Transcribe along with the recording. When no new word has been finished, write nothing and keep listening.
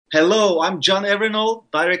Hello, I'm John Everinold,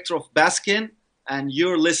 director of Baskin, and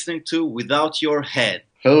you're listening to Without Your Head.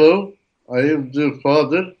 Hello, I am the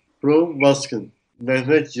father from Baskin,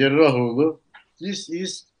 Mehmet Cerrahoğlu. This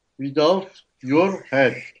is Without Your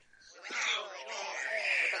Head.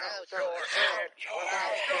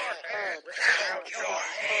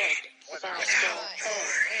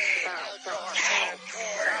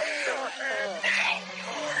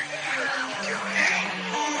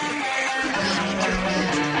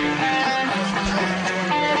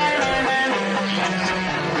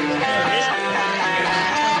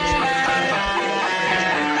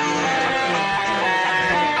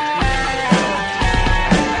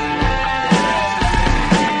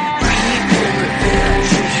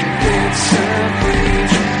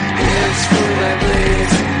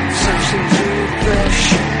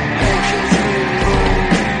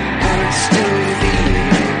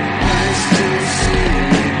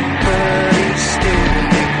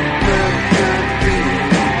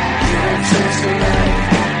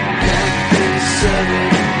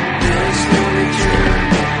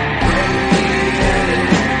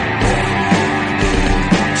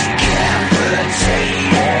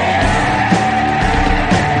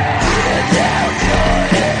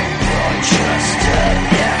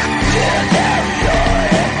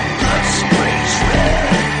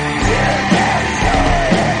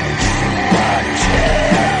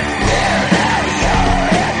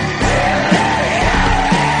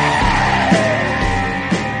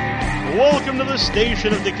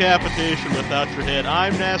 Station of Decapitation Without Your Head.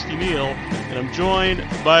 I'm Nasty Neil, and I'm joined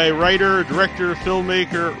by writer, director,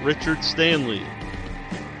 filmmaker Richard Stanley.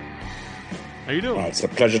 How you doing? Oh, it's a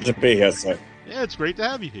pleasure to be here, sir. Yeah, it's great to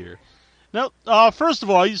have you here. Now, first of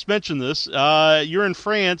all, you just mentioned this. You're in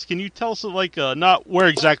France. Can you tell us, not where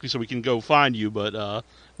exactly so we can go find you, but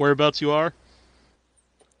whereabouts you are?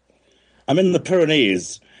 I'm in the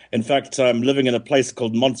Pyrenees. In fact, I'm living in a place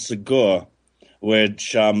called Montsegur,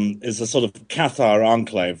 which is a sort of Cathar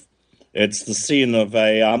enclave. It's the scene of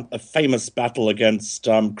a famous battle against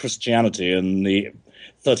Christianity in the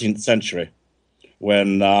 13th century,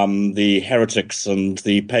 when the heretics and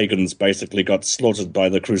the pagans basically got slaughtered by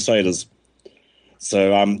the Crusaders.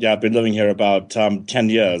 So, I've been living here about 10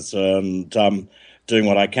 years and doing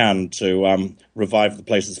what I can to revive the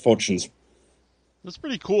place's fortunes. That's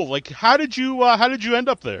pretty cool. How did you end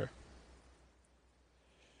up there?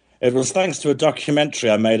 It was thanks to a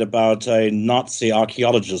documentary I made about a Nazi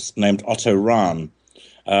archaeologist named Otto Rahn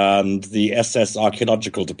and the SS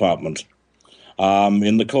Archaeological Department.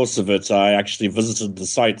 In the course of it, I actually visited the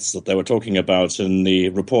sites that they were talking about in the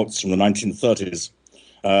reports from the 1930s.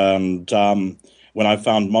 And when I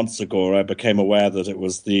found Montsegur, I became aware that it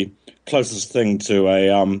was the closest thing to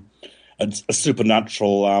a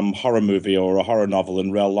supernatural horror movie or a horror novel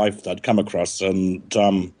in real life that I'd come across.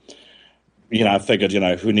 And I figured,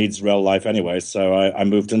 who needs real life anyway? So I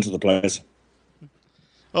moved into the place.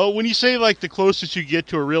 Oh, when you say the closest you get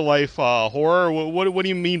to a real life horror, what do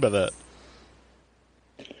you mean by that?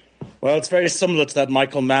 Well, it's very similar to that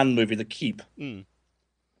Michael Mann movie, The Keep.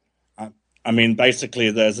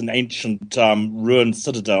 Basically, there's an ancient ruined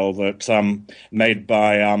citadel that made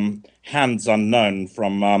by hands unknown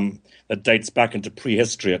from that dates back into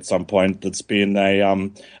prehistory at some point. That's been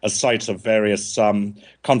a site of various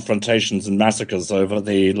confrontations and massacres over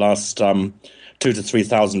the last 2,000 to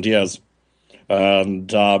 3,000 years,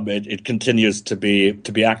 and it continues to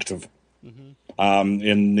be active.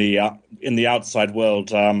 In the outside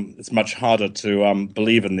world, it's much harder to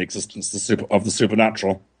believe in the existence of the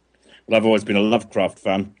supernatural. But I've always been a Lovecraft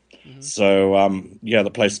fan, so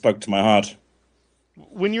the place spoke to my heart.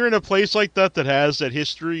 When you're in a place like that has that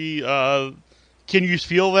history, can you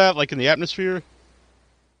feel that, in the atmosphere?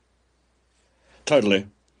 Totally.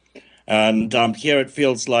 And here it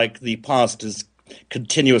feels like the past is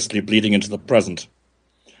continuously bleeding into the present.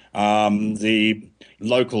 The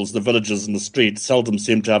locals, the villagers in the street, seldom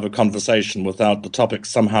seem to have a conversation without the topic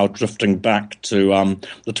somehow drifting back to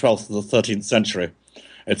the 12th or the 13th century.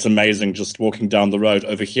 It's amazing just walking down the road,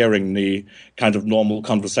 overhearing the kind of normal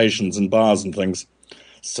conversations in bars and things.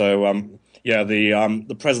 So,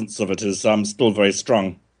 the presence of it is still very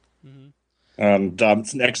strong. And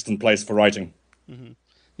it's an excellent place for writing.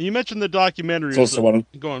 You mentioned the documentary. It's also one.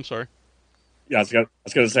 Go on, sorry. Yeah, I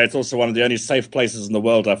was going to say it's also one of the only safe places in the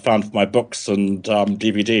world I've found for my books and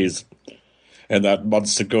DVDs. And that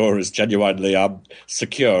Montsegur is genuinely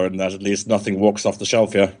secure, and that at least nothing walks off the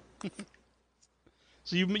shelf here.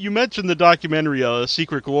 So you mentioned the documentary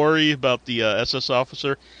Secret Glory about the SS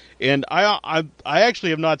officer, and I actually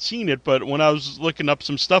have not seen it, but when I was looking up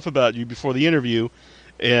some stuff about you before the interview,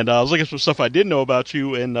 and I was looking for stuff I didn't know about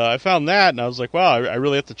you, and I found that, and I was like, wow, I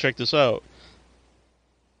really have to check this out.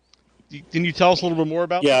 Can you tell us a little bit more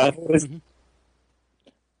about Yeah, that?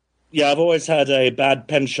 I've always had a bad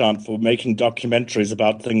penchant for making documentaries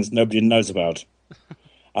about things nobody knows about.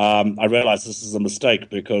 I realize this is a mistake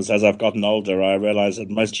because as I've gotten older, I realize that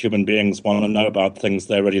most human beings want to know about things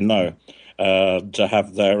they already know, to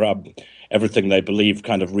have their everything they believe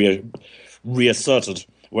kind of reasserted.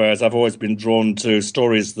 Whereas I've always been drawn to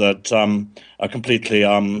stories that are completely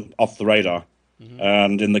off the radar. Mm-hmm.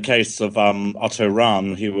 And in the case of Otto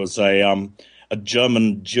Rahn, he was a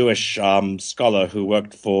German Jewish scholar who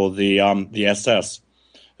worked for the SS,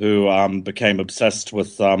 who became obsessed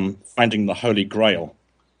with finding the Holy Grail.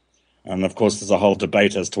 And of course, there's a whole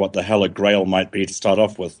debate as to what the hell a Grail might be to start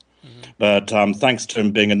off with. Mm-hmm. But thanks to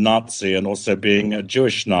him being a Nazi and also being a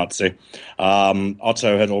Jewish Nazi,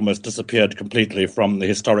 Otto had almost disappeared completely from the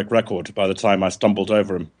historic record by the time I stumbled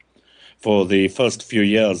over him. For the first few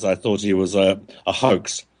years, I thought he was a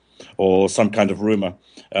hoax or some kind of rumor.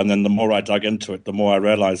 And then the more I dug into it, the more I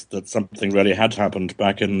realized that something really had happened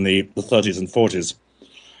back in the 30s and 40s.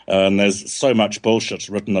 And there's so much bullshit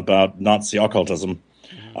written about Nazi occultism,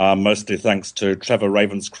 mostly thanks to Trevor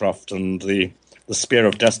Ravenscroft and the Spear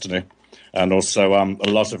of Destiny, and also a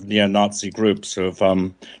lot of neo-Nazi groups who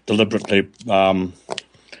have deliberately put an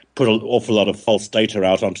awful lot of false data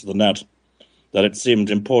out onto the net, that it seemed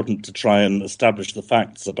important to try and establish the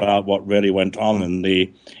facts about what really went on in the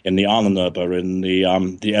Ahnenerbe, in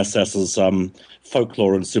the SS's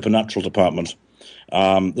folklore and supernatural department.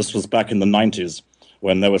 This was back in the 90s,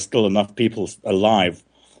 when there were still enough people alive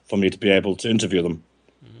for me to be able to interview them.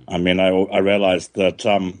 I mean, I realized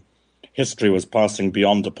that history was passing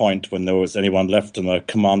beyond the point when there was anyone left in a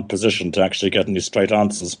command position to actually get any straight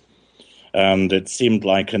answers. And it seemed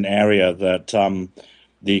like an area that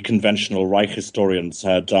the conventional Reich historians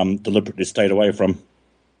had deliberately stayed away from.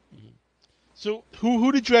 So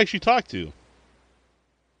who did you actually talk to?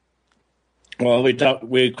 Well,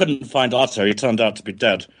 we couldn't find Otto. He turned out to be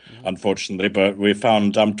dead, unfortunately, but we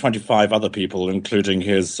found 25 other people, including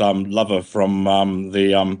his lover from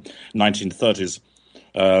the 1930s,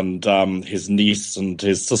 and his niece and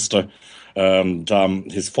his sister, and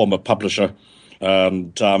his former publisher,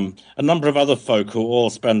 and a number of other folk who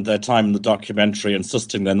all spend their time in the documentary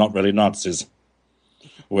insisting they're not really Nazis,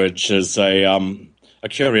 which is a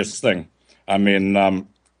curious thing. I mean,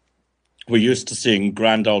 we're used to seeing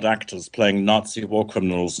grand old actors playing Nazi war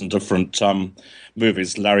criminals in different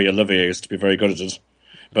movies. Larry Olivier used to be very good at it.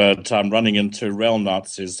 But running into real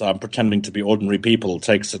Nazis pretending to be ordinary people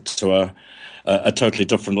takes it to a totally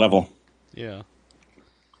different level. Yeah.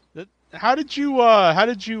 How do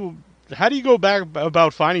you go back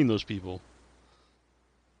about finding those people?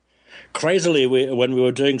 Crazily, when we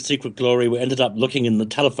were doing Secret Glory, we ended up looking in the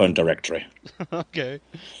telephone directory. Okay.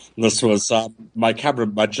 This was my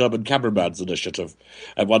German cameraman's initiative.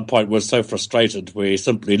 At one point, we were so frustrated, we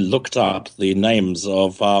simply looked up the names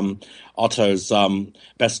of Otto's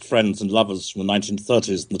best friends and lovers from the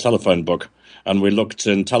 1930s in the telephone book. And we looked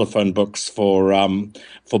in telephone books for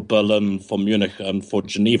Berlin, for Munich, and for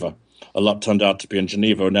Geneva. A lot turned out to be in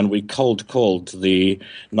Geneva, and then we cold called the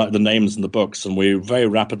names in the books, and we very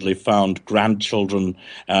rapidly found grandchildren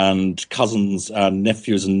and cousins and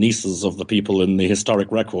nephews and nieces of the people in the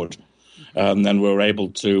historic record. And then we were able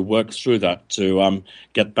to work through that to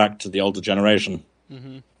get back to the older generation.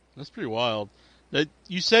 Mm-hmm. That's pretty wild.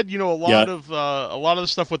 You said, a lot of the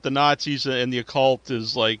stuff with the Nazis and the occult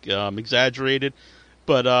is like exaggerated,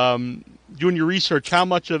 but doing your research, how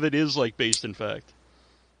much of it is like based in fact?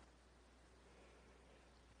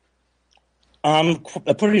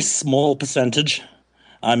 A pretty small percentage.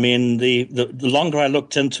 I mean, the longer I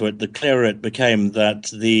looked into it, the clearer it became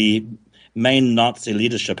that the main Nazi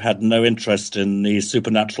leadership had no interest in the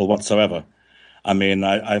supernatural whatsoever. I mean,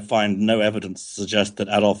 I find no evidence to suggest that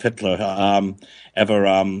Adolf Hitler ever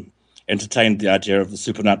entertained the idea of the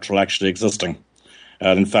supernatural actually existing.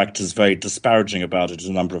 And in fact, is very disparaging about it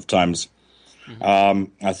a number of times.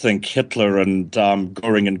 Mm-hmm. I think Hitler and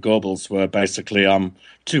Goering and Goebbels were basically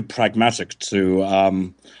too pragmatic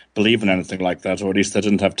to believe in anything like that, or at least they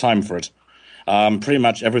didn't have time for it. Pretty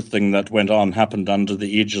much everything that went on happened under the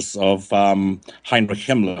aegis of Heinrich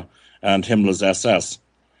Himmler and Himmler's SS.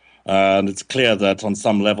 And it's clear that on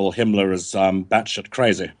some level Himmler is batshit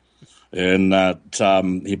crazy in that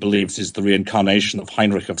he believes he's the reincarnation of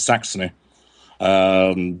Heinrich of Saxony,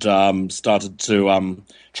 and started to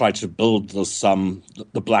try to build this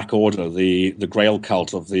the Black Order, the Grail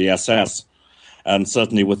cult of the SS. And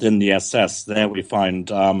certainly within the SS, there we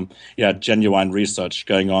find genuine research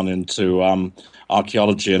going on into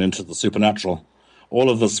archaeology and into the supernatural, all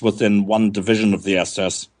of this within one division of the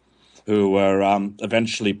SS, who were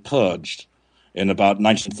eventually purged in about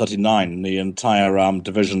 1939. The entire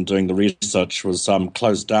division doing the research was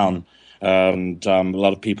closed down, and a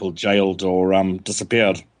lot of people jailed or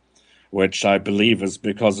disappeared, which I believe is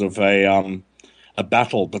because of a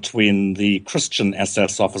battle between the Christian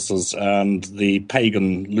SS officers and the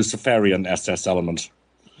pagan Luciferian SS element.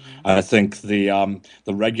 I think the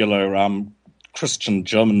regular Christian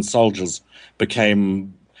German soldiers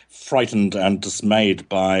became frightened and dismayed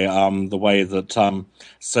by the way that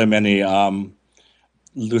so many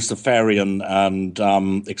Luciferian and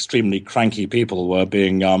extremely cranky people were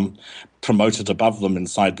being promoted above them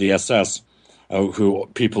inside the SS.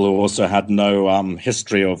 People who also had no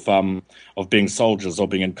history of being soldiers or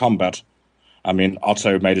being in combat. I mean,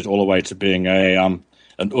 Otto made it all the way to being an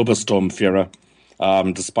Obersturmführer,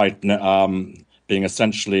 despite being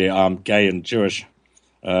essentially gay and Jewish,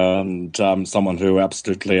 and someone who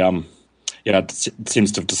absolutely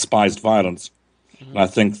seems to have despised violence. And I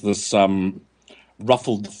think this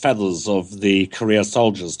ruffled the feathers of the career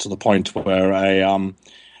soldiers to the point where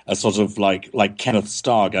a sort of like Kenneth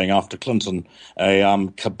Starr going after Clinton, a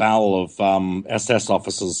cabal of SS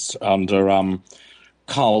officers under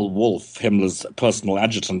Karl Wolff, Himmler's personal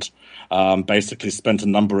adjutant, basically spent a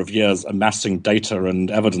number of years amassing data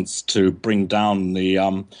and evidence to bring down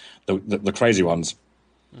the crazy ones.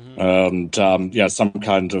 And some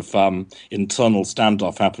kind of internal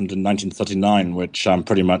standoff happened in 1939, which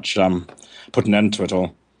pretty much put an end to it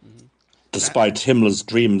all. Despite Himmler's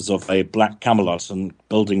dreams of a black Camelot and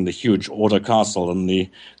building the huge Order Castle and the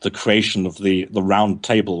creation of the round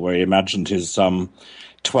table where he imagined his 12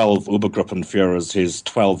 Obergruppenführers, his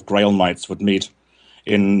 12 Grail Knights would meet,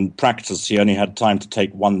 in practice he only had time to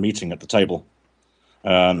take one meeting at the table.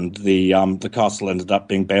 And the castle ended up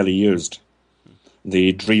being barely used.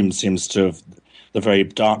 The very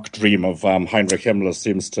dark dream of Heinrich Himmler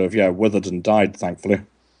seems to have withered and died, thankfully.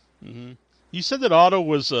 Mm-hmm. You said that Otto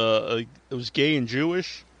was gay and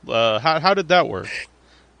Jewish. How did that work?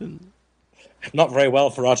 Not very well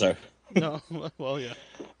for Otto. No, well, yeah.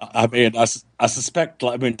 I mean, I suspect.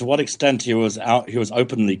 I mean, to what extent he was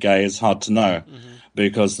openly gay is hard to know,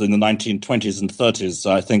 because in the 1920s and 30s,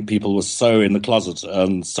 I think people were so in the closet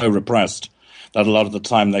and so repressed that a lot of the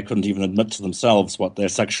time they couldn't even admit to themselves what their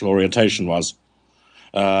sexual orientation was.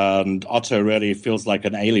 And Otto really feels like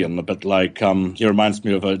an alien, a bit like he reminds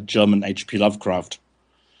me of a German H.P. Lovecraft,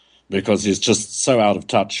 because he's just so out of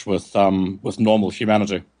touch with normal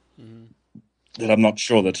humanity that I'm not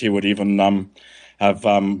sure that he would even have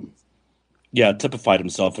typified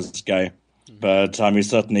himself as gay. But he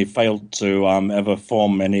certainly failed to ever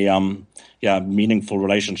form any meaningful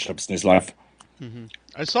relationships in his life.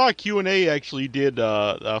 I saw a Q&A actually did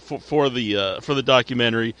for the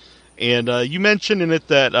documentary. And you mentioned in it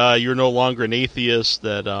that you're no longer an atheist,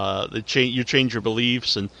 that you change your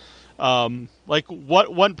beliefs, and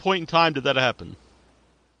what point in time did that happen?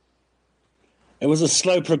 It was a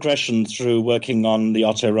slow progression through working on the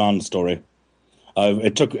Otto Rahn story.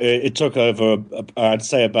 It took over, I'd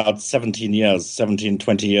say, about 17,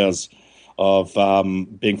 20 years of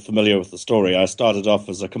being familiar with the story. I started off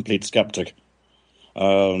as a complete skeptic.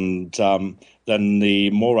 And then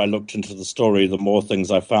the more I looked into the story, the more things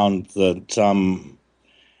I found that,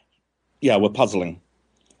 were puzzling.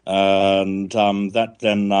 And that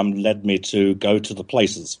then led me to go to the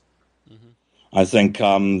places. I think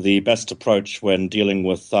the best approach when dealing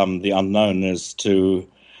with the unknown is to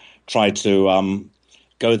try to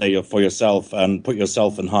go there for yourself and put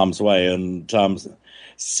yourself in harm's way and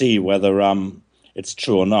see whether it's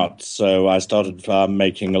true or not. So I started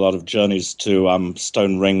making a lot of journeys to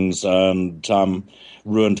stone rings and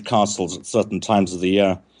ruined castles at certain times of the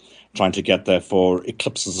year, trying to get there for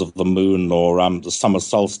eclipses of the moon or the summer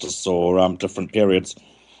solstice or different periods.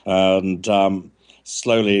 And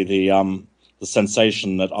slowly the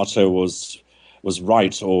sensation that Otto was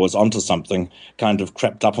right or was onto something kind of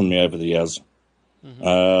crept up on me over the years.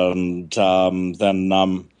 And then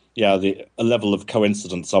a level of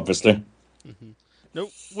coincidence, obviously. No,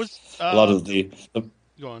 was a lot of the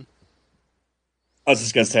go on. I was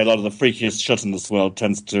just going to say a lot of the freakiest shit in this world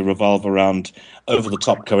tends to revolve around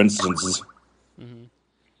over-the-top coincidences.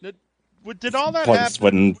 Did all that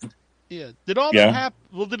happen? Did all that happen?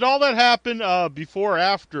 Well, did all that happen before or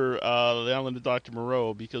after the Island of Dr.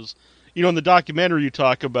 Moreau? Because in the documentary you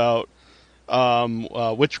talk about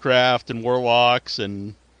witchcraft and warlocks,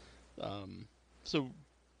 and so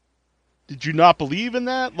did you not believe in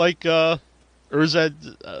that? Or is that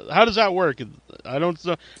how does that work? I don't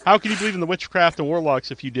know. How can you believe in the witchcraft and warlocks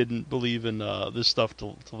if you didn't believe in this stuff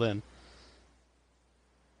till then?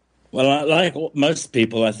 Well, like most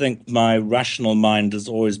people, I think my rational mind has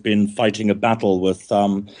always been fighting a battle with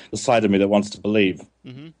the side of me that wants to believe.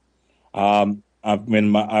 Mm-hmm.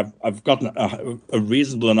 I've gotten a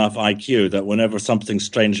reasonable enough IQ that whenever something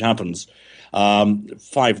strange happens,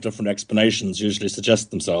 5 different explanations usually suggest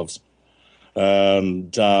themselves.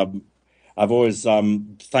 And I've always,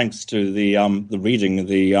 thanks to the reading,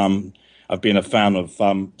 I've been a fan of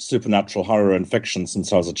supernatural horror and fiction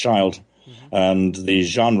since I was a child, and the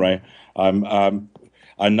genre.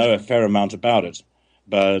 I know a fair amount about it,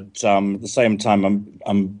 but at the same time,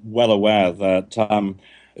 I'm well aware that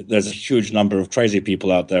there's a huge number of crazy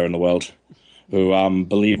people out there in the world who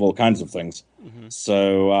believe all kinds of things.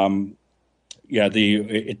 So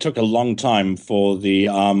it took a long time for the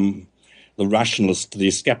rationalist,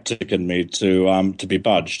 the skeptic in me to be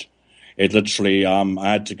budged. It literally,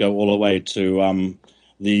 I had to go all the way to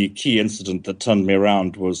the key incident that turned me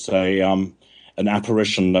around was an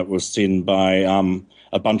apparition that was seen by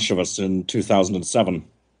a bunch of us in 2007.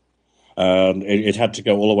 It had to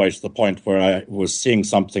go all the way to the point where I was seeing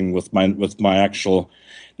something with my actual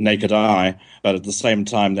naked eye, but at the same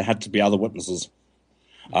time there had to be other witnesses.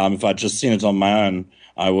 If I'd just seen it on my own,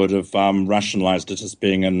 I would have rationalized it as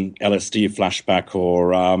being an LSD flashback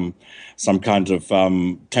or some kind of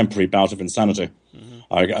temporary bout of insanity.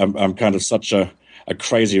 I'm kind of such a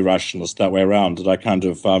crazy rationalist that way around that I kind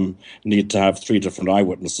of need to have 3 different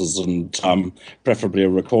eyewitnesses and preferably a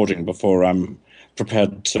recording before I'm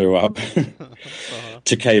prepared to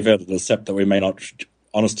to cave in and accept that we may not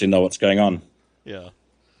honestly know what's going on. Yeah.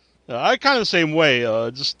 I kind of the same way.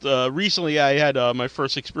 Just recently, I had my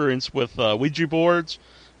first experience with Ouija boards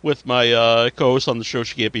with my co-host on the show.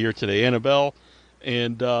 She can't be here today, Annabelle,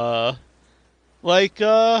 and there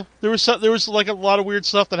was like a lot of weird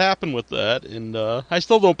stuff that happened with that, and I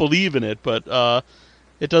still don't believe in it, but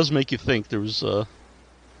it does make you think there was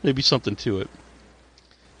maybe something to it.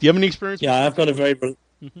 Do you have any experience? Yeah, I've got a very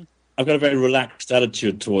relaxed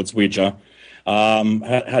attitude towards Ouija.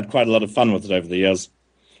 Had quite a lot of fun with it over the years.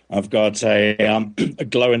 I've got a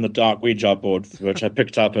glow-in-the-dark Ouija board, which I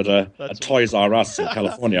picked up at a Toys R Us in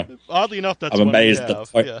California. Oddly enough, that's I'm what amazed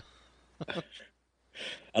we have.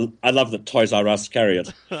 I love that Toys R Us carry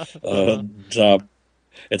it.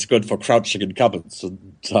 It's good for crouching in cupboards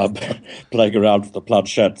and playing around with the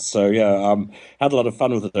planchettes. So, had a lot of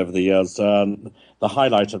fun with it over the years. The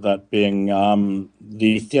highlight of that being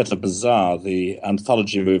the Theatre Bazaar, the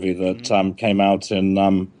anthology movie that came out in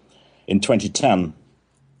 2010.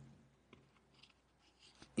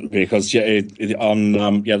 Because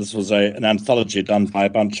this was an anthology done by a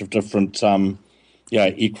bunch of different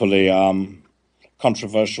equally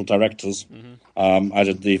controversial directors. I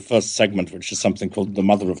did the first segment, which is something called The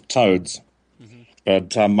Mother of Toads.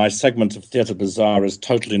 But my segment of Theatre Bazaar is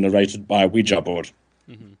totally narrated by a Ouija board.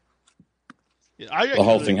 Yeah, the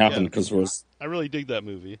whole thing happened because I really dig that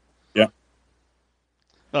movie. Yeah.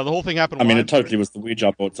 The whole thing happened. I mean, it totally was the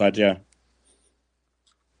Ouija board's idea.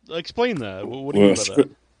 Explain that. What do you mean by that?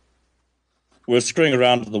 We were screwing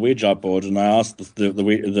around with the Ouija board, and I asked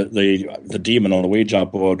the demon on the Ouija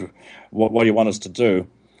board, what do you want us to do?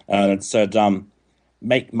 And it said,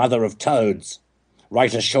 make Mother of Toads.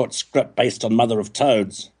 Write a short script based on Mother of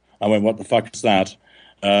Toads. I went, what the fuck is that?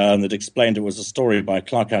 And it explained it was a story by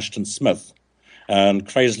Clark Ashton Smith. And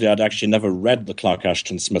crazily, I'd actually never read the Clark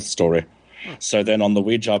Ashton Smith story. So then on the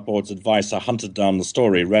Ouija board's advice, I hunted down the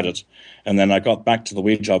story, read it, and then I got back to the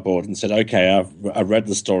Ouija board and said, okay, I've read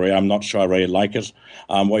the story. I'm not sure I really like it.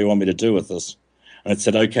 What do you want me to do with this? And it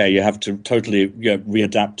said, okay, you have to totally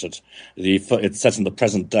readapt it. It's set in the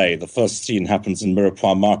present day. The first scene happens in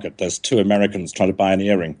Mirepoix Market. There's 2 Americans trying to buy an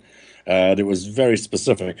earring. It was very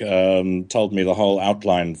specific, told me the whole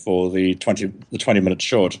outline for the 20-minute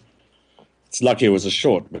short. It's lucky it was a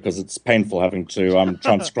short because it's painful having to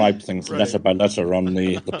transcribe things letter by letter on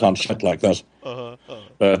the planchette like that.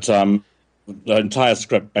 But the entire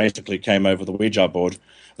script basically came over the Ouija board.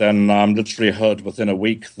 Then literally heard within a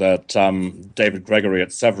week that David Gregory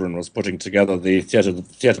at Severin was putting together the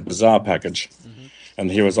Theatre Bazaar package,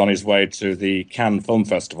 and he was on his way to the Cannes Film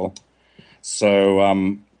Festival. So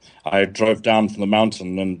I drove down from the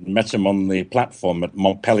mountain and met him on the platform at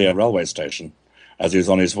Montpellier railway station. As he was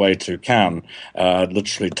on his way to Cannes,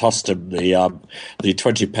 literally tossed him the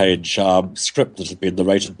 20-page script that had been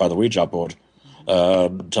narrated by the Ouija board.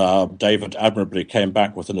 David admirably came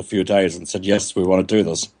back within a few days and said, yes, we want to do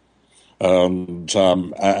this. And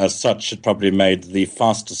as such, it probably made the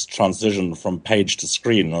fastest transition from page to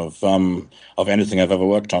screen of anything I've ever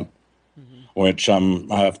worked on, which I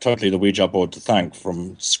have totally the Ouija board to thank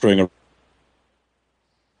from screwing around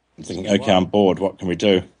and thinking, okay, I'm bored, what can we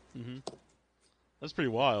do? That's pretty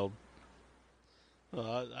wild.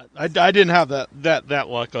 I didn't have that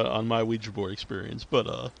luck on my Ouija board experience,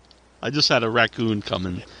 but I just had a raccoon come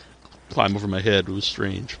and climb over my head. It was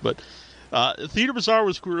strange, but Theater Bazaar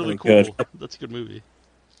was really cool. Good. That's a good movie.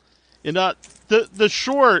 And the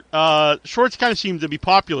shorts kind of seem to be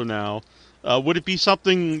popular now. Would it be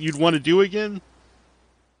something you'd want to do again?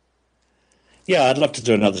 Yeah, I'd love to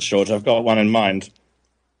do another short. I've got one in mind.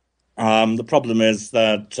 The problem is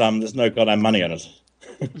that there's no goddamn money in it.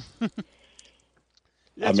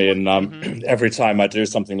 I mean, every time I do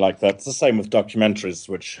something like that, it's the same with documentaries,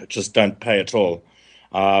 which just don't pay at all.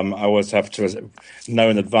 I always have to know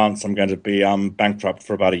in advance I'm going to be bankrupt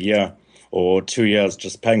for about a year or 2 years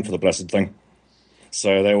just paying for the blessed thing.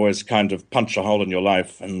 So they always kind of punch a hole in your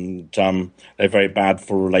life, and they're very bad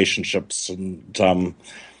for relationships. And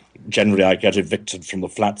generally, I get evicted from the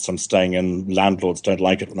flats I'm staying in. Landlords don't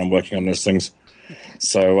like it when I'm working on those things.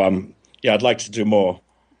 So, yeah, I'd like to do more,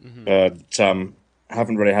 but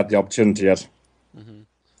haven't really had the opportunity yet.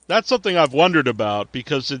 That's something I've wondered about,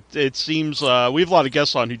 because it seems we have a lot of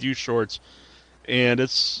guests on who do shorts, and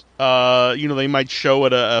it's they might show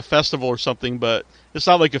at a festival or something, but it's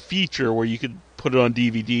not like a feature where you could put it on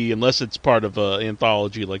DVD unless it's part of an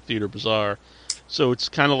anthology like Theater Bazaar. So it's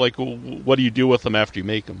kind of like, what do you do with them after you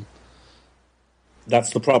make them? That's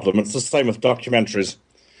the problem. It's the same with documentaries.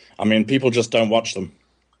 I mean, people just don't watch them.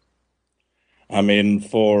 I mean,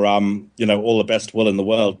 for all the best will in the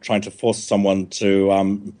world, trying to force someone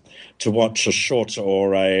to watch a short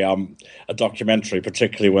or a documentary,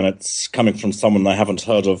 particularly when it's coming from someone they haven't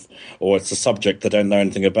heard of, or it's a subject they don't know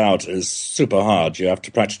anything about, is super hard. You have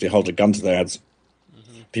to practically hold a gun to their heads.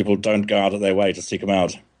 People don't go out of their way to seek them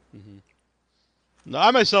out. No,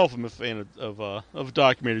 I myself am a fan of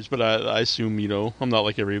documentaries, but I assume I'm not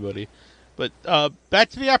like everybody. But back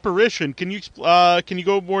to the apparition. Can you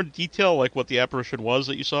go more in detail, like what the apparition was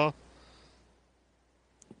that you saw?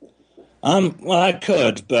 Well, I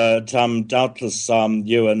could, but doubtless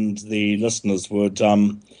you and the listeners would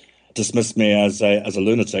dismiss me as a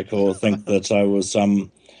lunatic, or think that I was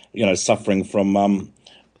suffering from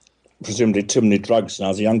presumably too many drugs when I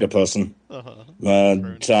was a younger person.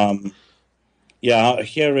 But yeah,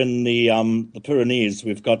 here in the Pyrenees,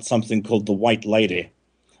 we've got something called the White Lady.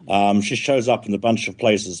 She shows up in a bunch of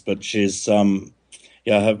places, but she's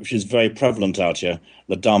she's very prevalent out here,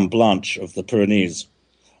 the Dame Blanche of the Pyrenees.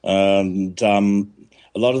 And a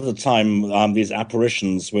lot of the time, these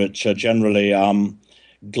apparitions, which are generally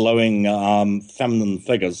glowing feminine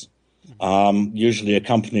figures, usually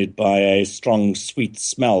accompanied by a strong, sweet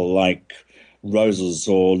smell like roses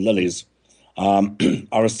or lilies,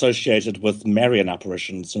 are associated with Marian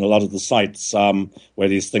apparitions. And a lot of the sites where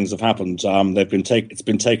these things have happened, it's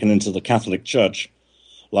been taken into the Catholic Church.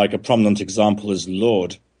 Like a prominent example is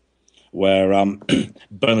Lourdes, where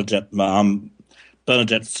Bernadette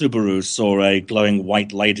Subaru saw a glowing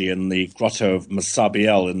white lady in the grotto of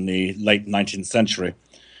Massabielle in the late 19th century.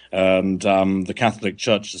 And the Catholic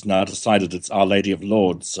Church has now decided it's Our Lady of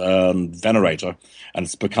Lourdes and venerate her, and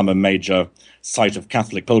it's become a major site of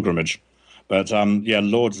Catholic pilgrimage. But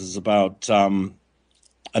Lourdes is about an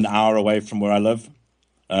hour away from where I live,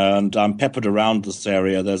 and peppered around this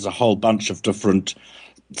area, there's a whole bunch of different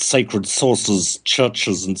sacred sources,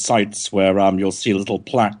 churches and sites where you'll see little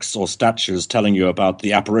plaques or statues telling you about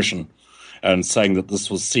the apparition, and saying that this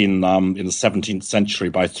was seen in the 17th century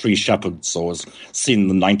by 3 shepherds, or was seen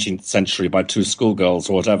in the 19th century by 2 schoolgirls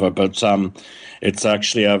or whatever. But it's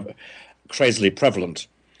actually crazily prevalent.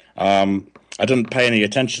 I didn't pay any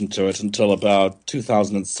attention to it until about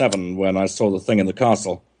 2007, when I saw the thing in the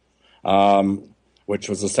castle, which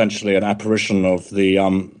was essentially an apparition of the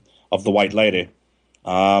White Lady.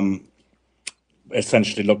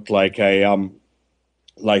 Essentially looked like a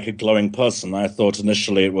glowing person. I thought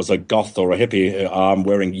initially it was a goth or a hippie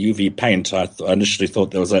wearing UV paint. I initially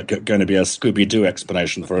thought there was going to be a Scooby-Doo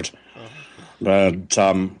explanation for it. But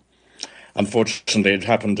unfortunately, it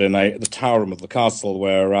happened in the tower room of the castle,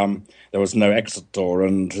 where there was no exit door,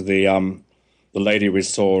 and the lady we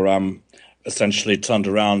saw essentially turned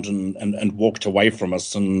around and walked away from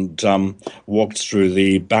us, and walked through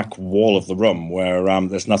the back wall of the room, where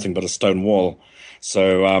there's nothing but a stone wall.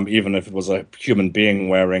 So even if it was a human being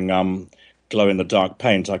wearing glow-in-the-dark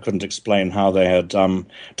paint, I couldn't explain how they had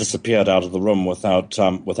disappeared out of the room without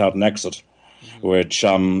an exit, which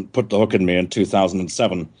put the hook in me in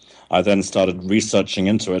 2007. I then started researching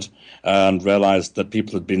into it and realized that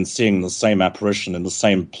people had been seeing the same apparition in the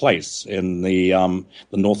same place in the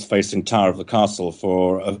north-facing tower of the castle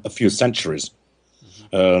for a few centuries.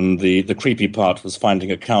 And the creepy part was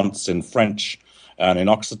finding accounts in French and in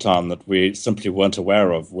Occitan that we simply weren't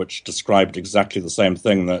aware of, which described exactly the same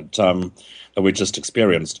thing that we just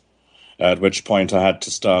experienced. At which point I had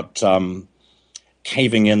to start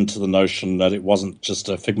caving into the notion that it wasn't just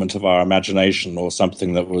a figment of our imagination or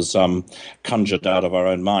something that was conjured out of our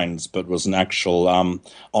own minds, but was an actual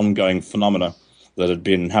ongoing phenomena that had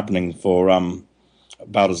been happening for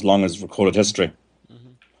about as long as recorded history.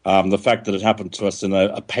 The fact that it happened to us in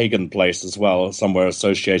a pagan place as well, somewhere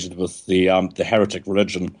associated with the heretic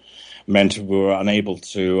religion, meant we were unable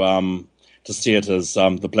to see it as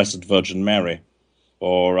the Blessed Virgin Mary,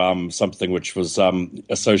 or something which was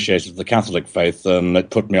associated with the Catholic faith, and it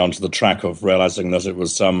put me onto the track of realizing that it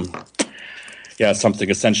was something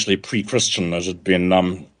essentially pre-Christian that had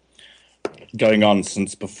been going on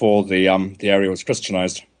since before the area was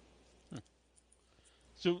Christianized.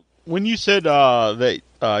 So when you said that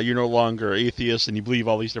you're no longer atheist and you believe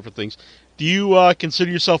all these different things, do you consider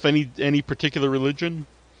yourself any particular religion?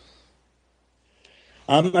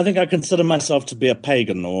 I think I consider myself to be a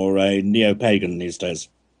pagan or a neo-pagan these days.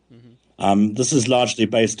 This is largely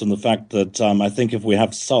based on the fact that I think if we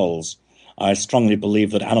have souls, I strongly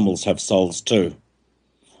believe that animals have souls too.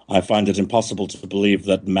 I find it impossible to believe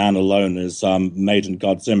that man alone is made in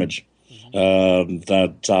God's image,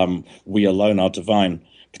 that we alone are divine,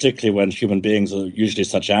 particularly when human beings are usually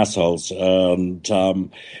such assholes. And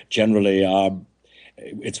generally,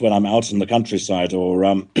 it's when I'm out in the countryside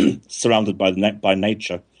or surrounded by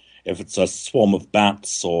nature. If it's a swarm of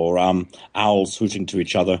bats or owls hooting to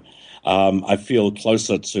each other, I feel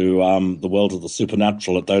closer to the world of the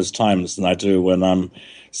supernatural at those times than I do when I'm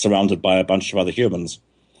surrounded by a bunch of other humans.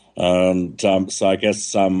 And so I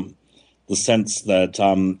guess the sense that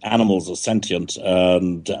animals are sentient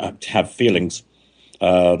and have feelings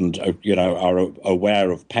and are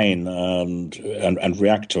aware of pain and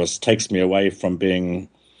react to us takes me away from being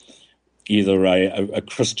either a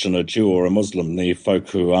Christian, a Jew, or a Muslim. The folk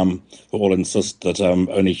who all insist that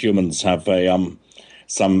only humans have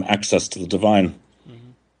some access to the divine.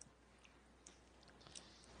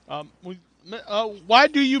 Why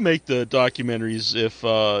do you make the documentaries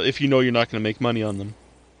if you know you're not going to make money on them?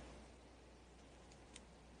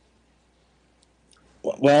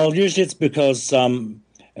 Well, usually it's because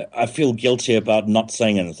I feel guilty about not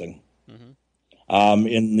saying anything.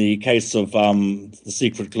 In the case of The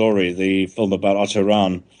Secret Glory, the film about Otto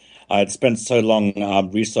Rahn, I had spent so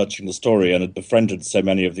long researching the story and had befriended so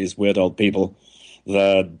many of these weird old people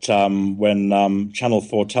that when Channel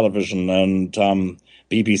 4 Television and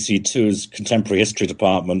BBC Two's Contemporary History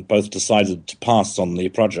Department both decided to pass on the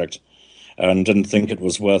project and didn't think it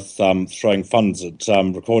was worth throwing funds at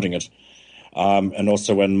recording it. And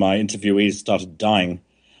also when my interviewees started dying,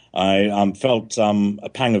 I felt a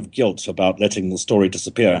pang of guilt about letting the story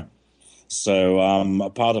disappear. So a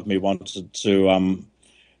part of me wanted to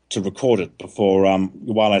record it before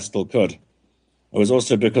while I still could. It was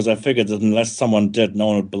also because I figured that unless someone did, no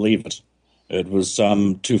one would believe it. It was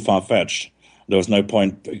too far-fetched. There was no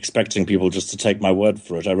point expecting people just to take my word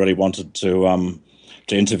for it. I really wanted to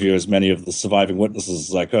interview as many of the surviving witnesses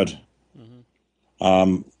as I could.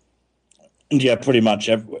 And yeah, pretty much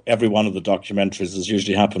every one of the documentaries has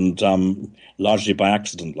usually happened largely by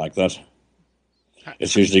accident like that.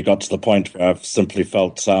 It's usually got to the point where I've simply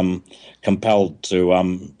felt compelled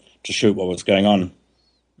to shoot what was going on.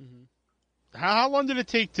 How long did it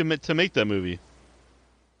take to make that movie?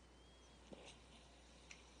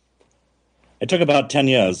 It took about 10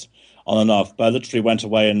 years on and off, but I literally went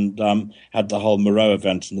away and had the whole Moreau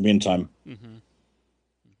event in the meantime.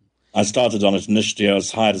 I started on it initially. I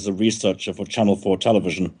was hired as a researcher for Channel 4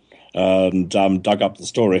 Television and dug up the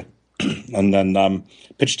story and then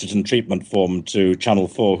pitched it in treatment form to Channel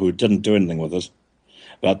 4, who didn't do anything with it.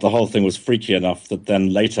 But the whole thing was freaky enough that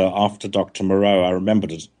then later, after Dr. Moreau, I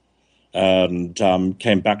remembered it and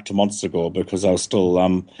came back to Montsegur because I was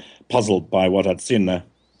still puzzled by what I'd seen there.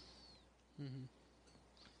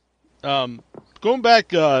 Going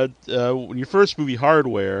back when your first movie,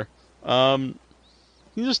 Hardware, can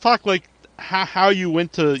you just talk like how you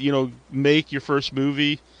went to make your first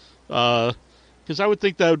movie? Because I would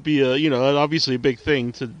think that would be obviously a big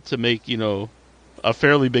thing to make a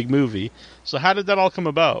fairly big movie. So how did that all come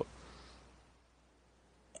about?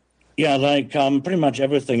 Yeah, like pretty much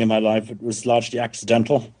everything in my life, it was largely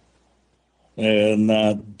accidental. And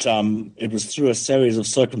that it was through a series of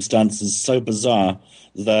circumstances so bizarre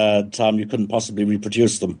that you couldn't possibly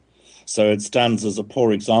reproduce them. So it stands as a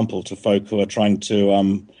poor example to folk who are trying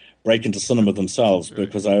to break into cinema themselves,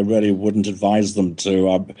 because I really wouldn't advise them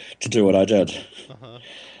to do what I did.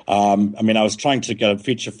 I mean, I was trying to get a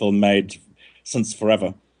feature film made since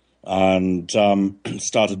forever. and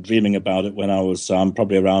started dreaming about it when I was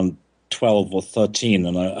probably around 12 or 13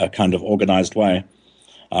 in a kind of organized way.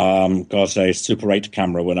 Got a Super 8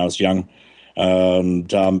 camera when I was young,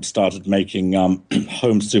 and started making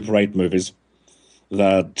home Super 8 movies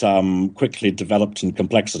that quickly developed in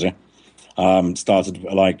complexity. Started,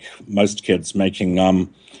 like most kids, making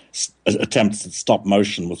attempts at stop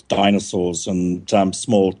motion with dinosaurs and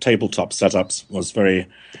small tabletop setups. Was very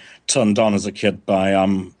turned on as a kid by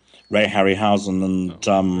Ray Harryhausen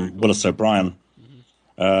and Willis O'Brien.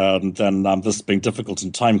 And then this being difficult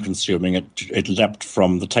and time-consuming, it leapt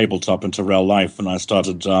from the tabletop into real life, and I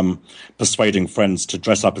started persuading friends to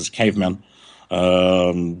dress up as cavemen.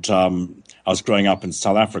 And I was growing up in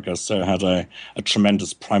South Africa, so I had a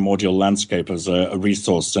tremendous primordial landscape as a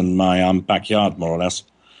resource in my backyard, more or less.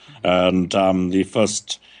 And the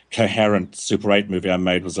first coherent Super 8 movie I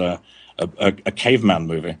made was a caveman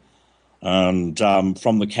movie. And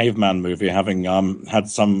from the caveman movie, having had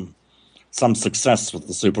some success with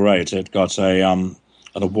the Super 8, it got an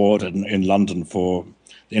award in London for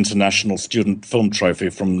the International Student Film Trophy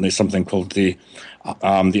from something called the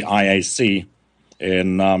IAC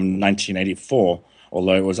in 1984,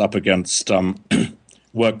 although it was up against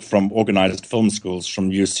work from organized film schools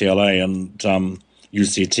from UCLA and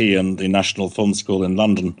UCT and the National Film School in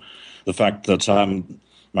London. The fact that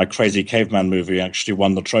my Crazy Caveman movie actually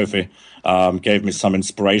won the trophy gave me some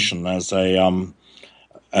inspiration as a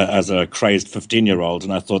crazed 15-year-old,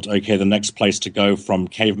 and I thought, okay, the next place to go from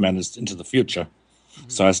cavemen is into the future. Mm-hmm.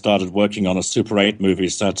 So I started working on a Super 8 movie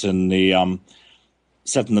set in the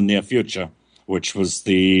near future, which was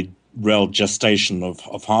the real gestation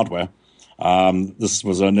of hardware. This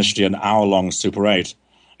was initially an hour-long Super 8,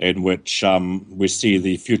 in which we see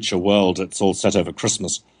the future world. It's all set over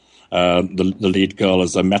Christmas. The lead girl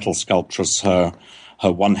is a metal sculptress.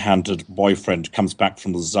 Her one-handed boyfriend comes back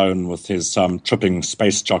from the zone with his tripping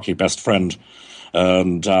space jockey best friend.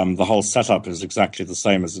 And the whole setup is exactly the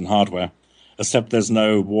same as in hardware, except there's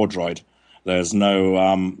no war droid. There's no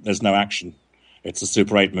action. It's a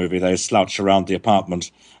Super 8 movie. They slouch around the apartment.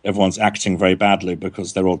 Everyone's acting very badly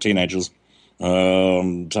because they're all teenagers.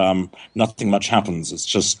 And nothing much happens. It's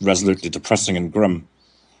just resolutely depressing and grim.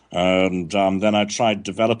 And then I tried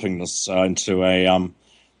developing this into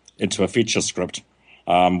a feature script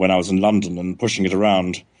when I was in London and pushing it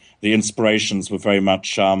around. The inspirations were very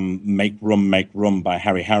much Make Room by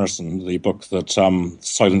Harry Harrison, the book that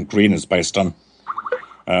Soylent Green is based on.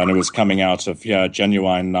 And it was coming out of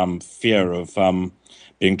genuine fear of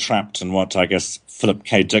being trapped in what I guess Philip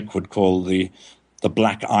K. Dick would call the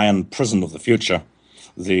black iron prison of the future.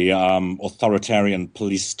 The authoritarian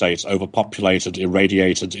police state, overpopulated,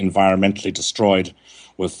 irradiated, environmentally destroyed,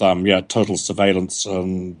 with total surveillance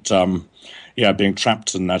and being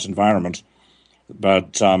trapped in that environment.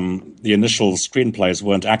 But the initial screenplays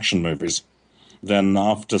weren't action movies. Then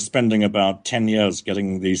after spending about 10 years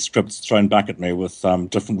getting these scripts thrown back at me with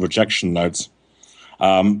different rejection notes,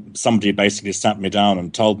 somebody basically sat me down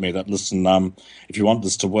and told me that, listen, if you want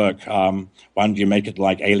this to work, why don't you make it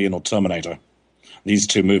like Alien or Terminator? These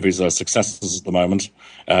two movies are successes at the moment.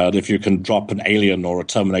 If you can drop an Alien or a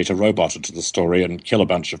Terminator robot into the story and kill a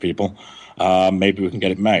bunch of people, maybe we can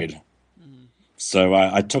get it made. Mm. So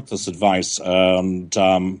I took this advice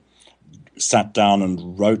and sat down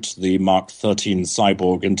and wrote the Mark 13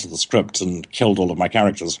 cyborg into the script and killed all of my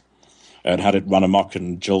characters and had it run amok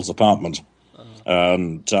in Jill's apartment.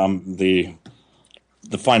 And the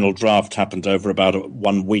final draft happened over about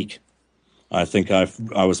 1 week. I think I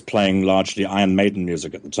was playing largely Iron Maiden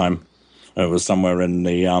music at the time. It was somewhere in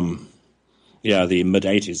the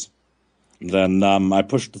mid-'80s. Then I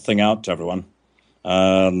pushed the thing out to everyone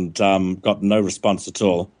and got no response at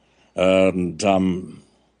all. And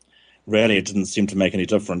really it didn't seem to make any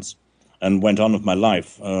difference, and went on with my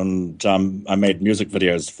life. And I made music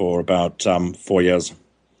videos for about 4 years.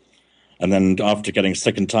 And then after getting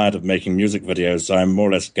sick and tired of making music videos, I more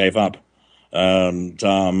or less gave up and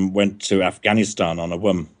went to Afghanistan on a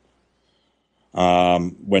whim.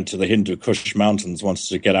 Went to the Hindu Kush Mountains, wanted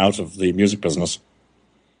to get out of the music business.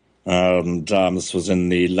 And this was in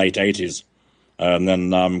the late 80s. And then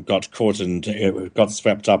got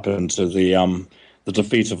swept up into the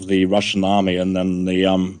defeat of the Russian army, and then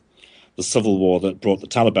the civil war that brought the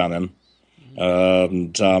Taliban in.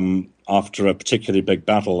 And after a particularly big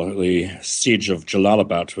battle, the siege of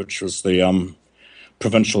Jalalabad, which was the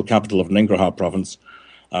provincial capital of Nangarhar province,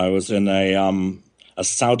 I was in a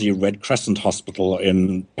Saudi Red Crescent hospital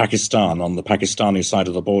in Pakistan, on the Pakistani side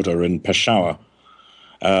of the border in Peshawar.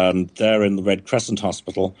 And there in the Red Crescent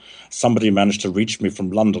hospital, somebody managed to reach me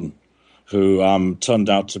from London, who turned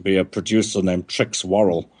out to be a producer named Trix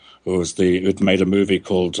Worrell, who'd made a movie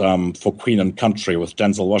called For Queen and Country with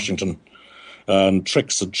Denzel Washington. And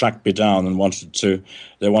Trix had tracked me down and wanted to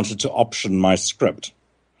option my script.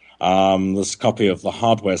 This copy of the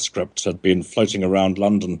Hardware script had been floating around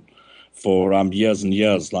London for years and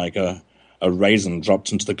years, like a raisin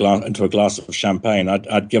dropped into a glass of champagne.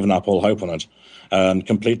 I'd given up all hope on it, and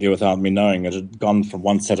completely without me knowing, it had gone from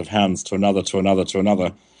one set of hands to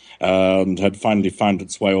another, and had finally found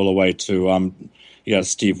its way all the way to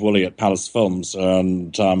Steve Woolley at Palace Films,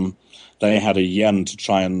 and they had a yen to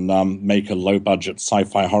try and make a low-budget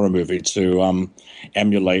sci-fi horror movie to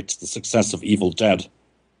emulate the success of Evil Dead,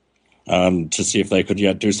 to see if they could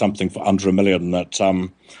do something for under $1 million that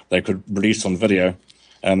they could release on video.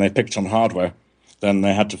 And they picked on Hardware. Then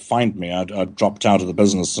they had to find me. I'd dropped out of the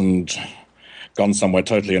business and gone somewhere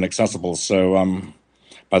totally inaccessible. So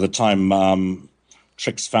by the time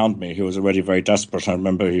Trix found me, he was already very desperate. I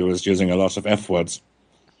remember he was using a lot of F words.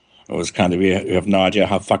 It was kind of, you have no idea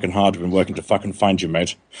how fucking hard we've been working to fucking find you,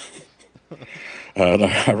 mate.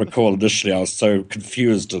 I recall initially I was so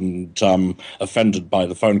confused and offended by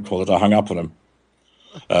the phone call that I hung up on him.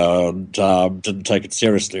 Didn't take it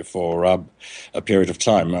seriously for a period of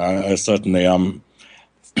time. I certainly,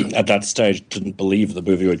 at that stage, didn't believe the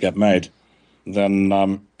movie would get made. Then,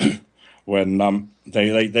 when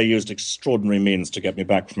they used extraordinary means to get me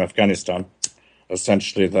back from Afghanistan,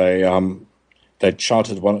 essentially they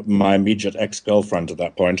chartered my immediate ex-girlfriend at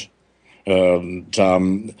that point,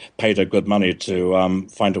 and paid her good money to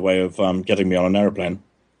find a way of getting me on an airplane,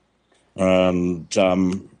 and.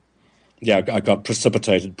 I got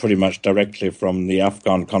precipitated pretty much directly from the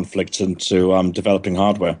Afghan conflict into developing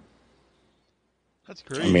Hardware. That's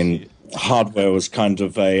crazy. I mean, Hardware was kind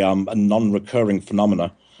of a non-recurring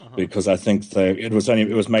phenomena because I think it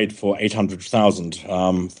was made for 800,000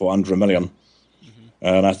 for under $1 million,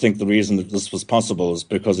 and I think the reason that this was possible is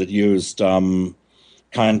because it used kind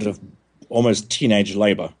of almost teenage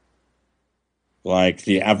labor. Like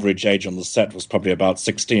the average age on the set was probably about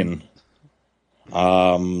 16.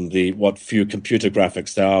 What few computer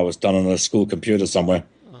graphics there are was done on a school computer somewhere.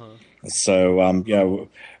 So,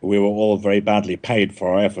 we were all very badly paid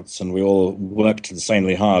for our efforts, and we all worked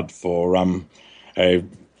insanely hard for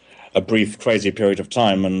a brief, crazy period of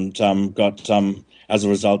time, and got, as a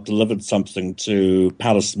result, delivered something to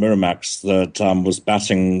Palace Miramax that was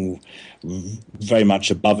batting very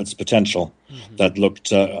much above its potential, that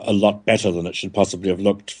looked a lot better than it should possibly have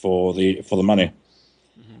looked for the money.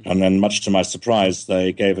 And then, much to my surprise,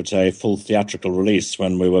 they gave it a full theatrical release.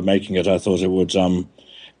 When we were making it, I thought it would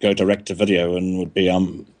go direct to video and would be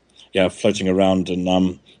floating around in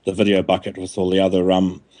the video bucket with all the other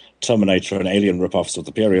Terminator and Alien ripoffs of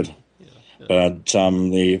the period. But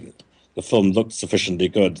the film looked sufficiently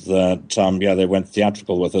good that they went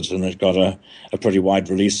theatrical with it, and it got a pretty wide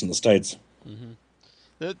release in the States.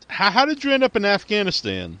 How did you end up in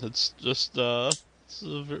Afghanistan? It's just.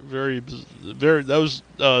 Very. That was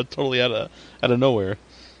totally out of nowhere.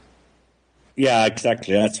 Yeah,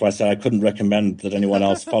 exactly. That's why I said I couldn't recommend that anyone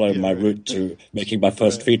else follow my route to making my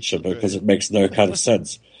first feature, because it makes no kind of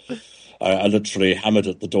sense. I literally hammered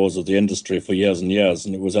at the doors of the industry for years and years,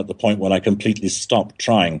 and it was at the point when I completely stopped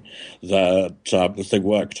trying that the thing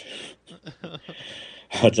worked.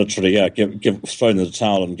 I'd literally, thrown in the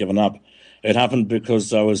towel and given up. It happened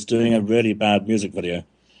because I was doing a really bad music video.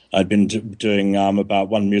 I'd been doing about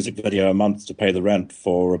one music video a month to pay the rent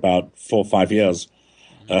for about 4 or 5 years.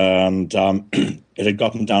 And it had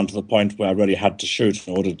gotten down to the point where I really had to shoot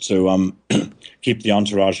in order to keep the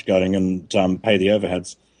entourage going and pay the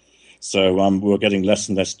overheads. So we were getting less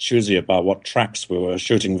and less choosy about what tracks we were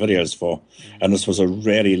shooting videos for. And this was a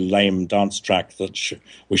really lame dance track that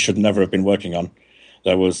we should never have been working on.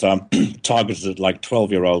 There was targeted at like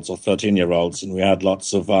 12-year-olds or 13-year-olds, and we had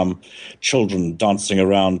lots of children dancing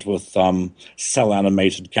around with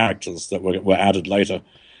cell-animated characters that were added later.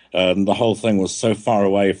 And the whole thing was so far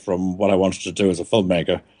away from what I wanted to do as a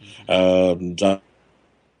filmmaker, and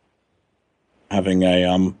having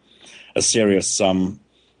a serious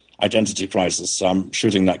identity crisis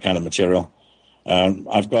shooting that kind of material.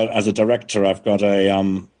 As a director, I've got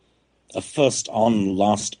a first on,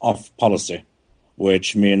 last off policy,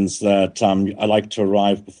 which means that I like to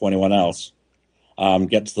arrive before anyone else,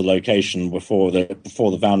 get to the location before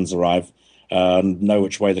the vans arrive, and know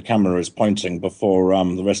which way the camera is pointing before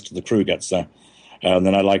the rest of the crew gets there. And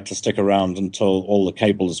then I like to stick around until all the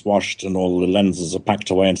cable is washed and all the lenses are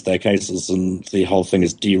packed away into their cases and the whole thing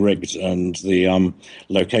is de-rigged and the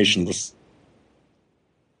location was...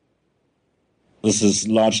 This is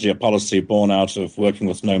largely a policy born out of working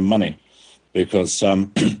with no money, because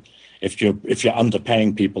if you're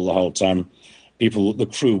underpaying people the whole time, the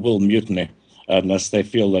crew will mutiny unless they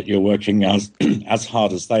feel that you're working as as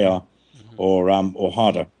hard as they are, or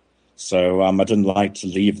harder. So I didn't like to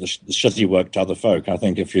leave the shitty work to other folk. I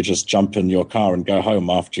think if you just jump in your car and go home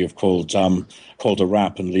after you've called a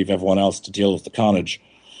wrap and leave everyone else to deal with the carnage,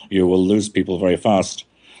 you will lose people very fast.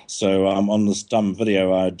 So on this dumb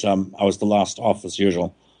video, I was the last off as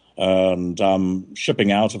usual, and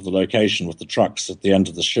shipping out of the location with the trucks at the end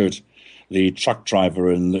of the shoot. The truck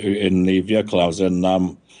driver in the vehicle I was in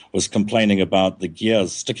was complaining about the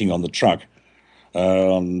gears sticking on the truck.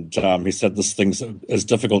 And he said this thing's as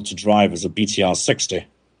difficult to drive as a BTR 60.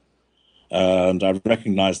 And I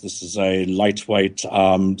recognized this as a lightweight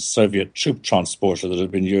Soviet troop transporter that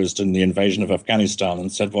had been used in the invasion of Afghanistan,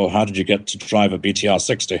 and said, well, how did you get to drive a BTR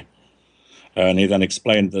 60? And he then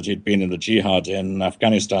explained that he'd been in the jihad in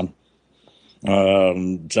Afghanistan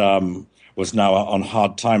and was now on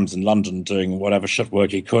hard times in London doing whatever shit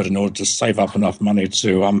work he could in order to save up enough money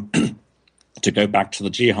to to go back to the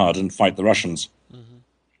jihad and fight the Russians. Mm-hmm.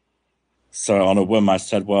 So on a whim, I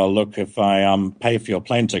said, well, look, if I pay for your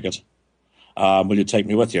plane ticket, will you take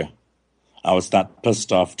me with you? I was that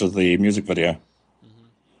pissed after the music video.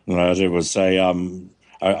 Mm-hmm. It was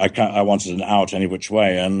I wanted an out any which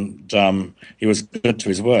way, and he was good to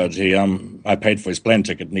his word. I paid for his plane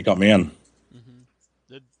ticket, and he got me in.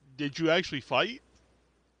 Mm-hmm. Did you actually fight?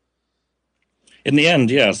 In the end,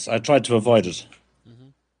 yes. I tried to avoid it. Mm-hmm.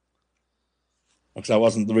 Because that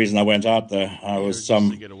wasn't the reason I went out there. I was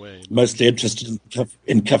mostly interested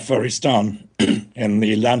in Kafiristan, in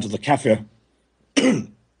the land of the Kafir.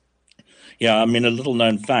 Yeah, I mean, a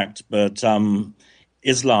little-known fact, but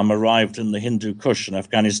Islam arrived in the Hindu Kush in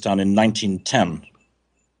Afghanistan in 1910.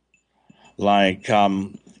 Like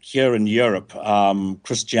here in Europe,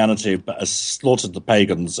 Christianity slaughtered the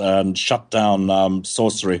pagans and shut down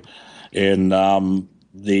sorcery in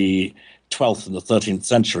the 12th and the 13th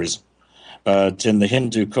centuries. But in the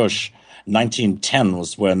Hindu Kush, 1910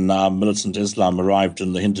 was when militant Islam arrived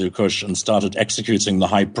in the Hindu Kush and started executing the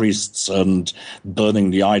high priests and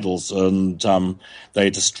burning the idols, and they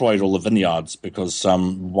destroyed all the vineyards because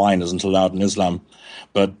wine isn't allowed in Islam.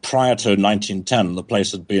 But prior to 1910, the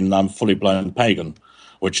place had been fully blown pagan,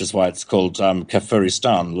 which is why it's called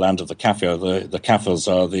Kafiristan, land of the Kafir. The Kafirs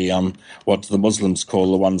are the what the Muslims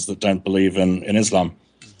call the ones that don't believe in Islam.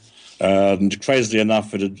 And crazily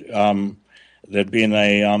enough, there'd been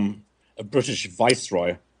a British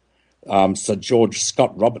viceroy, Sir George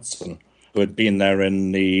Scott Robertson, who had been there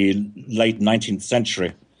in the late 19th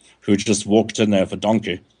century, who just walked in there for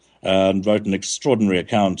donkey and wrote an extraordinary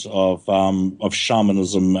account of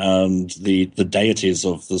shamanism and the deities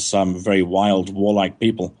of this very wild, warlike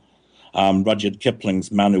people. Rudyard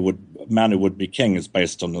Kipling's Man Who Would Be King is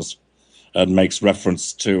based on this and makes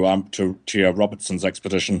reference to Robertson's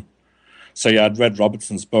expedition. So yeah, I'd read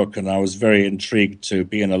Robertson's book, and I was very intrigued to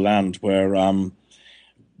be in a land where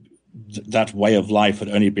that way of life had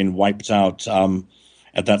only been wiped out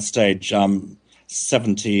at that stage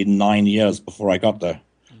 79 years before I got there,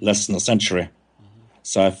 less than a century.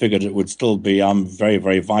 So I figured it would still be very,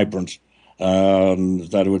 very vibrant,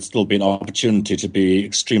 that it would still be an opportunity to be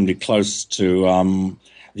extremely close to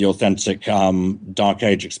the authentic Dark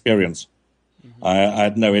Age experience. I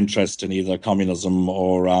had no interest in either communism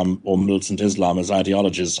or militant Islam as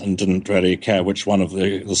ideologies, and didn't really care which one of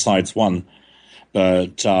the sides won,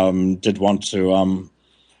 but did want to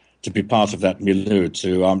be part of that milieu,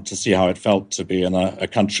 to see how it felt to be in a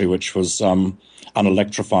country which was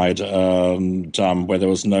unelectrified, and where there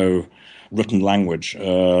was no written language,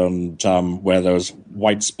 and where there was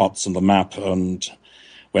white spots on the map, and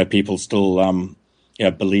where people still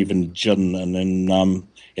believe in jinn and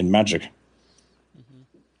in magic.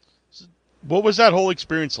 What was that whole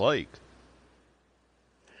experience like?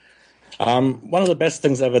 One of the best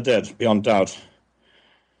things I ever did, beyond doubt.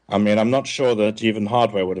 I mean, I'm not sure that even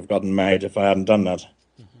hardware would have gotten made if I hadn't done that.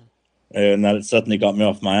 Mm-hmm. And that it certainly got me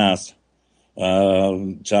off my ass. At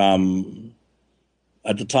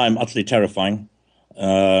the time, utterly terrifying.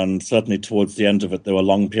 And certainly towards the end of it, there were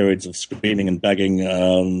long periods of screaming and begging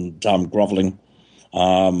and groveling.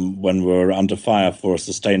 When we're under fire for a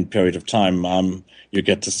sustained period of time, you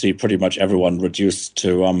get to see pretty much everyone reduced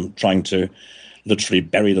to trying to literally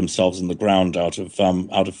bury themselves in the ground out of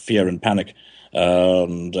fear and panic,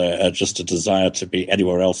 and just a desire to be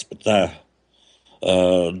anywhere else but there.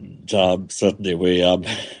 Certainly,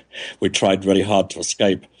 we tried really hard to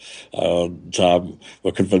escape.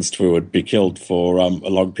 We're convinced we would be killed for a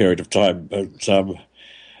long period of time, but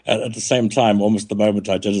at the same time, almost the moment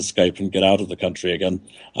I did escape and get out of the country again,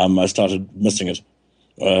 I started missing it,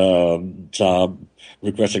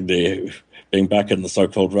 regretting being back in the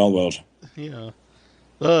so-called real world. Yeah.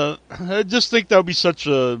 I just think that would be such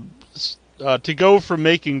a to go from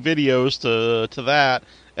making videos to that,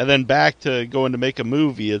 and then back to going to make a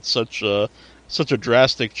movie. It's such a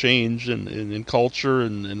drastic change in culture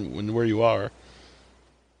and where you are.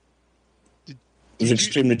 It was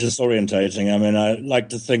extremely disorientating. I mean, I like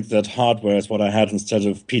to think that hardware is what I had instead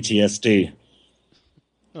of PTSD.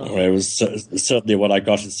 Oh. It was certainly what I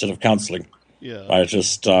got instead of counseling. Yeah. I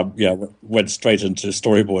just went straight into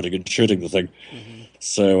storyboarding and shooting the thing. Mm-hmm.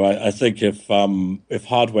 So I think if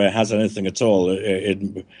hardware has anything at all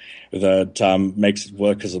that makes it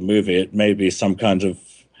work as a movie, it may be some kind of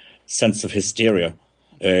sense of hysteria.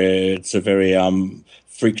 It's a very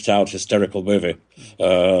freaked out, hysterical movie.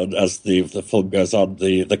 As the film goes on,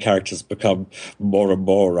 the characters become more and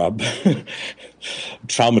more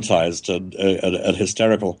traumatized and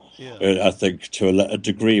hysterical. Yeah. I think to a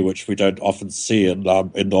degree which we don't often see in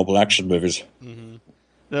normal action movies. Mm-hmm.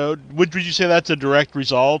 Now, would you say that's a direct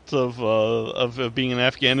result of being in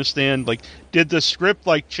Afghanistan? Like, did the script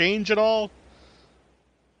change at all?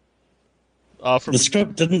 The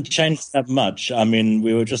script didn't change that much. I mean,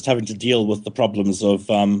 we were just having to deal with the problems of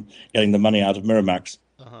getting the money out of Miramax,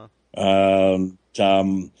 and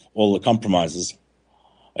all the compromises,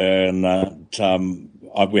 and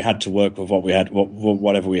we had to work with what we had,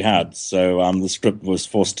 whatever we had. So the script was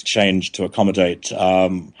forced to change to accommodate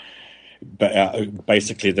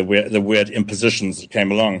basically the weird impositions that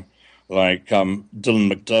came along. Like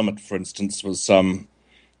Dylan McDermott, for instance, was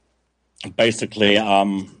basically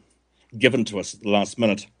given to us at the last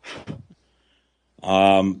minute.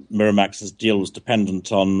 Miramax's deal was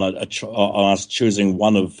dependent on us choosing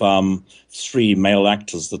one of 3 male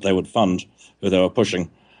actors that they would fund, who they were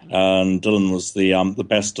pushing, and Dylan was the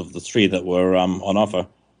best of the 3 that were on offer.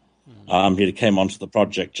 He came onto the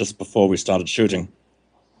project just before we started shooting,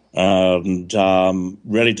 and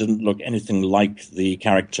really didn't look anything like the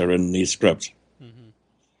character in the script.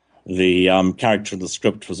 Mm-hmm. The character in the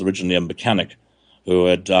script was originally a mechanic who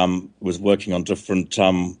was working on different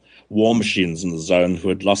war machines in the zone, who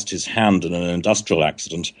had lost his hand in an industrial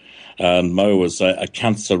accident. And Mo was a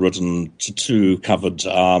cancer-ridden, tattoo-covered,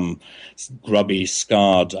 grubby,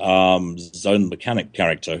 scarred zone mechanic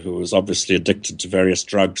character who was obviously addicted to various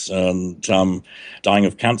drugs and dying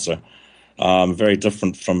of cancer. Very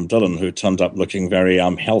different from Dylan, who turned up looking very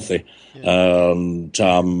healthy, and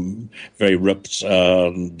very ripped,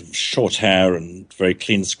 short hair and very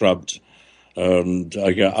clean scrubbed. And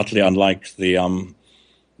utterly unlike the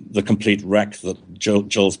complete wreck that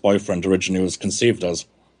Jill's boyfriend originally was conceived as.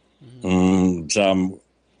 Mm-hmm. And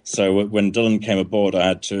so when Dylan came aboard, I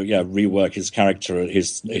had to rework his character.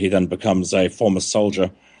 He then becomes a former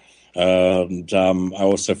soldier, and I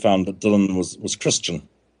also found that Dylan was Christian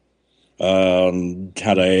and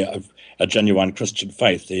had a genuine Christian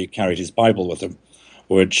faith. He carried his Bible with him,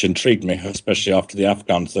 which intrigued me, especially after the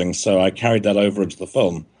Afghan thing. So I carried that over into the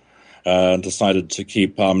film. Decided to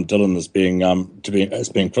keep Dylan as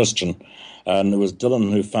being Christian, and it was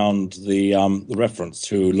Dylan who found the reference,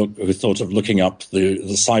 who thought of looking up the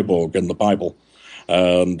cyborg in the Bible,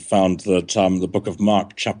 and found that the Book of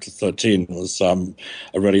Mark, chapter 13, was a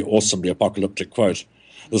really awesomely apocalyptic quote.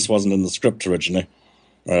 This wasn't in the script originally,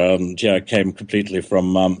 and it came completely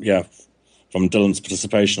from Dylan's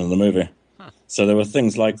participation in the movie. Huh. So there were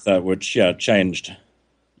things like that which changed.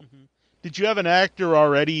 Did you have an actor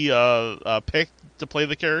already picked to play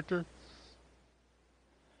the character?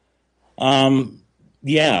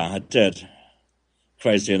 Yeah, I did.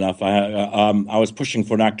 Crazy enough, I was pushing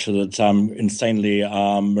for an actor that insanely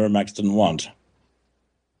Miramax didn't want.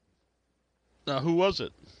 Who was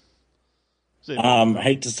it? I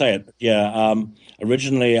hate to say it. Yeah,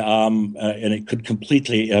 originally, and it could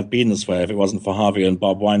completely have been this way if it wasn't for Harvey and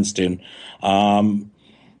Bob Weinstein.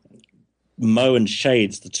 Mo and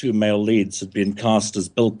Shades, the 2 male leads, had been cast as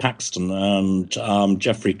Bill Paxton and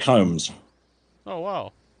Jeffrey Combs. Oh,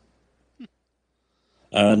 wow.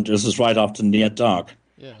 And this was right after Near Dark.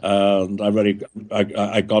 Yeah. And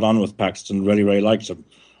I got on with Paxton, really, really liked him.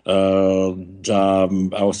 Also,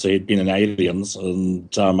 he'd been in Aliens, and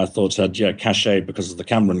I thought he had cachet because of the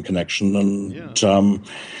Cameron connection, and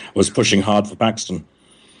was pushing hard for Paxton.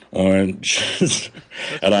 And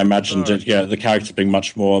I imagined the character being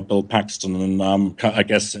much more Bill Paxton, and I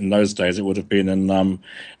guess in those days it would have been in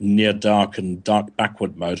Near Dark and Dark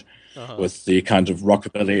Backward mode, with the kind of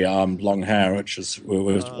rockabilly long hair,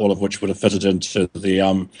 all of which would have fitted into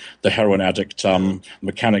the heroin addict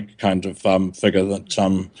mechanic kind of figure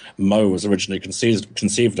that Mo was originally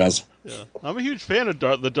conceived as. Yeah, I'm a huge fan of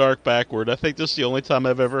the Dark Backward. I think this is the only time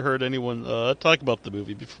I've ever heard anyone talk about the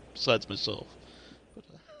movie besides myself.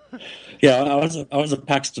 Yeah, I was a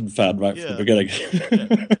Paxton fan right from the beginning.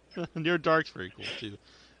 Yeah. Near Dark's very cool too.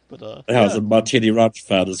 But I was a Martini Ranch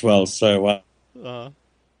fan as well, so uh,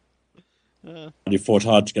 he fought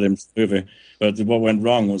hard to get him to the movie. But what went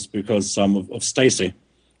wrong was because of Stacy.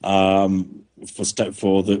 For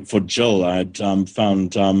Jill, I had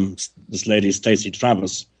found this lady, Stacy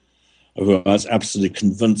Travis, who I was absolutely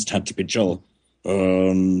convinced had to be Jill.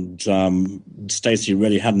 And Stacy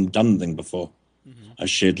really hadn't done anything before.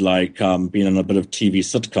 She'd been in a bit of TV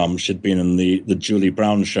sitcom. She'd been in the Julie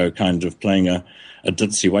Brown show, kind of playing a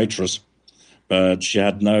ditzy waitress, but she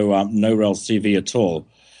had no real CV at all.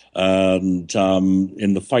 And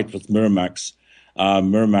in the fight with Miramax,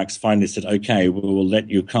 Miramax finally said, "Okay, we will let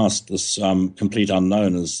you cast this complete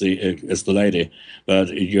unknown as the lady, but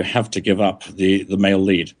you have to give up the male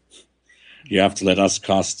lead. You have to let us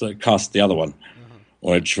cast the other one,"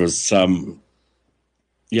 which was galling.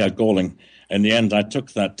 In the end, I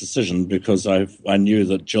took that decision because I knew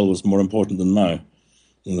that Jill was more important than Mo.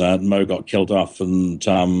 That Mo got killed off, and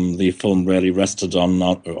the film really rested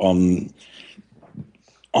on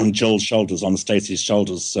Jill's shoulders, on Stacey's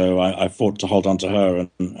shoulders. So I fought to hold on to her,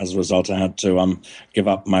 and as a result, I had to give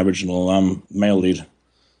up my original male lead.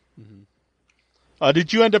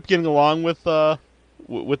 Did you end up getting along with the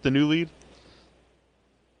new lead?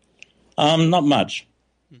 Not much.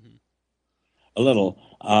 A little.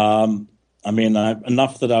 I mean,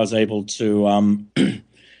 enough that I was able to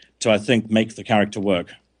I think make the character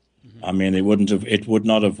work. I mean, it would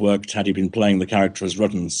not have worked had he been playing the character as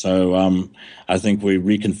written. So I think we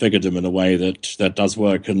reconfigured him in a way that does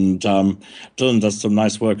work, and Dylan does some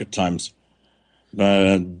nice work at times.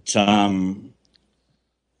 But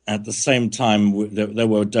at the same time, there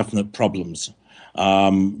were definite problems.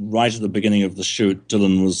 Right at the beginning of the shoot,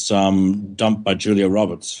 Dylan was dumped by Julia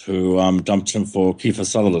Roberts, who dumped him for Kiefer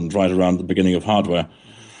Sutherland right around the beginning of Hardware.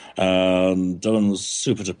 Dylan was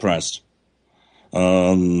super depressed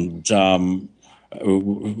and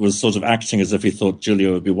was sort of acting as if he thought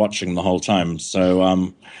Julia would be watching the whole time.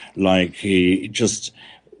 So, he just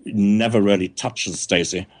never really touches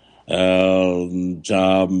Stacey.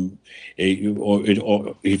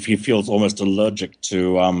 If he feels almost allergic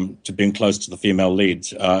to being close to the female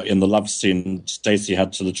lead. In the love scene, Stacey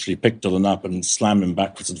had to literally pick Dylan up and slam him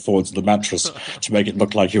backwards and forwards to the mattress to make it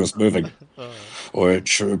look like he was moving. So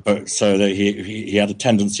that he had a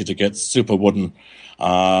tendency to get super wooden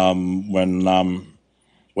when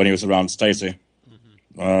he was around Stacey.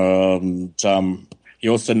 He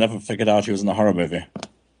also never figured out he was in a horror movie.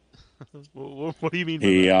 What do you mean by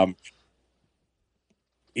that?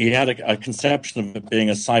 He had a conception of it being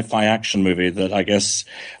a sci-fi action movie that I guess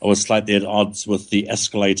was slightly at odds with the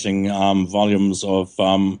escalating volumes of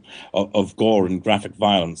gore and graphic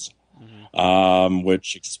violence,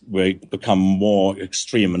 which become more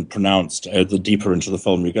extreme and pronounced the deeper into the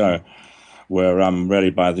film you go. Where really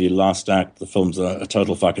by the last act, the film's a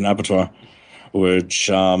total fucking abattoir, which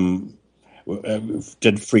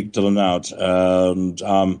did freak Dylan out. And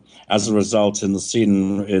as a result, in the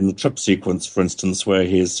scene, in the trip sequence, for instance, where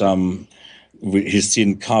he's seen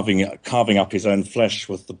carving up his own flesh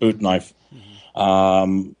with the boot knife,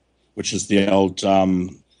 which is the old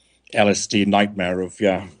LSD nightmare of,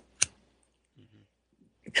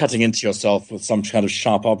 cutting into yourself with some kind of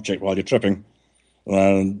sharp object while you're tripping.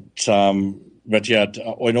 But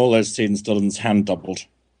in all those scenes, Dylan's hand doubled.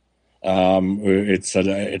 It's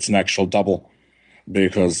an actual double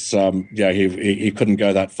because he couldn't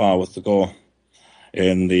go that far with the gore.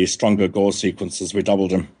 In the stronger gore sequences, we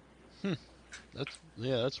doubled him. That's.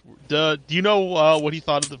 Do you know what he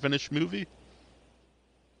thought of the finished movie?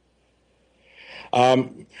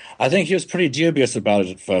 I think he was pretty dubious about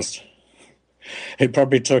it at first. It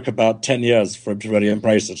probably took about 10 years for him to really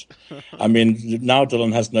embrace it. I mean, now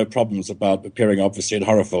Dylan has no problems about appearing, obviously, in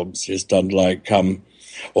horror films. He's done,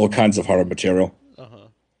 all kinds of horror material.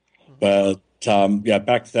 But,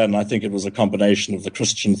 back then, I think it was a combination of the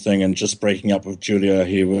Christian thing and just breaking up with Julia.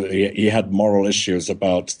 He had moral issues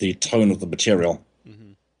about the tone of the material.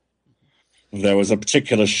 There was a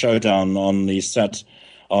particular showdown on the set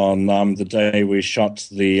on the day we shot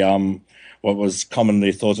the what was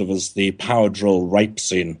commonly thought of as the power drill rape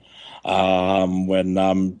scene,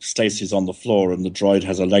 when Stacey's on the floor and the droid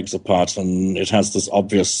has her legs apart and it has this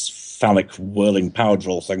obvious phallic whirling power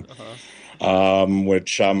drill thing,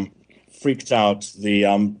 which freaked out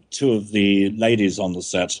the two of the ladies on the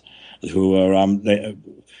set, who were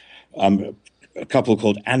a couple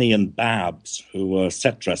called Annie and Babs, who were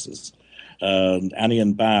set dressers. And Annie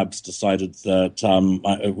and Babs decided that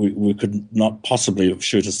we could not possibly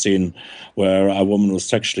shoot a scene where a woman was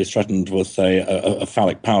sexually threatened with a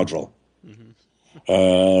phallic power drill.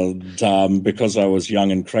 because I was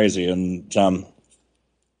young and crazy and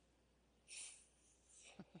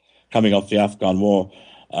coming off the Afghan war,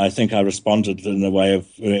 I think I responded in a way of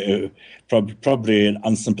probably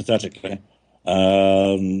unsympathetically,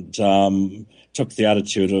 and took the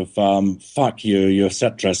attitude of "fuck you, you're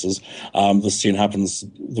set dressers. This scene happens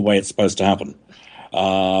the way it's supposed to happen,"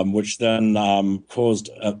 which then caused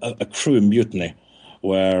a crew mutiny,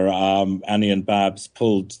 where Annie and Babs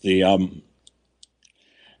pulled the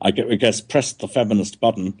I guess pressed the feminist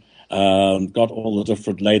button, got all the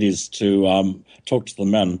different ladies to talk to the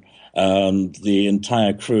men. And the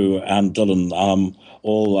entire crew and Dylan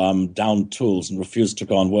all downed tools and refused to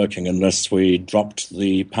go on working unless we dropped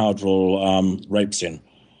the power draw rape scene.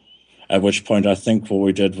 At which point I think what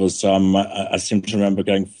we did was I seem to remember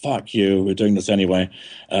going, "Fuck you, we're doing this anyway."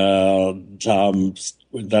 That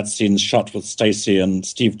scene's shot with Stacey, and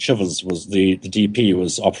Steve Chivers was the DP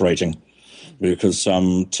was operating, because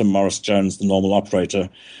Tim Morris-Jones, the normal operator,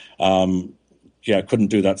 couldn't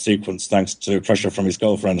do that sequence thanks to pressure from his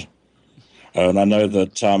girlfriend. And I know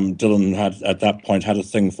that Dylan had at that point had a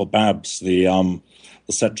thing for Babs, the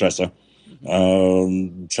set dresser,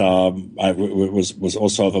 and I was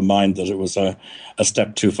also of a mind that it was a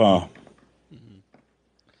step too far.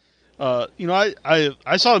 I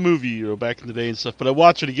saw the movie back in the day and stuff, but I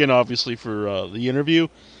watched it again obviously for the interview,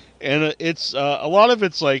 and it's a lot of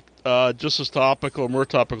it's like just as topical, more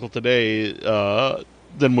topical today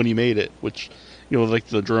than when he made it, which like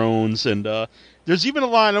the drones and. There's even a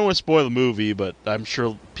line, I don't want to spoil the movie, but I'm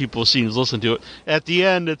sure people have seen and listened to it. At the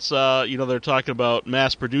end, it's, they're talking about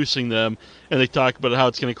mass producing them, and they talk about how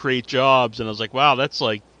it's going to create jobs, and I was like, wow, that's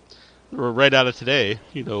like, we're right out of today,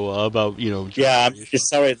 about. Yeah, I'm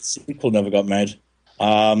sorry the sequel never got made.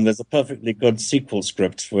 There's a perfectly good sequel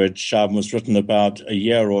script, which was written about a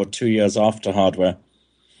year or 2 years after Hardware,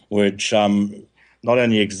 which not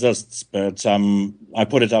only exists, but I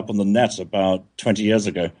put it up on the net about 20 years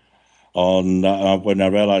ago. When I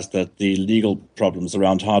realized that the legal problems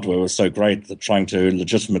around Hardware were so great that trying to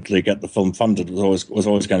legitimately get the film funded was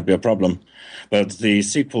always going to be a problem. But the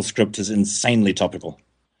sequel script is insanely topical,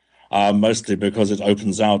 mostly because it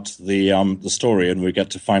opens out the story, and we get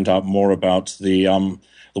to find out more about the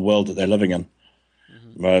world that they're living in.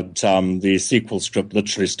 Mm-hmm. But the sequel script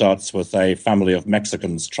literally starts with a family of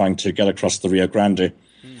Mexicans trying to get across the Rio Grande,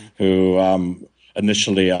 who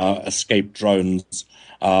initially escape drones.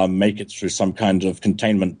 Make it through some kind of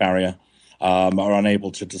containment barrier, are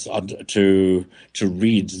unable to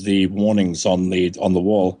read the warnings on the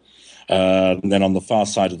wall. And then on the far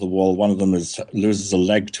side of the wall, one of them loses a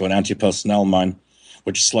leg to an anti-personnel mine,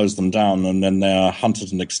 which slows them down, and then they are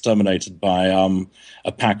hunted and exterminated by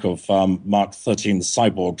a pack of Mark 13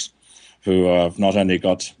 cyborgs, who have not only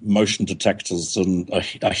got motion detectors and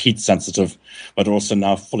are heat sensitive, but also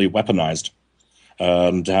now fully weaponized.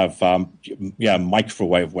 And have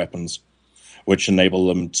microwave weapons, which enable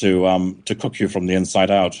them to cook you from the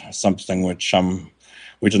inside out. Something which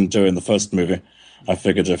we didn't do in the first movie. I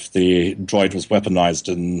figured if the droid was weaponized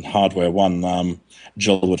in Hardware 1,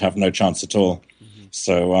 Jill would have no chance at all. Mm-hmm.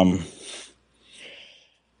 So,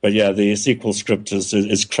 but yeah, the sequel script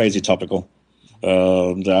is crazy topical.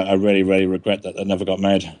 And I really, really regret that it never got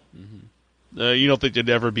made. Mm-hmm. You don't think there'd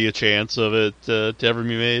ever be a chance of it to ever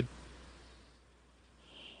be made?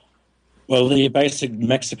 Well, the basic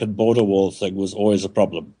Mexican border wall thing was always a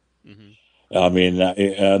problem. Mm-hmm. I mean,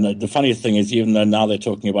 the funny thing is, even though now they're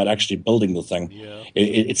talking about actually building the thing,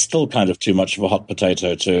 it's still kind of too much of a hot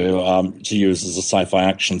potato to use as a sci-fi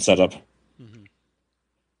action setup. Mm-hmm.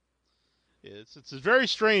 It's very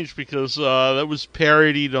strange because that was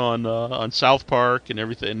parodied on South Park and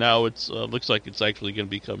everything. And now it's looks like it's actually going to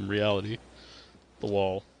become reality. The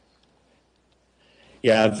wall.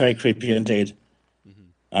 Yeah, very creepy indeed.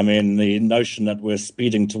 I mean, the notion that we're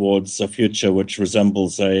speeding towards a future which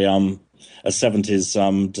resembles a 70s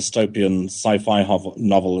dystopian sci-fi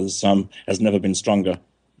novel has never been stronger.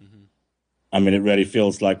 Mm-hmm. I mean, it really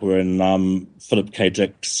feels like we're in Philip K.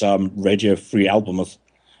 Dick's Radio Free Albemuth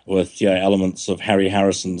with elements of Harry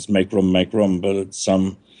Harrison's Make Room, Make Room. But it's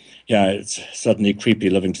it's certainly creepy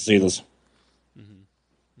living to see this. Mm-hmm.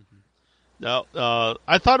 Mm-hmm. Now,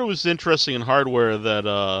 I thought it was interesting in Hardware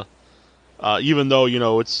that. Even though,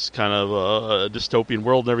 it's kind of a dystopian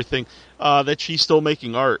world and everything, that she's still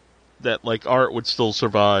making art, that, like, art would still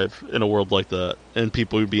survive in a world like that, and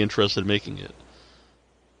people would be interested in making it.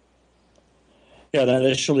 Yeah,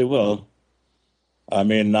 they surely will. I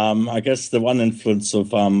mean, I guess the one influence of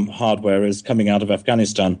Hardware is coming out of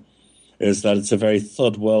Afghanistan, is that it's a very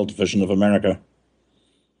third world vision of America.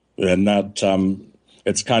 And that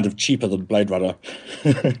it's kind of cheaper than Blade Runner.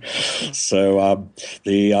 So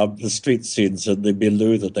the street scenes and the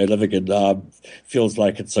milieu that they're living in feels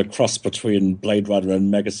like it's a cross between Blade Runner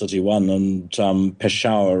and Megacity 1 and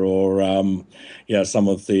Peshawar or some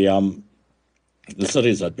of the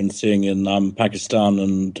cities I've been seeing in Pakistan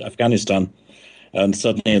and Afghanistan. And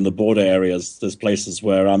certainly in the border areas, there's places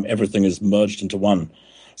where everything is merged into one.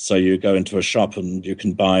 So you go into a shop and you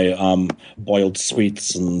can buy boiled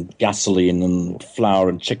sweets and gasoline and flour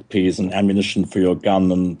and chickpeas and ammunition for your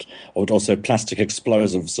gun and also plastic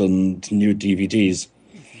explosives and new DVDs.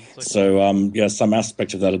 So, some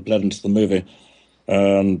aspect of that had bled into the movie.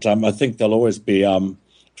 And I think there'll always be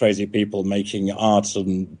crazy people making art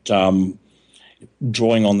and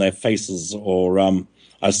drawing on their faces or...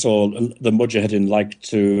 I saw the Mujahideen liked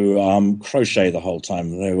to crochet the whole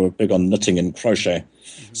time. They were big on knitting and crochet.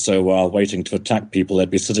 Mm-hmm. So while waiting to attack people, they'd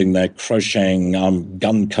be sitting there crocheting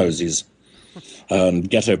gun cozies and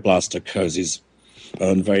ghetto blaster cozies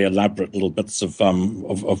and very elaborate little bits of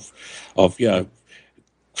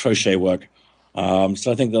crochet work.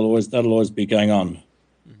 So I think that'll always be going on.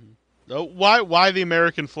 Mm-hmm. Why the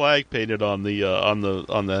American flag painted on the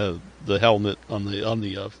helmet on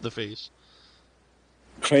the face?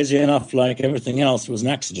 Crazy enough, like everything else, was an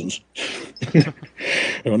accident.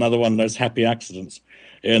 Another one of those happy accidents.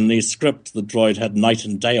 In the script, the droid had night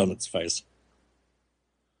and day on its face.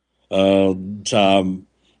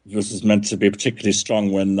 This is meant to be particularly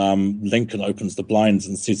strong when Lincoln opens the blinds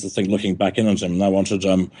and sees the thing looking back in at him. And I wanted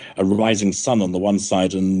a rising sun on the one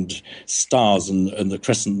side and stars and the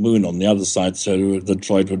crescent moon on the other side, so the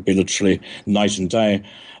droid would be literally night and day.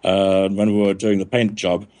 When we were doing the paint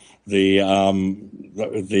job, the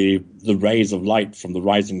rays of light from the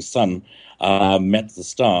rising sun met the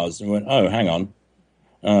stars, and we went, oh, hang on.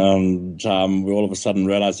 And we all of a sudden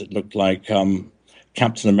realized it looked like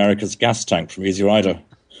Captain America's gas tank from Easy Rider.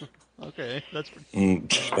 Okay, that's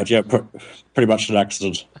but yeah, pretty much an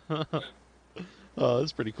accident. Oh,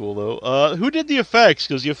 that's pretty cool, though. Who did the effects?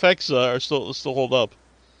 Because the effects are still hold up.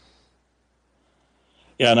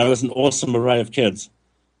 Yeah, no, it was an awesome array of kids.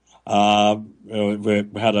 We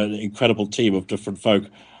had an incredible team of different folk,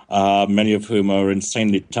 many of whom are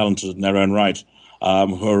insanely talented in their own right,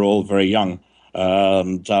 who are all very young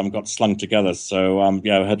and got slung together. So,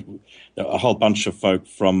 I had a whole bunch of folk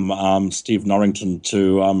from Steve Norrington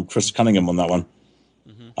to Chris Cunningham on that one.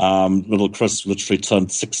 Mm-hmm. Little Chris literally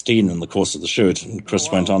turned 16 in the course of the shoot, and Chris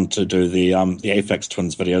went on to do the Aphex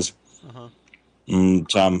Twins videos. Uh-huh. And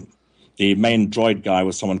the main droid guy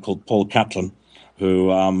was someone called Paul Catlin,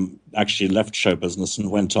 who actually left show business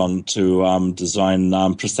and went on to design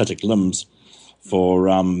prosthetic limbs for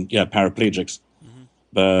paraplegics. Mm-hmm.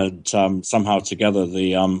 But somehow together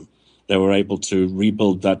they were able to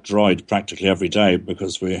rebuild that droid practically every day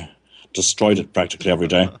because we destroyed it practically every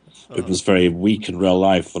day. It was very weak in real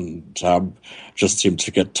life and just seemed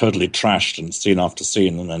to get totally trashed in scene after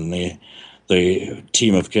scene. And then the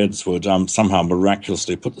team of kids would somehow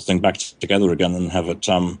miraculously put the thing back together again and have it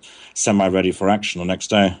semi-ready for action the next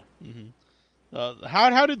day. Mm-hmm.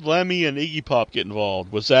 How did Lemmy and Iggy Pop get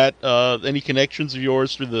involved? Was that any connections of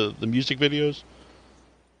yours through the music videos?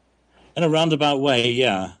 In a roundabout way,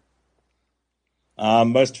 yeah.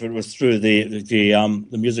 Most of it was through the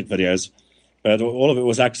music videos, but all of it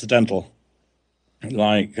was accidental.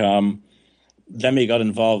 Like Lemmy got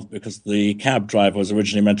involved because the cab driver was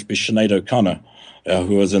originally meant to be Sinead O'Connor,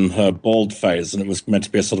 who was in her bald phase, and it was meant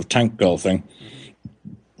to be a sort of tank girl thing.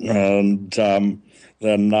 And then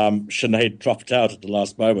Sinead dropped out at the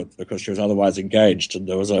last moment because she was otherwise engaged, and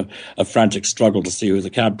there was a frantic struggle to see who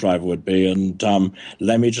the cab driver would be, and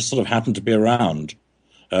Lemmy just sort of happened to be around.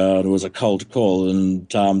 It was a cold call, and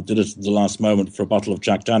did it at the last moment for a bottle of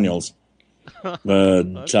Jack Daniels.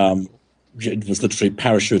 But it was literally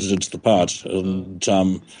parachuted into the part, and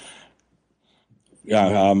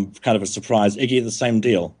kind of a surprise. Iggy, the same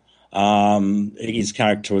deal. Iggy's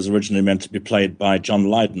character was originally meant to be played by John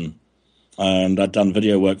Lydon, and I'd done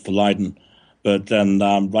video work for Lydon. But then,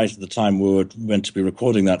 right at the time we were meant to be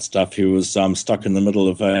recording that stuff, he was stuck in the middle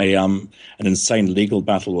of an insane legal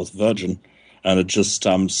battle with Virgin, and had just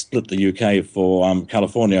split the UK for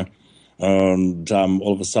California. And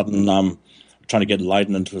all of a sudden, trying to get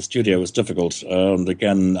Lydon into a studio was difficult. And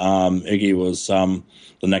again, Iggy was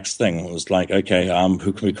the next thing. It was like, okay,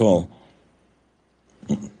 who can we call?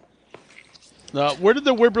 Now, where did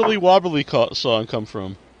the Wibberly Wobbly song come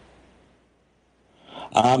from?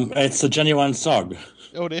 It's a genuine song.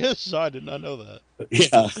 Oh, it is? I did not know that.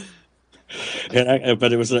 Yeah. Yeah,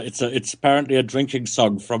 but it's apparently a drinking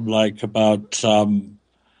song from like about from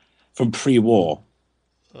pre-war.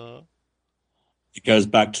 It goes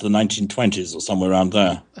back to the 1920s or somewhere around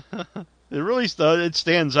there. It really it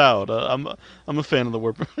stands out. I'm a fan of the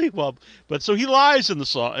word well, but so he lies in the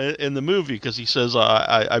song in the movie because he says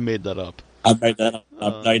I made that up. I made that up.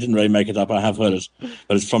 I didn't really make it up. I have heard it,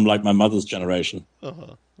 but it's from like my mother's generation.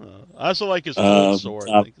 I also like his cold sword.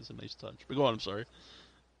 I think it's a nice touch. But go on. I'm sorry.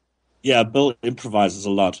 Yeah, Bill improvises a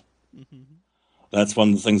lot. Mm-hmm. That's one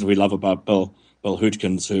of the things we love about Bill. Bill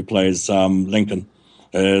Hootkins, who plays Lincoln,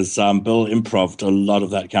 is Bill improv'd a lot of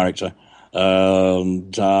that character.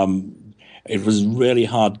 And it was really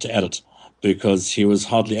hard to edit because he was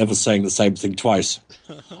hardly ever saying the same thing twice.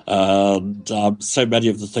 And so many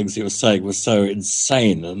of the things he was saying were so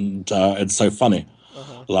insane and so funny.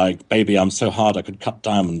 Like, baby, I'm so hard I could cut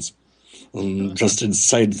diamonds. And just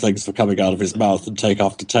insane things were coming out of his mouth and take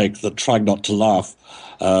after take that trying not to laugh.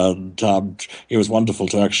 And he was wonderful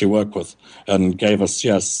to actually work with and gave us,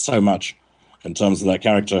 so much in terms of that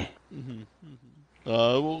character. Mm-hmm.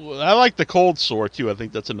 I like the cold sword, too. I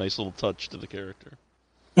think that's a nice little touch to the character.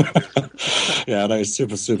 Yeah, that is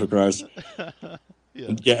super, super gross.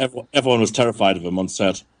 Yeah, everyone was terrified of him on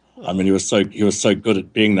set. I mean, he was so good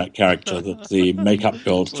at being that character that the makeup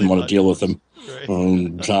girl didn't want to deal with him. Right.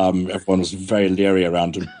 And everyone was very leery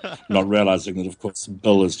around him, not realizing that, of course,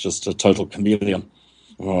 Bill is just a total chameleon.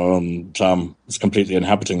 And is completely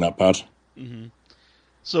inhabiting that part. Mm-hmm.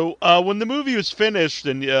 So when the movie was finished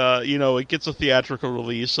and, it gets a theatrical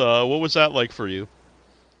release, what was that like for you?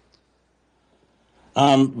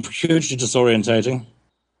 Hugely disorientating.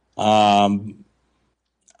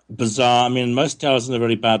 Bizarre. I mean, most I was in a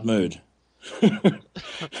really bad mood.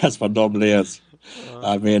 That's what normally is.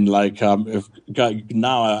 I mean, like,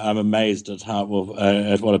 now I'm amazed at at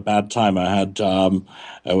what a bad time I had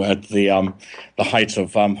at the height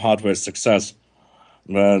of hardware's success.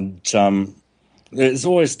 And there's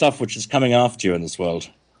always stuff which is coming after you in this world.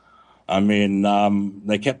 I mean,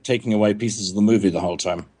 they kept taking away pieces of the movie the whole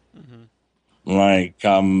time. Like,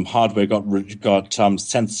 hardware got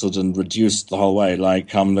censored and reduced the whole way.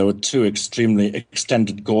 Like, there were 2 extremely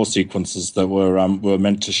extended gore sequences that were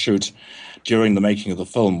meant to shoot during the making of the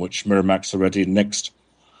film, which Miramax already nixed.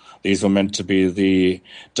 These were meant to be the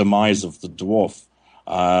demise of the dwarf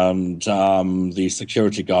and the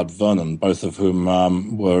security guard Vernon, both of whom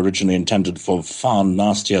were originally intended for far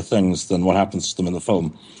nastier things than what happens to them in the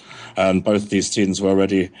film. And both these scenes were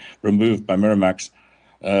already removed by Miramax.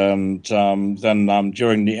 And then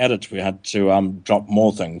during the edit, we had to drop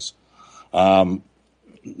more things,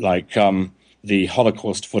 like the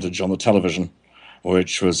Holocaust footage on the television,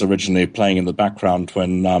 which was originally playing in the background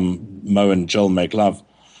when Mo and Jill make love,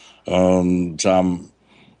 and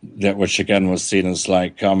which again was seen as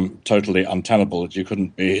like totally untenable. You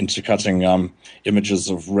couldn't be intercutting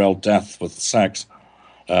images of real death with sex.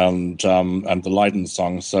 And the Leiden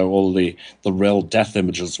song, so all the real death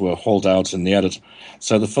images were hauled out in the edit.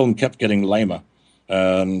 So the film kept getting lamer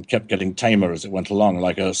and kept getting tamer as it went along,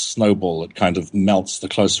 like a snowball that kind of melts the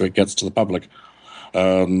closer it gets to the public.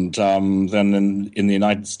 And then in the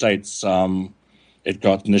United States, it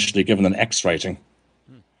got initially given an X rating.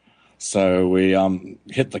 So we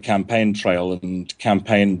hit the campaign trail and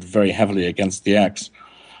campaigned very heavily against the X.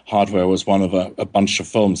 Hardware was one of a bunch of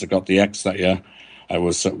films that got the X that year. I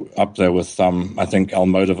was up there with, I think,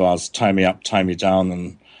 Almodovar's Tie Me Up, Tie Me Down,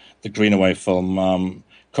 and the Greenaway film,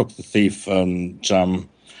 Cook the Thief, and there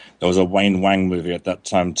was a Wayne Wang movie at that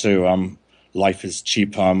time, too. Life is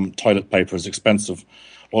Cheap, Toilet Paper is Expensive,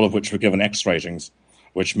 all of which were given X ratings,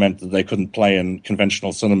 which meant that they couldn't play in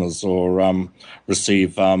conventional cinemas or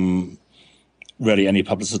receive really any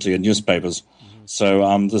publicity in newspapers. Mm-hmm.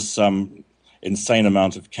 So this insane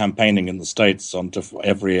amount of campaigning in the States on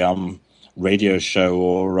every radio show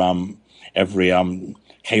or every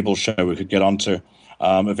cable show we could get onto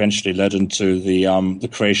eventually led into the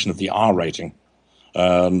creation of the R rating.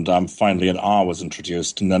 And finally an R was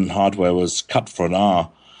introduced, and then hardware was cut for an R,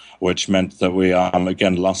 which meant that we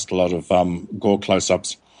again lost a lot of gore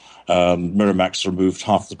close-ups. Miramax removed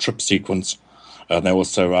half the trip sequence. They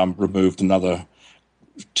also removed another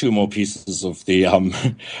 2 more pieces of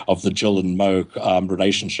the Jill and Mo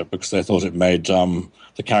relationship because they thought it made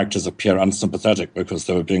the characters appear unsympathetic because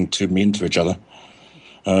they were being too mean to each other.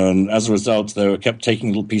 And as a result, they kept taking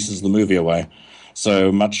little pieces of the movie away.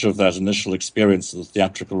 So much of that initial experience of the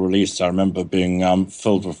theatrical release, I remember being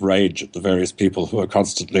filled with rage at the various people who were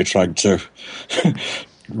constantly trying to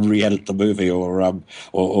re-edit the movie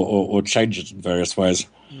or change it in various ways.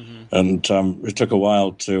 Mm-hmm. And it took a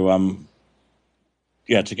while to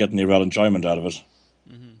get any real enjoyment out of it.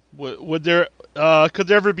 Mm-hmm. Would there could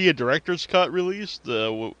there ever be a director's cut released,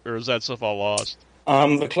 or is that stuff all lost?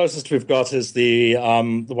 The closest we've got is the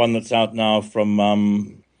one that's out now from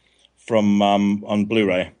on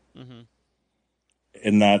Blu-ray. Mm-hmm.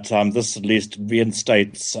 In that this at least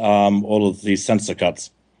reinstates all of the censor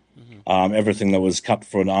cuts. Mm-hmm. Everything that was cut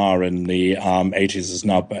for an R in the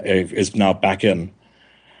 80s is now back in,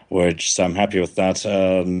 which so I'm happy with that.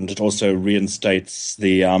 And it also reinstates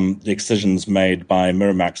the excisions made by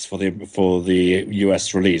Miramax for the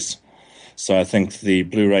US release. So I think the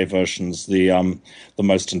Blu-ray version's the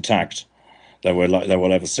most intact that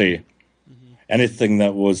we'll ever see. Mm-hmm. Anything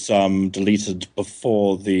that was deleted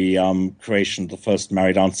before the creation of the first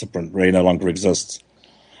Married Answer print really no longer exists.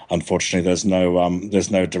 Unfortunately,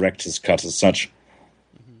 there's no director's cut as such.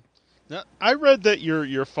 Mm-hmm. Now, I read that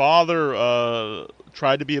your father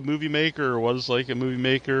tried to be a movie maker or was like a movie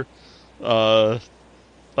maker. I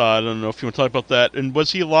don't know if you want to talk about that. And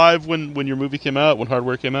was he alive when your movie came out? When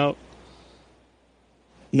Hardware came out?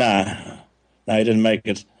 Nah, he didn't make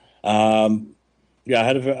it. I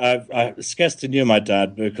scarcely knew my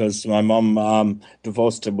dad because my mom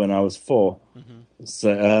divorced him when I was 4. Mm-hmm.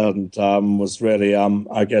 So, and was really,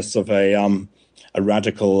 I guess, of a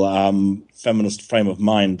radical feminist frame of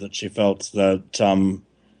mind that she felt that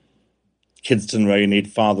kids didn't really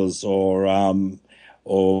need fathers or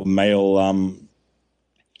male,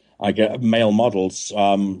 male models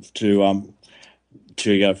to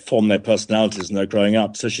form their personalities when they're growing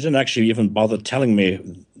up. So she didn't actually even bother telling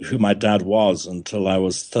me who my dad was until I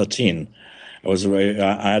was 13.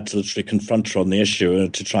 I had to literally confront her on the issue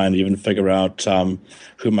to try and even figure out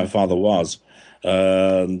who my father was.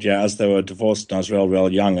 As they were divorced and I was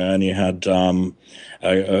real young, I only had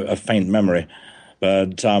a faint memory.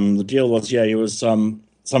 But the deal was, he was some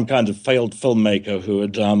kind of failed filmmaker who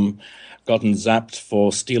had gotten zapped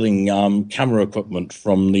for stealing camera equipment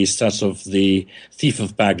from the set of the Thief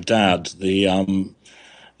of Baghdad, the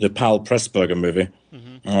Powell Pressburger movie.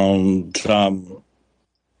 Mm-hmm. And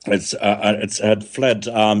it's had fled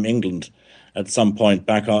England at some point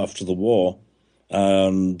back after the war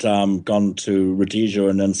and gone to Rhodesia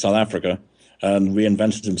and then South Africa and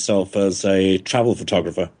reinvented himself as a travel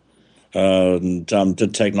photographer and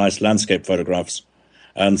did take nice landscape photographs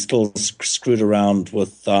and still screwed around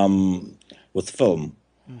with film.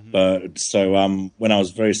 Mm-hmm. But so when I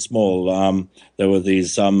was very small, there were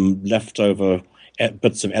these leftover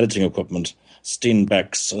bits of editing equipment,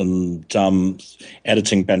 Steenbecks and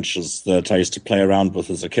editing benches that I used to play around with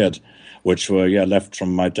as a kid, which were left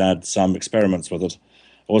from my dad's experiments with it.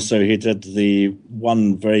 Also, he did the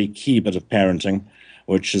one very key bit of parenting,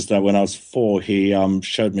 which is that when I was 4, he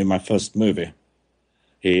showed me my first movie.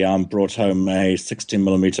 He brought home a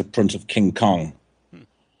 16mm print of King Kong,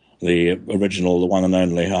 the original, the one and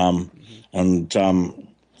only. And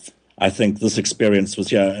I think this experience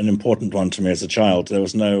was, an important one to me as a child. There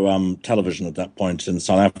was no television at that point in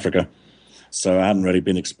South Africa, so I hadn't really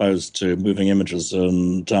been exposed to moving images.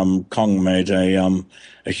 And Kong made a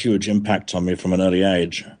huge impact on me from an early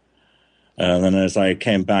age. And then as I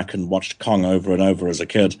came back and watched Kong over and over as a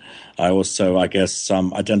kid, I also, I guess,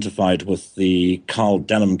 identified with the Carl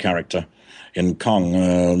Denham character in Kong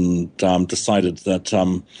and decided that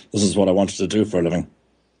this is what I wanted to do for a living.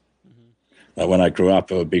 Mm-hmm. When I grew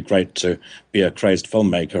up, it would be great to be a crazed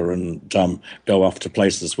filmmaker and go off to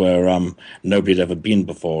places where nobody had ever been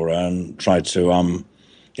before and try to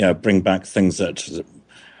bring back things that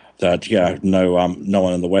no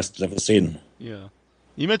one in the West had ever seen. Yeah.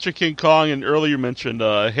 You mentioned King Kong, and earlier you mentioned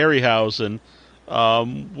Harryhausen.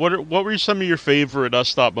 What were some of your favorite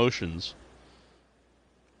stop motions?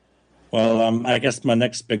 Well, I guess my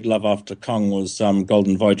next big love after Kong was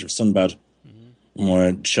Golden Voyage of Sinbad, mm-hmm.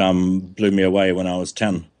 which blew me away when I was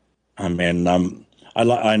 10. I mean,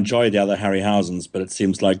 I enjoy the other Harryhausens, but it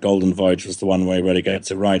seems like Golden Voyage was the one where he really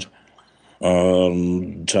gets it right.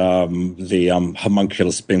 The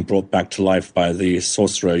homunculus being brought back to life by the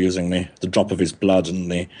sorcerer using the drop of his blood,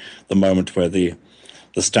 and the moment where the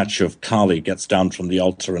statue of Kali gets down from the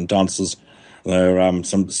altar and dances. There are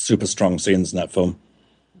some super strong scenes in that film.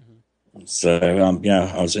 Mm-hmm. So,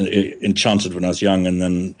 I was enchanted when I was young, and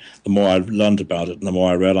then the more I learned about it, and the more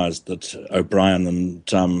I realized that O'Brien and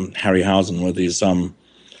Harryhausen were these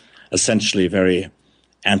essentially very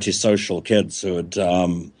antisocial kids who had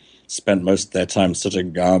spent most of their time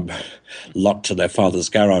sitting locked in their father's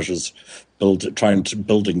garages,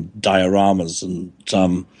 building dioramas and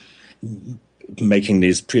making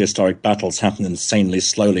these prehistoric battles happen insanely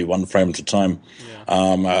slowly, one frame at a time.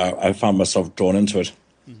 Yeah. I found myself drawn into it.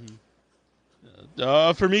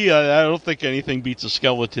 Mm-hmm. For me, I don't think anything beats a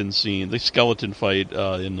skeleton scene, the skeleton fight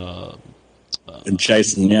in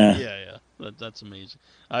Jason, yeah. Yeah. That's amazing.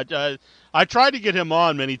 I tried to get him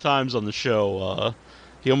on many times on the show.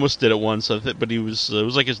 He almost did it once, but it was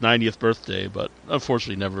like his 90th birthday, but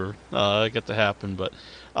unfortunately never got to happen. But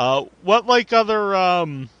what kind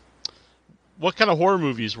of horror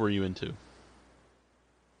movies were you into?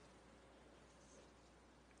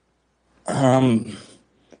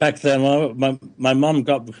 Back then, my mum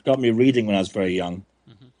got me reading when I was very young.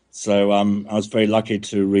 So I was very lucky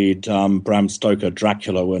to read Bram Stoker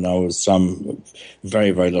Dracula when I was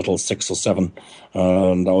very, very little, 6 or 7.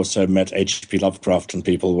 And I also met H.P. Lovecraft and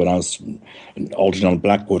people when I was Algernon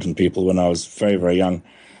Blackwood and people when I was very, very young.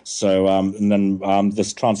 So and then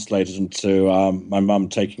this translated into my mum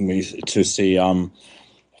taking me to see the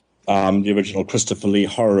original Christopher Lee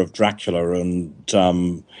horror of Dracula and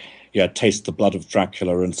Taste the Blood of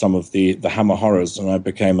Dracula and some of the Hammer horrors, and I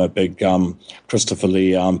became a big Christopher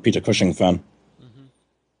Lee, Peter Cushing fan.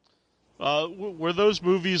 Were those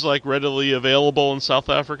movies like readily available in South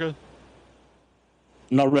Africa?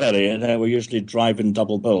 Not really. They were usually drive-in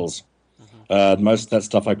double bills. Most of that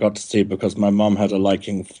stuff I got to see because my mom had a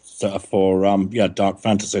liking for dark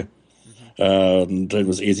fantasy, and it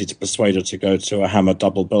was easy to persuade her to go to a Hammer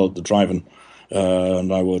double bill at the drive-in.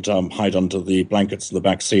 And I would hide under the blankets in the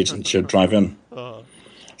back seat, and she'd drive in.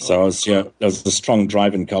 So there was a strong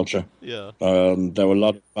drive-in culture. Yeah. There were a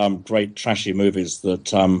lot of great trashy movies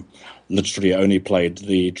that literally only played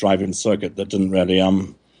the drive-in circuit that didn't really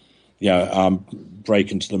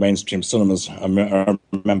break into the mainstream cinemas. I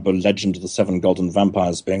remember Legend of the Seven Golden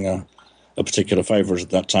Vampires being a particular favorite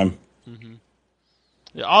at that time.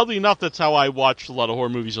 Yeah, oddly enough, that's how I watched a lot of horror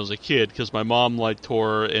movies as a kid, because my mom liked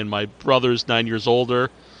horror, and my brother's 9 years older,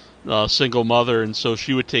 single mother, and so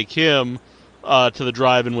she would take him to the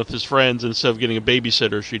drive-in with his friends, and instead of getting a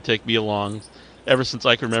babysitter, she'd take me along. Ever since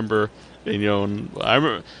I can remember, and I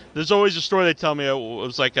remember, there's always a story they tell me. It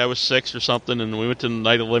was like I was 6 or something, and we went to the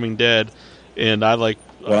Night of the Living Dead, and I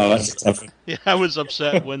that's tough. Yeah, I was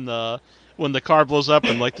upset when the car blows up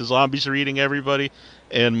and like the zombies are eating everybody.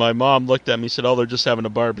 And my mom looked at me and said, "Oh, they're just having a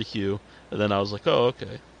barbecue." And then I was like, "Oh,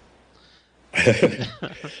 okay."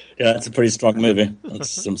 Yeah, it's a pretty strong movie. That's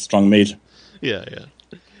some strong meat. Yeah.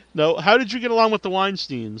 No, how did you get along with the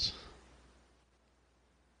Weinsteins?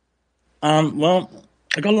 Well,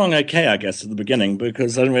 I got along okay, I guess, at the beginning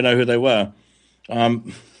because I didn't really know who they were.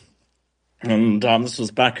 This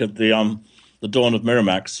was back at the dawn of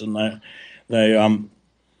Miramax, and they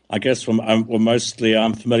I guess were mostly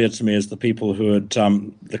familiar to me as the people who had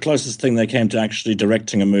the closest thing they came to actually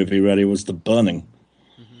directing a movie really was The Burning.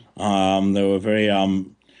 They were very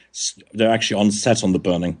they're actually on set on The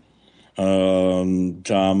Burning, and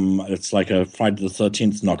it's like a Friday the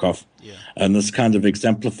 13th knockoff. Yeah. And this kind of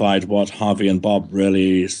exemplified what Harvey and Bob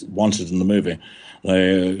really wanted in the movie.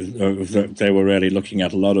 They were really looking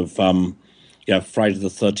at a lot of Friday the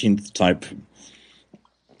 13th type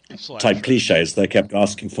cliches. They kept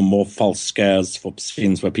asking for more false scares, for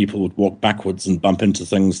scenes where people would walk backwards and bump into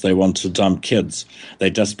things. They wanted kids. They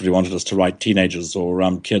desperately wanted us to write teenagers or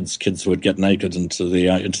kids who would get naked into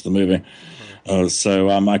the movie. So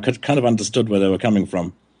I could kind of understood where they were coming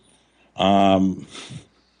from.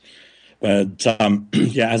 But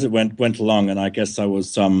as it went along, and I guess I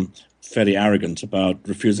was fairly arrogant about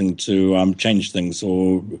refusing to change things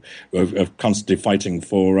or constantly fighting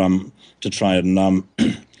for to try and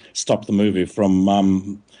stop the movie from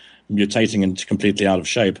mutating into completely out of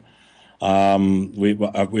shape. We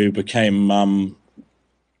became, I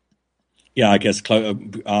guess, more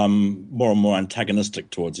and more antagonistic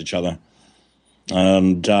towards each other.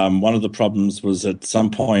 And one of the problems was at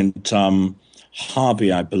some point,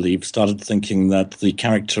 Harvey, I believe, started thinking that the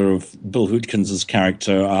character of Bill Hoodkins's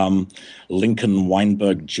character, Lincoln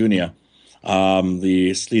Weinberg Jr.,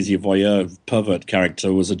 the sleazy voyeur pervert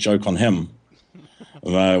character, was a joke on him.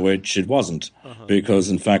 Which it wasn't, because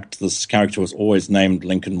in fact this character was always named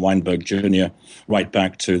Lincoln Weinberg Jr. right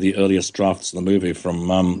back to the earliest drafts of the movie from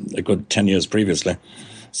a good 10 years previously.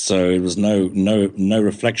 So it was no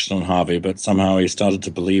reflection on Harvey, but somehow he started to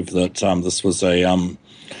believe that this was was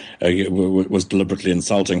deliberately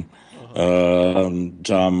insulting. And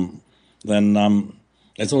then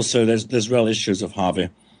it's also there's real issues of Harvey.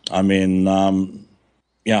 I mean,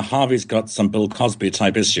 Harvey's got some Bill Cosby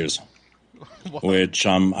type issues. Which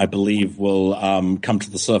I believe will come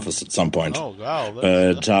to the surface at some point. Oh wow!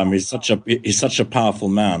 But he's such a powerful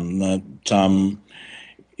man that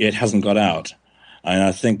it hasn't got out. And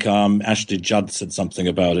I think Ashley Judd said something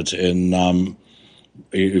about it in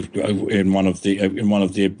in one of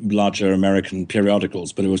the larger American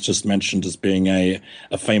periodicals, but it was just mentioned as being a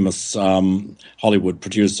famous Hollywood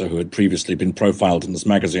producer who had previously been profiled in this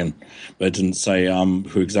magazine, but it didn't say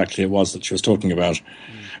who exactly it was that she was talking about.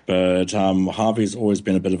 But Harvey's always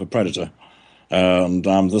been a bit of a predator, and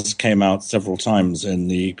this came out several times in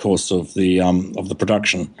the course of the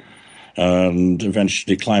production, and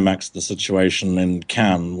eventually climaxed the situation in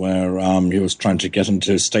Cannes, where he was trying to get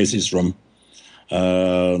into Stacey's room.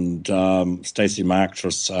 And Stacey, my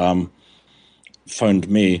actress, phoned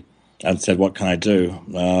me and said, "What can I do?"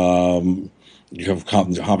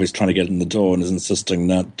 Harvey's trying to get in the door and is insisting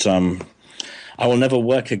that I will never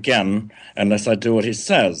work again unless I do what he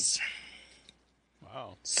says.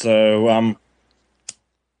 Wow. So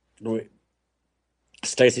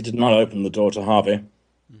Stacey did not open the door to Harvey,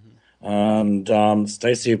 and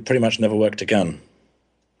Stacey pretty much never worked again.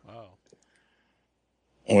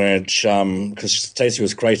 Which, because Stacey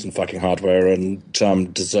was great in fucking hardware and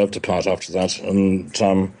deserved a part after that, and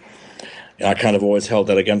I kind of always held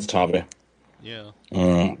that against Harvey. Yeah.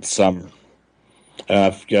 That's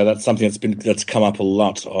something that's come up a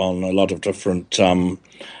lot on a lot of different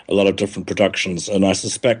productions, and I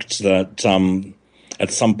suspect that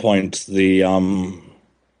at some point the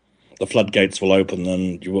floodgates will open,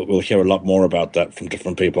 and we'll hear a lot more about that from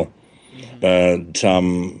different people. But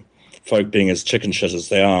folk being as chicken shit as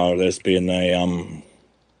they are, there's been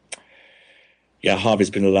Harvey's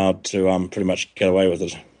been allowed to pretty much get away with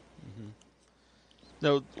it.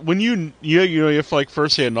 Now, when you have like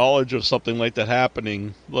first-hand knowledge of something like that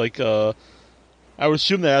happening, like I would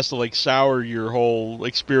assume that has to like sour your whole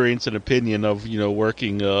experience and opinion of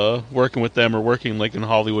working with them or working like in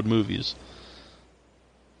Hollywood movies.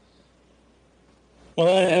 Well,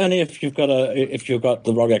 only if you've got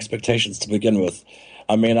the wrong expectations to begin with.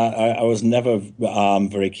 I mean, I was never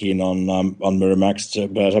very keen on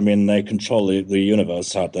Miramax, but I mean, they control the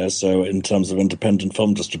universe out there. So in terms of independent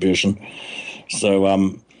film distribution, so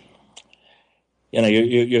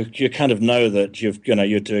you kind of know that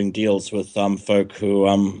you're doing deals with folk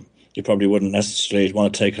who you probably wouldn't necessarily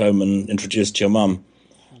want to take home and introduce to your mum,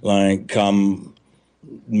 like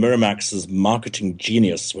Miramax's marketing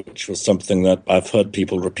genius, which was something that I've heard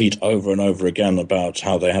people repeat over and over again about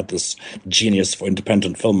how they had this genius for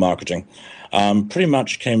independent film marketing, pretty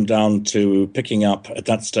much came down to picking up, at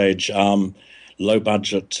that stage,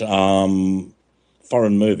 low-budget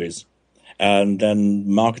foreign movies and then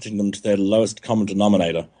marketing them to their lowest common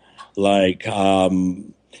denominator. Like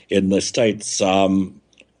in the States,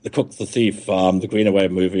 The Cook, the Thief, the Greenaway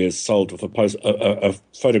movie is sold with a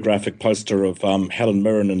photographic poster of Helen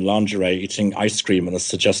Mirren in lingerie eating ice cream in a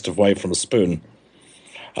suggestive way from a spoon.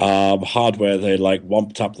 Hardware, they like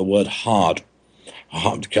womped up the word hardware,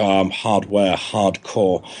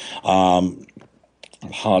 hardcore,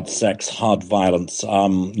 hard sex, hard violence.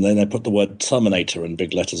 And then they put the word Terminator in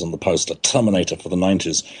big letters on the poster, Terminator for the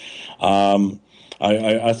 90s.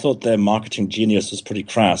 I thought their marketing genius was pretty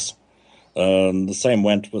crass. The same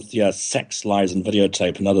went with Sex, Lies, and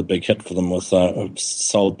Videotape, another big hit for them, with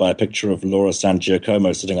sold by a picture of Laura San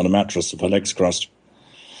Giacomo sitting on a mattress with her legs crossed.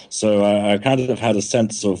 So I kind of had a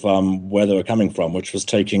sense of where they were coming from, which was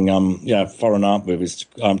taking foreign art movies,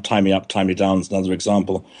 Tie Me Up, Tie Me Down is another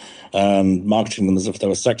example, and marketing them as if they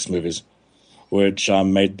were sex movies, which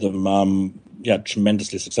made them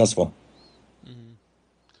tremendously successful.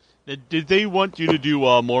 Mm-hmm. Did they want you to do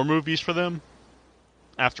more movies for them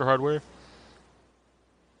after Hardware?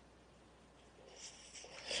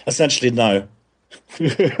 Essentially, no.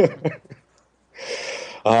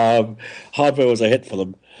 Hardware was a hit for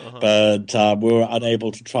them, but we were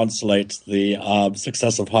unable to translate the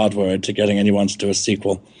success of Hardware into getting anyone to do a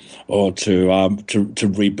sequel, or to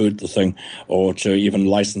reboot the thing, or to even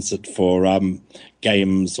license it for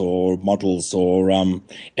games or models or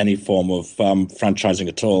any form of franchising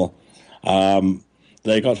at all.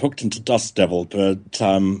 They got hooked into Dustdevil, but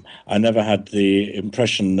I never had the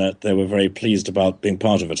impression that they were very pleased about being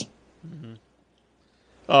part of it.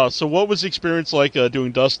 Mm-hmm. So what was the experience like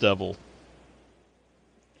doing Dustdevil?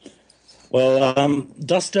 Well,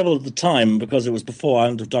 Dustdevil at the time, because it was before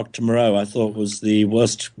Island of Dr. Moreau, I thought was the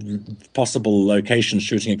worst possible location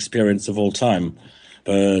shooting experience of all time.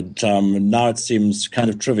 But now it seems kind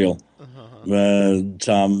of trivial. But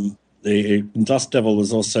the Dustdevil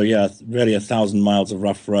was also, really 1,000 miles of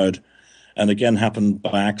rough road, and again happened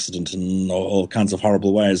by accident in all kinds of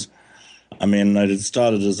horrible ways. I mean, it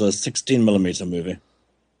started as a 16mm movie.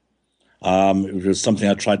 It was something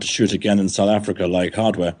I tried to shoot again in South Africa, like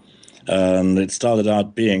Hardware, and it started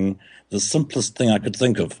out being the simplest thing I could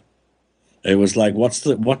think of. It was like,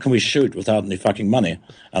 what can we shoot without any fucking money?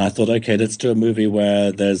 And I thought, okay, let's do a movie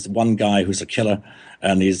where there's one guy who's a killer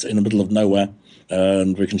and he's in the middle of nowhere,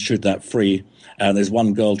 and we can shoot that free. And there's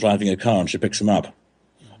one girl driving a car and she picks him up.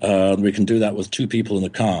 And we can do that with two people in a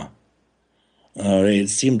car. It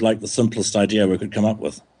seemed like the simplest idea we could come up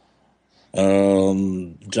with. We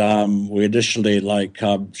initially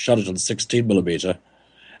shot it on 16 millimeter,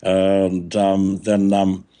 and then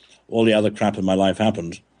all the other crap in my life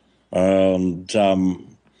happened. And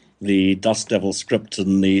the Dustdevil script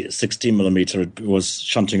in the 16 millimeter was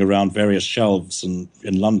shunting around various shelves in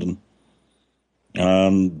London.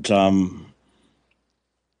 And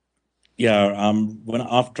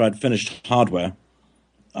after I'd finished Hardware,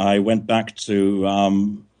 I went back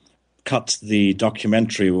to cut the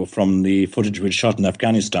documentary from the footage we'd shot in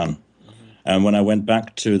Afghanistan. And when I went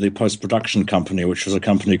back to the post-production company, which was a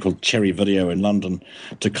company called Cherry Video in London,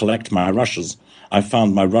 to collect my rushes, I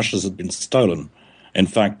found my rushes had been stolen. In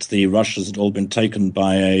fact, the rushes had all been taken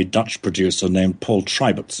by a Dutch producer named Paul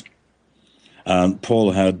Tribets.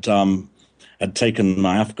 Paul had taken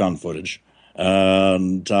my Afghan footage,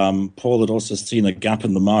 and Paul had also seen a gap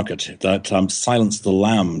in the market that Silence the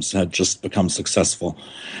Lambs had just become successful.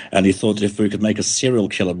 And he thought if we could make a serial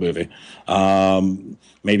killer movie,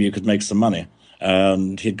 maybe you could make some money.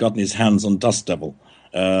 And he'd gotten his hands on Dustdevil.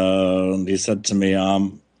 And he said to me,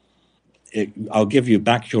 I'll give you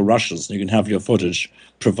back your rushes and you can have your footage,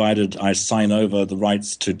 provided I sign over the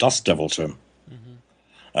rights to Dustdevil to him.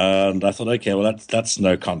 And I thought, okay, well, that's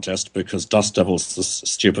no contest, because Dustdevil's this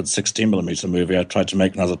stupid 16mm movie I tried to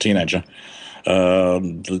make when I was a teenager.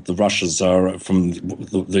 The rushes are from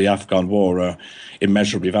the Afghan war are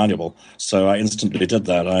immeasurably valuable. So I instantly did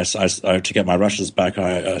that. I to get my rushes back,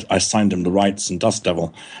 I signed him the rights in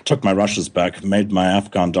Dustdevil, took my rushes back, made my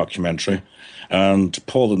Afghan documentary, and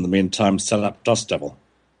Paul, in the meantime, set up Dustdevil,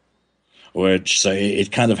 which it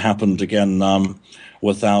kind of happened again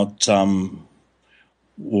without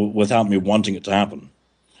me wanting it to happen.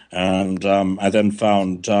 And I then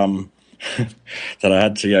found that I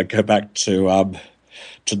had to go back to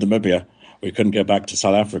Namibia. We couldn't go back to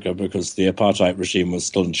South Africa because the apartheid regime was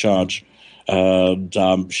still in charge, and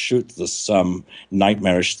shoot this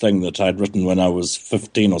nightmarish thing that I'd written when I was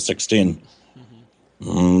 15 or 16.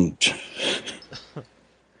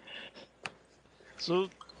 So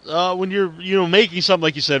when you're making something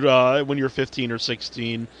like you said when you're 15 or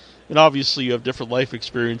 16, and obviously you have different life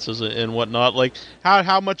experiences and whatnot, like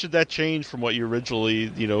how much did that change from what you originally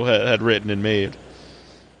had written and made?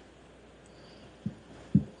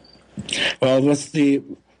 Well, with the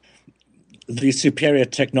superior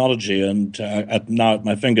technology and now at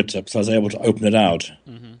my fingertips, I was able to open it out.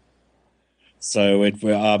 Mm-hmm. So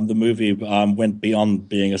the movie went beyond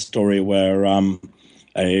being a story where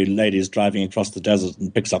a lady is driving across the desert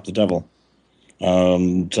and picks up the devil.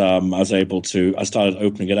 And I started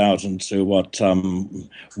opening it out into what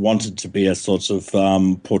wanted to be a sort of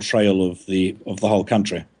portrayal of the whole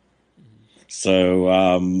country.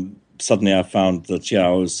 So suddenly I found that, I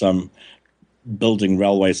was building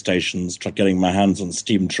railway stations, getting my hands on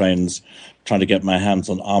steam trains, trying to get my hands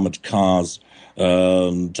on armored cars,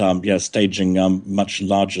 and staging much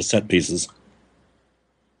larger set pieces.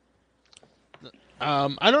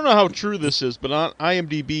 I don't know how true this is, but on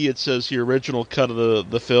IMDb it says the original cut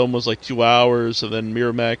of the film was like 2 hours, and then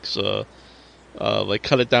Miramax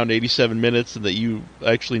cut it down to 87 minutes, and that you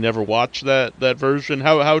actually never watched that version.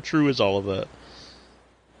 How true is all of that?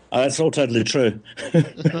 That's all totally true.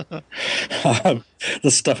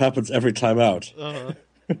 This stuff happens every time out. Uh-huh.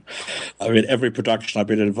 I mean, every production I've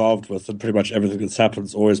been involved with, and pretty much everything that's happened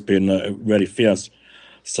has always been really fierce.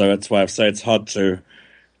 So that's why I say it's hard to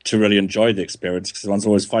really enjoy the experience, because one's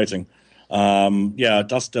always fighting.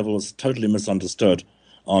 Dustdevil was totally misunderstood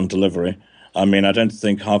on delivery. I mean, I don't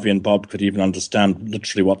think Harvey and Bob could even understand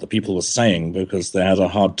literally what the people were saying, because they had a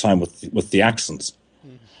hard time with the accents,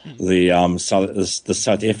 the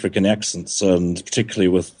South African accents, and particularly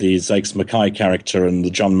with the Zakes Mackay character and the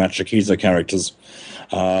John Matshikiza characters,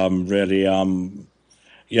 I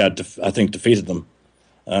think defeated them.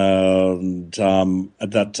 And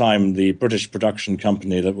at that time, the British production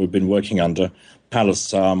company that we've been working under,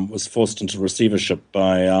 Palace, was forced into receivership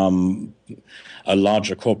by a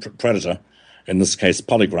larger corporate predator, in this case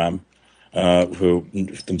Polygram, who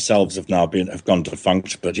themselves have gone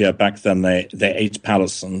defunct. But back then they ate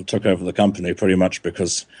Palace and took over the company pretty much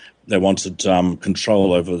because they wanted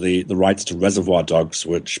control over the rights to Reservoir Dogs,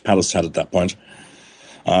 which Palace had at that point.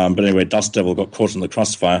 But anyway, Dustdevil got caught in the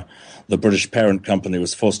crossfire. The British parent company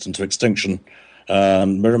was forced into extinction.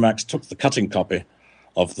 Miramax took the cutting copy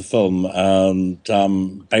of the film and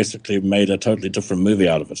basically made a totally different movie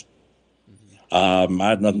out of it. I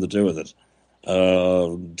had nothing to do with it.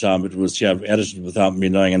 It was edited without me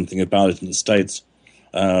knowing anything about it in the States,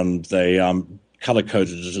 and they color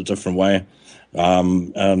coded it a different way,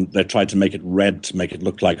 and they tried to make it red to make it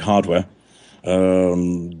look like hardware. They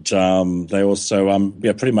also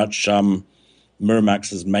pretty much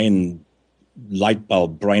Miramax's main light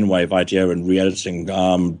bulb brainwave idea in re-editing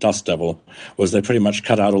Dustdevil was they pretty much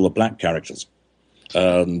cut out all the black characters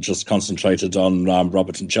and just concentrated on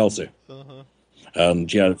Robert and Chelsea. Uh-huh.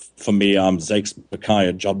 And for me, Zakes Bakai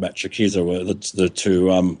and John Matshikiza were the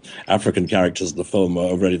two African characters of the film were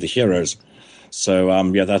already the heroes. So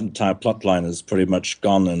that entire plot line is pretty much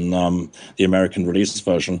gone in the American release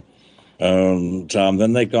version. And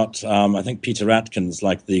then they got, I think Peter Atkins,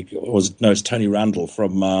 it's Tony Randall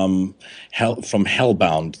from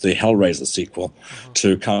Hellbound, the Hellraiser sequel,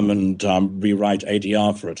 to come and rewrite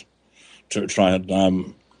ADR for it to try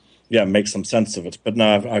and make some sense of it. But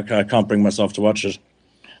no, I can't bring myself to watch it.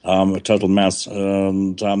 A total mess.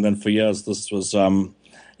 And then for years, this was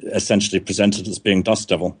essentially presented as being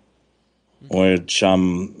Dustdevil, which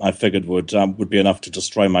I figured would be enough to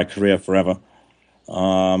destroy my career forever.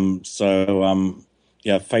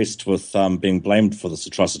 Faced with being blamed for this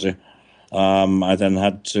atrocity, I then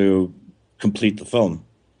had to complete the film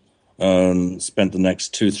and spent the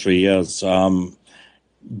next 2-3 years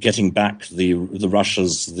getting back the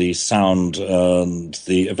rushes, the sound, and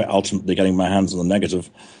ultimately getting my hands on the negative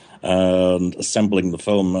and assembling the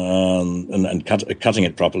film and cutting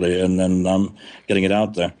it properly and then getting it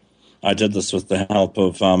out there. I did this with the help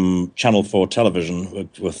of Channel 4 television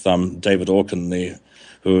with David Orkin,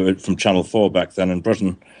 who from Channel 4 back then in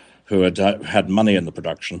Britain, who had money in the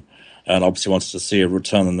production and obviously wanted to see a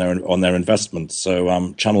return on their investment.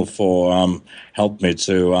 So Channel 4 helped me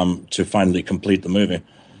to finally complete the movie.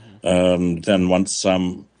 And then once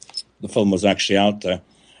the film was actually out there,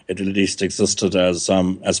 it at least existed as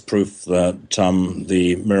proof that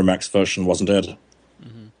the Miramax version wasn't it.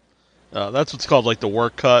 Mm-hmm. That's what's called like the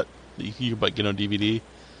work cut. You can get on DVD.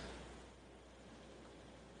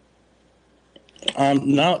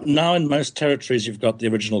 Now in most territories you've got the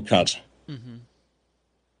original cut. Mm-hmm.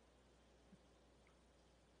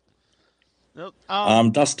 Nope.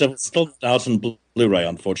 Dustdevil's still out on Blu-ray,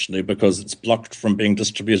 unfortunately, because it's blocked from being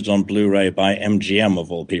distributed on Blu-ray by MGM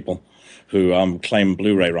of all people, who claim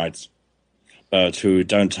Blu-ray rights, but who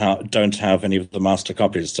don't have any of the master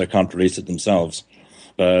copies, so can't release it themselves.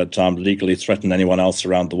 But legally threaten anyone else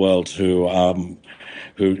around the world who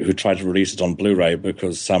try to release it on Blu-ray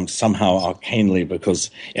because somehow arcanely,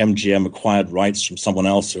 because MGM acquired rights from someone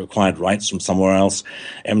else who acquired rights from somewhere else,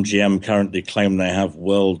 MGM currently claim they have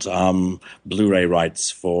world Blu-ray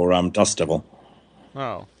rights for Dustdevil.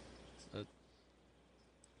 Wow, that's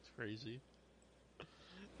crazy.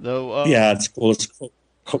 No, it's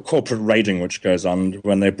corporate raiding which goes on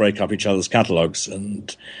when they break up each other's catalogs,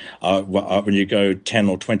 and when you go 10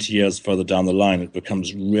 or 20 years further down the line, it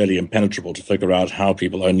becomes really impenetrable to figure out how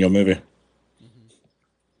people own your movie.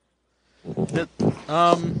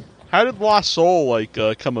 How did Lost Soul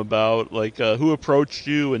come about? Who approached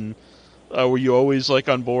you, and were you always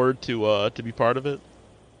on board to be part of it?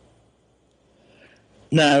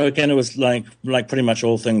 No, again, it was like pretty much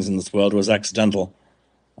all things in this world, it was accidental.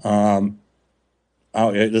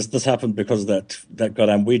 This happened because of that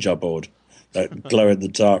goddamn Ouija board, that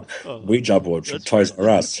glow-in-the-dark Ouija board from Toys R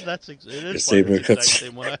Us. It is you see, because the exact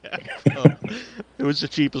same one I have. It was the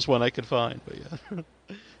cheapest one I could find, but yeah.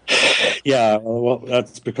 Yeah, well,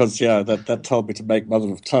 that's because that told me to make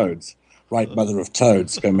Mother of Toads, write Mother of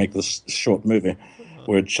Toads, go make this short movie,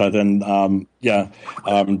 which I then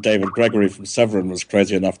David Gregory from Severin was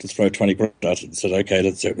crazy enough to throw 20 grand at it and said, okay,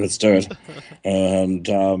 let's do it,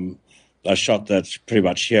 and. I shot that pretty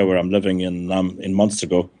much here where I'm living in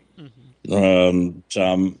Montsegur.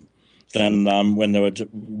 Mm-hmm. Then when they were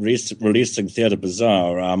releasing Theatre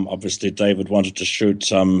Bazaar, obviously David wanted to shoot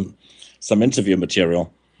some interview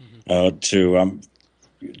material to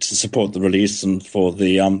support the release and for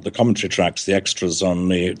the commentary tracks, the extras on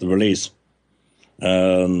the release.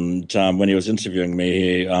 And when he was interviewing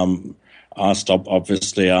me, he asked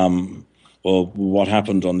obviously. Well, what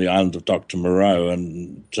happened on the island of Dr. Moreau,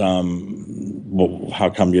 and how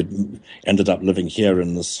come you ended up living here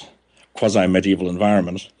in this quasi-medieval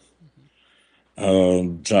environment?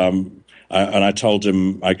 And I told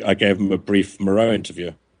him, I gave him a brief Moreau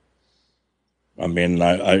interview. I mean,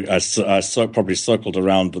 I probably circled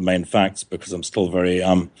around the main facts because I'm still very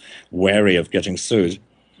wary of getting sued.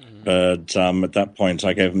 Mm-hmm. But at that point,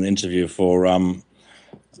 I gave him an interview for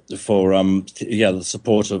for the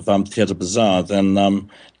support of Theatre Bazaar, then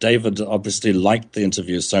David obviously liked the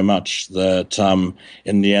interview so much that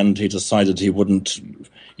in the end he decided he wouldn't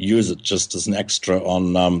use it just as an extra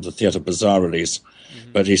on the Theatre Bazaar release,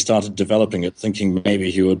 but he started developing it, thinking maybe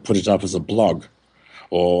he would put it up as a blog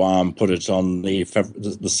or put it on the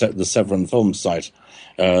Severin Film site.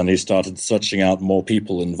 And he started searching out more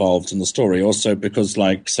people involved in the story. Also because,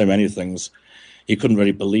 like so many things, he couldn't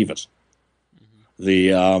really believe it.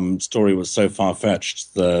 The story was so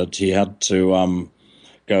far-fetched that he had to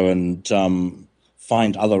go and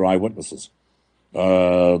find other eyewitnesses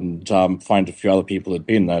and find a few other people who'd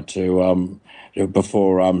been there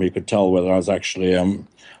before he could tell whether I was actually on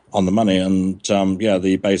the money. And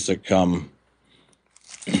the basic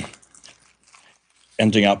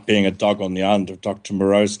ending up being a dog on the island of Dr.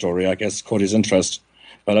 Moreau's story, I guess, caught his interest.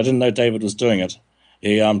 But I didn't know David was doing it.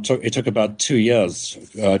 It took about 2 years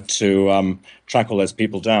to track all those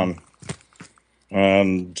people down.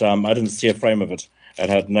 And I didn't see a frame of it. It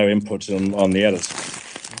had no input on the edit.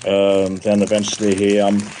 Then eventually he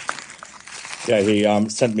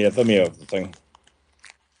sent me a Vimeo of the thing.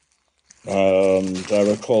 And I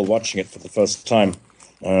recall watching it for the first time.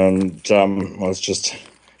 And I was just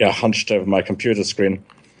hunched over my computer screen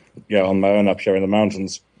on my own up here in the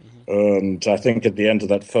mountains. And I think at the end of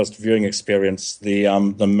that first viewing experience,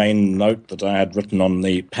 the main note that I had written on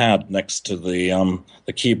the pad next to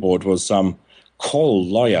the keyboard was "call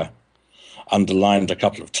lawyer," underlined a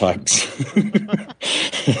couple of times.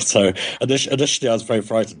 So initially, I was very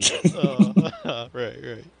frightened.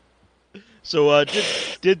 Right. So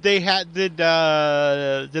did they have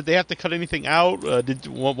to cut anything out?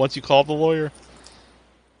 Once you called the lawyer?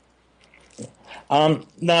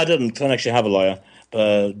 No, I didn't. I don't actually have a lawyer.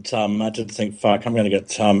 But I did think, fuck, I'm going to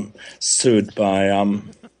get sued by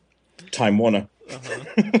Time Warner.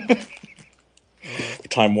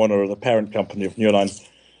 Time Warner, the parent company of New Line.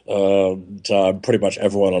 Pretty much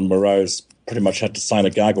everyone on Moreau's pretty much had to sign a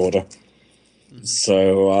gag order.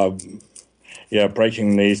 So,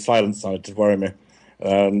 breaking the silence on it did worry me.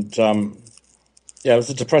 And, it was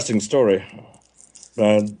a depressing story.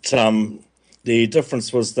 But the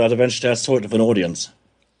difference was that eventually I saw it with an audience.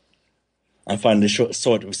 I finally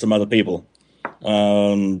saw it with some other people.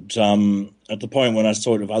 And at the point when I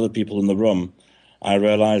saw it with other people in the room, I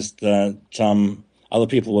realized that other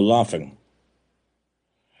people were laughing.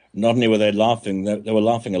 Not only were they laughing, they were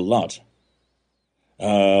laughing a lot.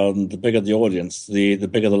 The bigger the audience, the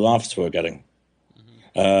bigger the laughs were getting.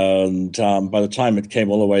 And by the time it came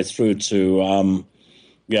all the way through to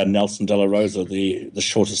Nelson De La Rosa, the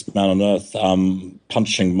shortest man on earth,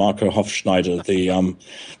 punching Marco Hofschneider,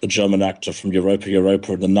 the German actor from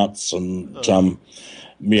Europa in the nuts, and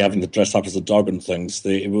me having to dress up as a dog and things.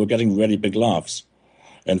 We were getting really big laughs.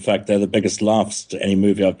 In fact, they're the biggest laughs to any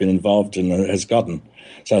movie I've been involved in has gotten.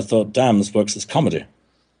 So I thought, damn, this works as comedy.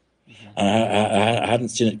 I hadn't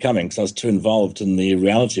seen it coming because I was too involved in the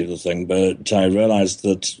reality of the thing, but I realized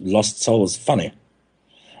that Lost Soul was funny.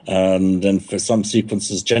 And then for some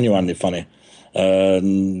sequences, genuinely funny.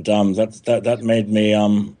 And that made me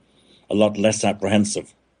a lot less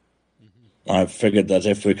apprehensive. I figured that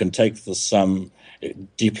if we can take this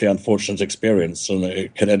deeply unfortunate experience and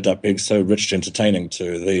it can end up being so rich and entertaining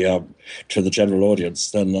to the general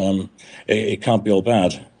audience, then it can't be all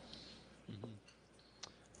bad.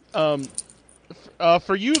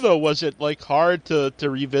 For you though, was it like hard to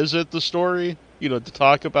revisit the story? To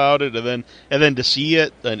talk about it and then to see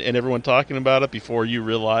it and everyone talking about it before you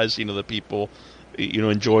realize, that people,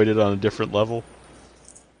 enjoyed it on a different level?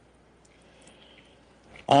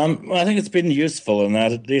 Well, I think it's been useful in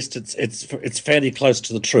that at least it's fairly close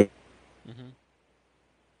to the truth.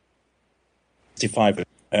 65,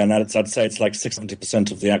 and I'd say it's like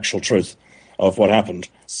 60% of the actual truth of what happened.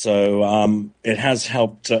 So it has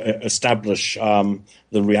helped establish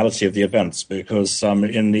the reality of the events because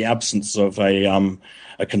in the absence of a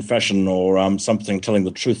confession or something telling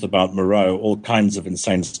the truth about Moreau, all kinds of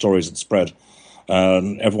insane stories had spread.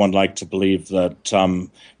 Everyone liked to believe that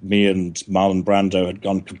me and Marlon Brando had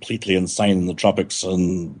gone completely insane in the tropics,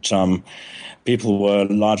 and people were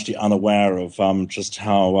largely unaware of just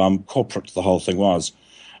how corporate the whole thing was.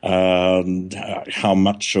 And how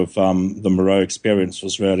much of the Moreau experience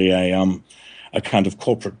was really a kind of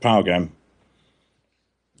corporate power game.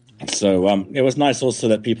 So it was nice also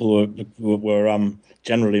that people were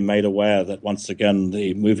generally made aware that once again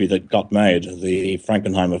the movie that got made, the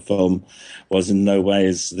Frankenheimer film, was in no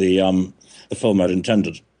ways the film I'd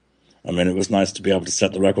intended. I mean, it was nice to be able to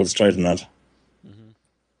set the record straight on that.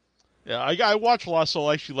 Yeah, I watched Lost Soul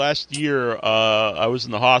actually last year. I was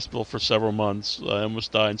in the hospital for several months. I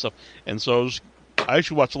almost died and stuff. And so I was I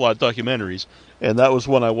actually watch a lot of documentaries, and that was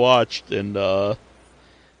one I watched, and I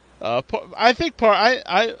think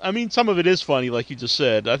I mean, some of it is funny, like you just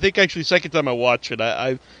said. I think actually, second time I watched it,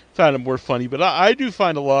 I found it more funny, but I do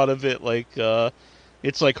find a lot of it like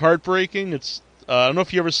it's like heartbreaking. It's I don't know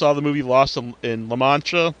if you ever saw the movie Lost in La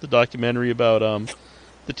Mancha, the documentary about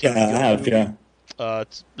the Terry Gilliam movie. Yeah.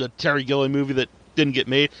 It's the Terry Gilliam movie that didn't get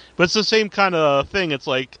made, but it's the same kind of thing. It's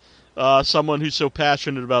like someone who's so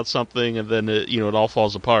passionate about something, and then it all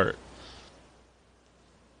falls apart.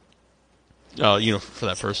 For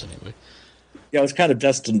that person anyway. Yeah, it was kind of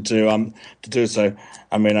destined to do so.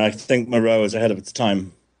 I mean, I think Moreau is ahead of its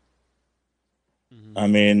time. Mm-hmm. I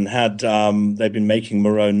mean, had they been making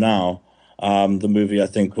Moreau now, the movie I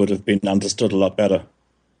think would have been understood a lot better.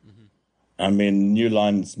 Mm-hmm. I mean, New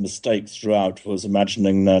Line's mistake throughout was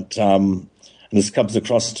imagining that, and this comes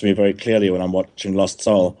across to me very clearly when I'm watching Lost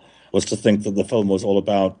Soul, was to think that the film was all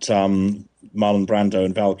about Marlon Brando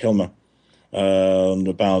and Val Kilmer. And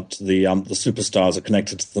about the superstars are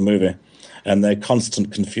connected to the movie, and their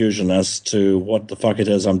constant confusion as to what the fuck it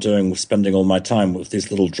is I'm doing with spending all my time with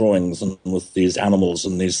these little drawings and with these animals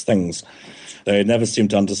and these things. They never seem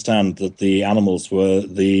to understand that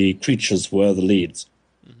the creatures were the leads.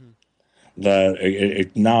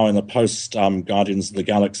 Mm-hmm. Now in the post Guardians of the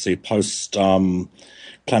Galaxy, post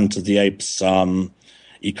Planet of the Apes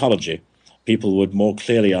ecology, people would more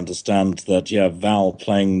clearly understand that, Val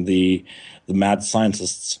playing the mad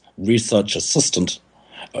scientist's research assistant,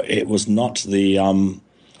 it was not the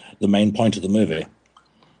main point of the movie.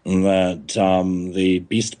 That the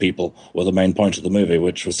beast people were the main point of the movie,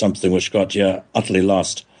 which was something which got utterly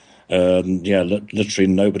lost. Literally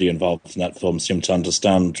nobody involved in that film seemed to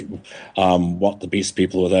understand what the beast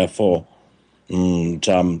people were there for. And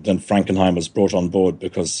then Frankenheim was brought on board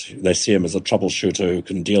because they see him as a troubleshooter who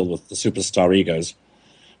can deal with the superstar egos.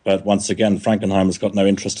 But once again, Frankenheim has got no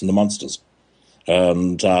interest in the monsters.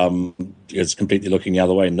 And it's completely looking the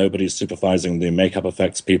other way. Nobody's supervising the makeup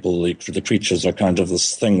effects people. The creatures are kind of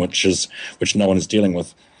this thing which no one is dealing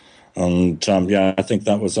with. And I think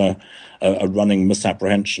that was a running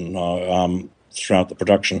misapprehension throughout the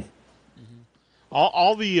production.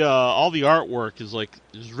 All the artwork is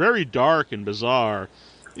very dark and bizarre,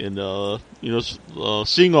 and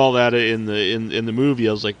seeing all that in the movie,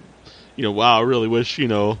 I was like, wow, I really wish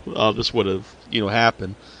this would have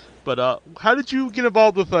happened. But how did you get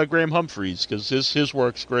involved with Graham Humphreys? Because his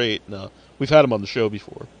work's great. And, we've had him on the show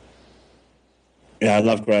before. Yeah, I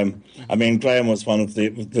love Graham. I mean, Graham was one of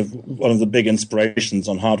the big inspirations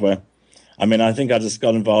on hardware. I mean, I think I just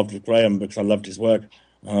got involved with Graham because I loved his work.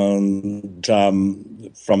 And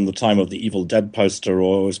from the time of the Evil Dead poster,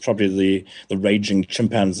 or it was probably the raging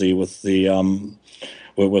chimpanzee with the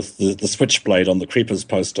switchblade on the Creepers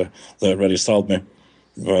poster that really sold me.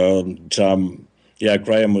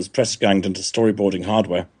 Graham was press ganged into storyboarding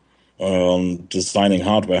hardware, designing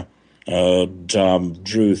hardware,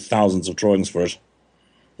 drew thousands of drawings for it,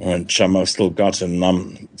 which I've still got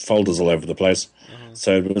in folders all over the place. Mm-hmm.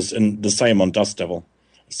 So it was the same on Dustdevil.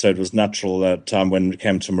 So it was natural that when it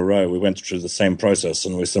came to Moreau, we went through the same process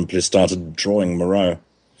and we simply started drawing Moreau.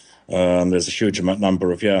 There's a huge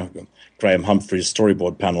number of Graham Humphreys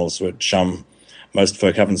storyboard panels, which most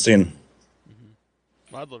folk haven't seen.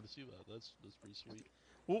 Mm-hmm. I'd love to see that. That's pretty sweet.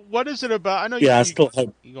 Well, what is it about? I know. I still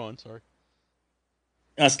hope. You go on. Sorry.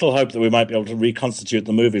 I still hope that we might be able to reconstitute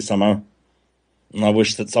the movie somehow. And I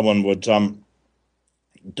wish that someone would do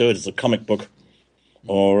it as a comic book.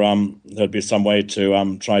 Or there'd be some way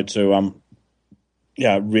to try to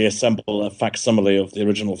reassemble a facsimile of the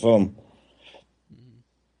original film.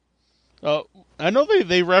 I know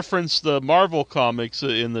they referenced the Marvel comics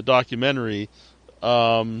in the documentary.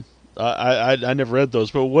 I never read those,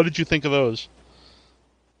 but what did you think of those?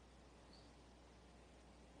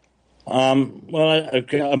 I'm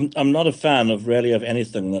not a fan of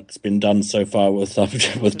anything that's been done so far with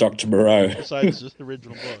Dr. Moreau. Besides just the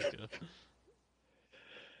original book. Yeah.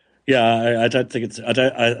 Yeah, I don't think it's.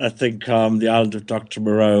 I think the Island of Dr.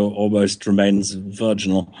 Moreau almost remains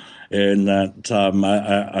virginal in that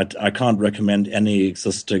I can't recommend any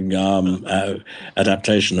existing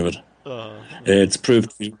adaptation of it. It's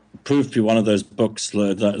proved to be one of those books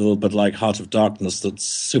that a little bit like Heart of Darkness that's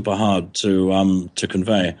super hard to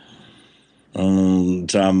convey. And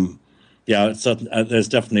there's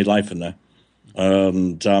definitely life in there.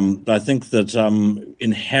 And I think that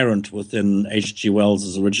inherent within H.G.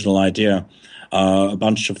 Wells' original idea are a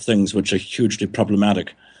bunch of things which are hugely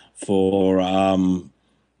problematic for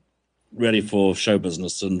show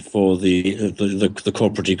business and for the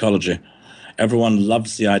corporate ecology. Everyone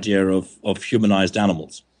loves the idea of humanized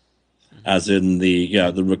animals. as in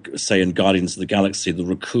say in Guardians of the Galaxy, the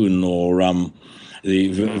raccoon, or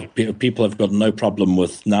people have got no problem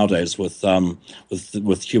with nowadays with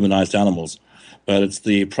humanized animals, but it's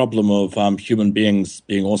the problem of human beings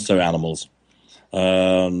being also animals,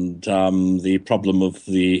 and the problem of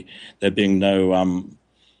there being no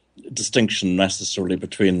distinction necessarily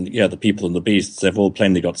between the people and the beasts. They've all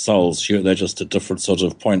plainly got souls. They're just at different sort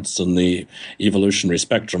of points in the evolutionary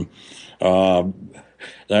spectrum.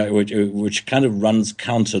 Which kind of runs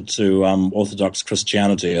counter to Orthodox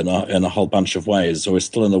Christianity in a whole bunch of ways. So we're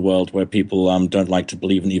still in a world where people don't like to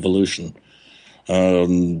believe in evolution.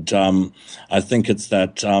 And I think it's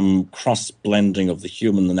that cross-blending of the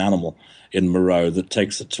human and animal in Moreau that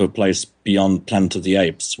takes it to a place beyond Planet of the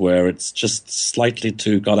Apes, where it's just slightly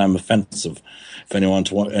too goddamn offensive for anyone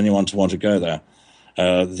to want to go there.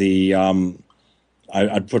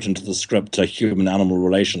 I'd put into the script a human-animal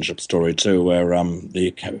relationship story too, where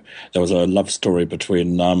there was a love story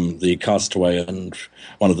between the castaway and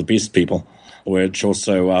one of the beast people, which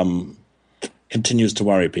also continues to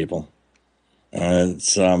worry people.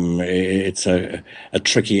 It's a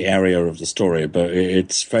tricky area of the story, but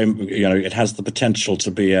it's very, it has the potential to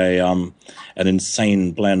be an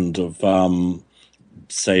insane blend of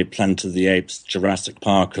say Planet of the Apes, Jurassic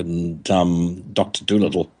Park, and Dr.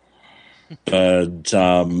 Dolittle. But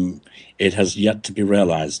it has yet to be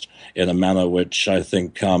realized in a manner which I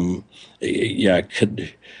think, conveys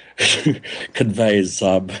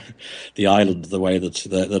the island the way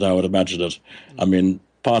that I would imagine it. I mean,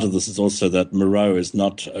 part of this is also that Moreau is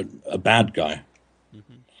not a bad guy.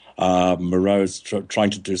 Moreau is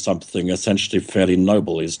trying to do something essentially fairly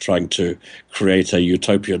noble. He's trying to create a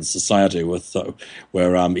utopian society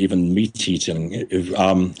where even meat eating is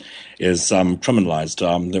criminalized.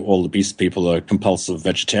 All the beast people are compulsive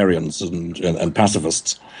vegetarians and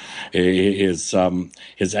pacifists. His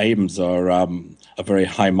aims are very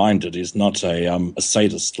high-minded. He's not a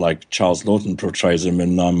sadist like Charles Lawton portrays him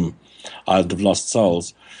in Island of Lost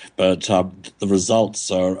Souls, but the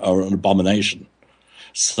results are an abomination.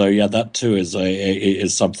 So that too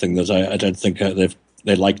is something that I don't think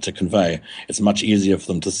they like to convey. It's much easier for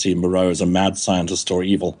them to see Moreau as a mad scientist or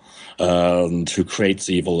evil, and who creates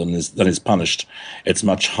evil and then is punished. It's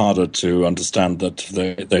much harder to understand that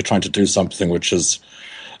they're trying to do something which is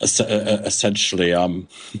essentially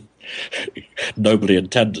nobly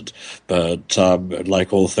intended, but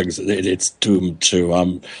like all things, it's doomed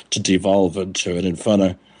to devolve into an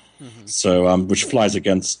inferno. So which flies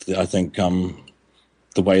against, I think,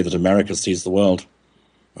 the way that America sees the world.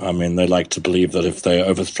 I mean, they like to believe that if they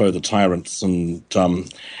overthrow the tyrants and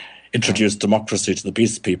introduce democracy to the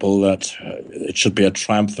beast people, that it should be a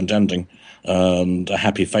triumphant ending and a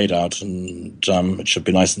happy fade out, and it should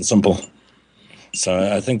be nice and simple. So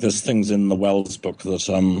I think there's things in the Wells book that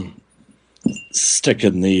stick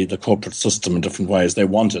in the corporate system in different ways. They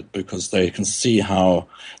want it because they can see how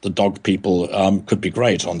the dog people could be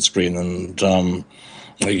great on screen, and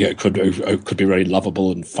it could be very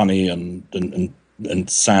lovable and funny and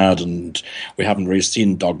sad, and we haven't really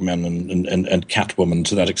seen Dogmen and Catwoman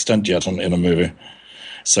to that extent yet in a movie.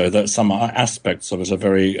 So that some aspects of it are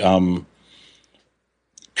very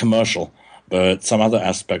commercial, but some other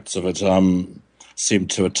aspects of it seem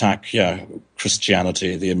to attack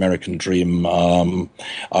Christianity, the American dream,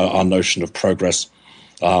 our notion of progress,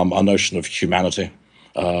 our notion of humanity.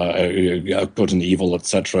 Good and evil,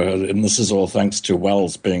 etc. And this is all thanks to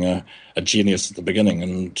Wells being a genius at the beginning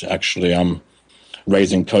and actually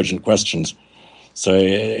raising cogent questions. So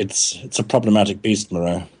it's a problematic beast,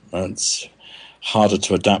 Moreau. It's harder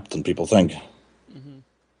to adapt than people think.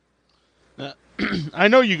 I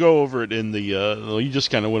know you go over it in the you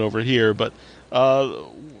just kind of went over it here, but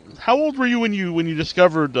how old were you when you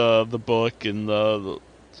discovered the book, and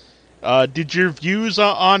did your views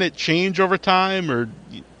on it change over time, or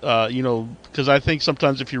because I think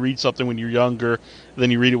sometimes if you read something when you're younger, then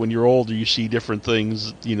you read it when you're older, you see different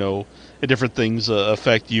things, different things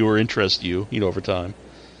affect you or interest you, over time.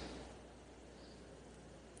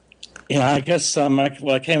 I guess I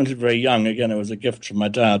came into it very young. Again, it was a gift from my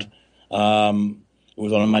dad. It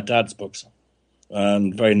was one of my dad's books,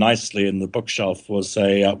 and very nicely in the bookshelf was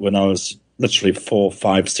when I was literally 4,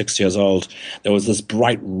 5, 6 years old, there was this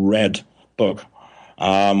bright red book,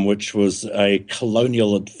 which was a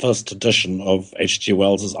colonial first edition of H.G.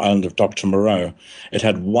 Wells's Island of Dr. Moreau. It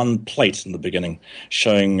had one plate in the beginning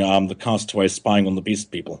showing the castaway spying on the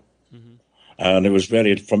beast people. And it was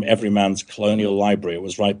really from every man's colonial library. It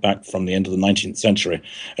was right back from the end of the 19th century.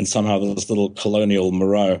 And somehow this little colonial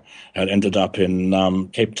Moreau had ended up in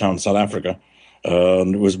Cape Town, South Africa.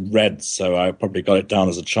 And it was red, so I probably got it down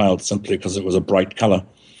as a child simply because it was a bright color.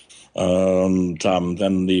 And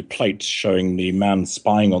then the plate showing the man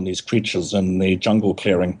spying on these creatures in the jungle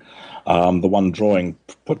clearing. The one drawing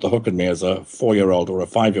put the hook in me as a 4-year-old or a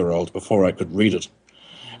 5-year-old before I could read it.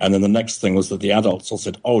 And then the next thing was that the adults all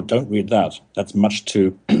said, "Oh, don't read that. That's much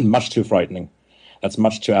too much too frightening. That's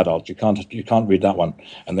much too adult. You can't read that one."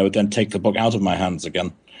 And they would then take the book out of my hands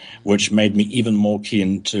again, which made me even more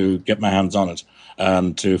keen to get my hands on it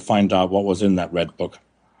and to find out what was in that red book.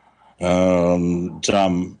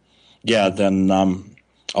 Then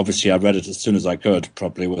obviously I read it as soon as I could,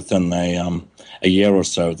 probably within a year or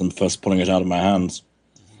so of them first pulling it out of my hands.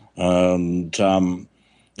 And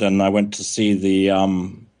then I went to see the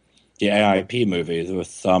AIP movie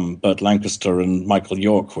with Burt Lancaster and Michael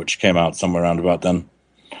York, which came out somewhere around about then,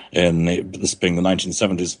 this being the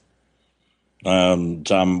 1970s. And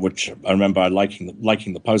which I remember liking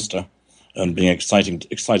the poster and being excited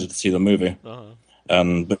to see the movie. Uh-huh.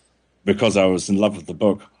 And because I was in love with the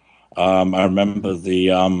book, I remember the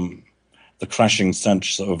crashing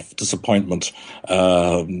sense of disappointment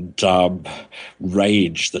and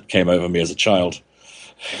rage that came over me as a child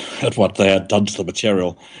at what they had done to the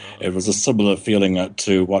material. It was a similar feeling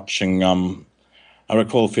to watching. I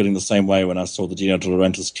recall feeling the same way when I saw the Dino De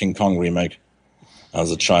Laurentiis King Kong remake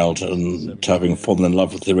as a child, and having fallen in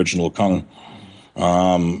love with the original Kong.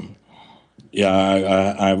 I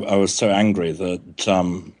was so angry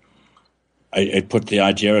that it put the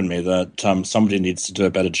idea in me that somebody needs to do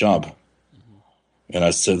a better job. And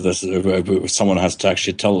I said, someone has to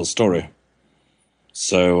actually tell the story.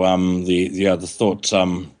 So the thought,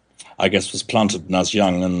 I guess, was planted when I was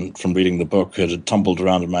young, and from reading the book, it had tumbled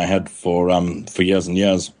around in my head for years and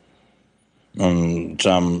years, and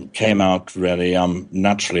came out really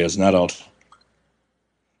naturally as an adult.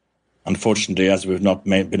 Unfortunately, as we've not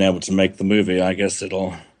been able to make the movie, I guess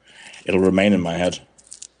it'll remain in my head.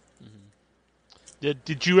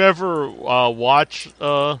 Did you ever watch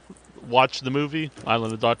the movie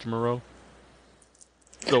Island of Dr. Moreau?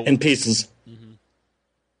 In pieces.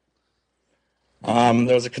 Mm-hmm.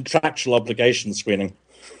 There was a contractual obligation screening.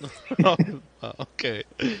 Okay.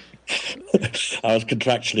 I was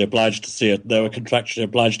contractually obliged to see it. They were contractually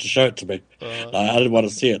obliged to show it to me. I didn't want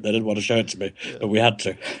to see it. They didn't want to show it to me, but we had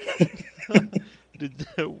to.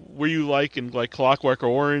 Were you like in Clockwork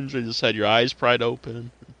Orange, and just had your eyes pried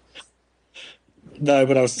open? No,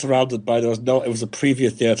 but I was surrounded by it was a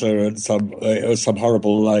preview theater and it was some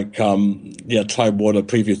horrible Time Warner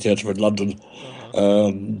preview theater in London.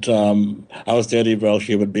 And I was the only real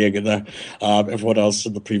human being in there. Everyone else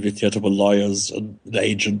in the preview theater were lawyers and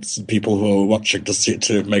agents and people who were watching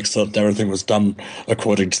to make certain everything was done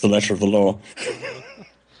according to the letter of the law.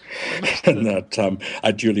 And that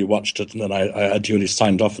I duly watched it, and then I duly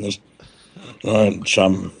signed off on it,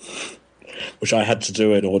 which I had to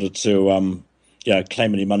do in order to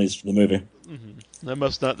claim any monies from the movie. Mm-hmm. That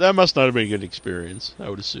must not have been a good experience, I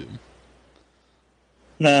would assume.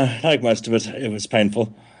 No, like most of it, it was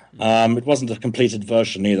painful. It wasn't a completed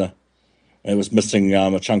version either. It was missing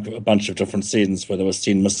a bunch of different scenes where there were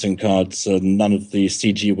scene missing cards, and none of the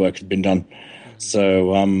CG work had been done.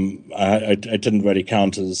 So I didn't really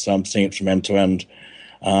count as seeing it from end to end.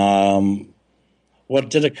 What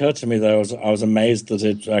did occur to me, though, was I was amazed that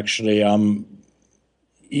it actually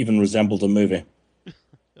even resembled a movie.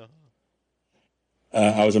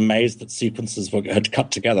 I was amazed that sequences had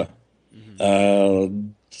cut together. That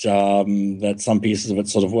some pieces of it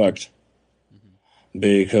sort of worked,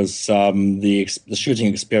 because the shooting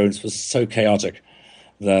experience was so chaotic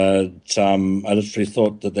that I literally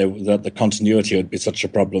thought that the continuity would be such a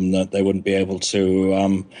problem that they wouldn't be able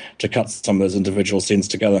to cut some of those individual scenes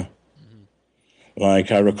together.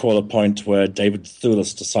 Like I recall a point where David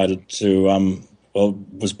Thewlis decided to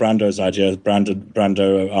was Brando's idea.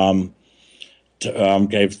 Brando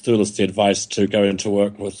gave Thewlis the advice to go into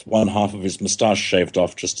work with one half of his moustache shaved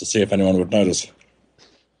off just to see if anyone would notice.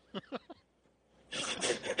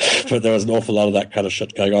 But there was an awful lot of that kind of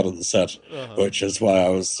shit going on the set, which is why I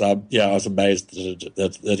was amazed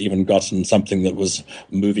that it even gotten something that was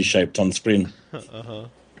movie shaped on screen. I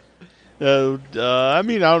mean,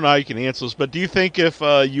 I don't know how you can answer this, but do you think if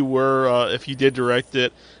you did direct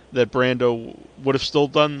it, that Brando would have still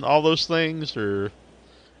done all those things, or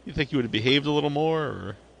you think he would have behaved a little more?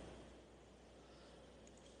 Or?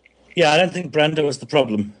 Yeah, I don't think Brando was the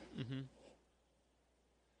problem.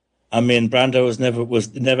 I mean, Brando was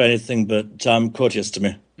never anything but courteous to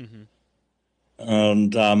me,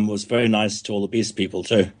 and was very nice to all the Beast people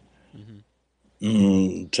too.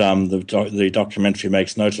 And the documentary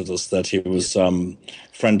makes note of this, that he was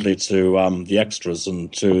friendly to the extras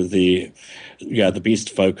and to the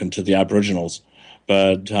Beast folk and to the Aboriginals,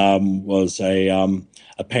 but was a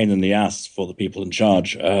pain in the ass for the people in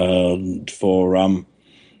charge, and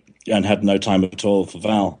had no time at all for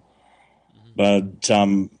Val. But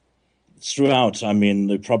throughout, I mean,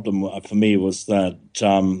 the problem for me was that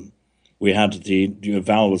we had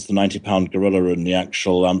Val was the 90-pound gorilla in the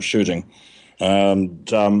actual shooting, and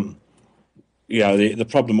the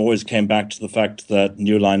problem always came back to the fact that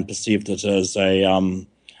New Line perceived it as a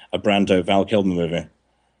Brando Val Kilmer movie.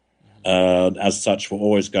 As such, we're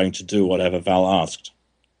always going to do whatever Val asked.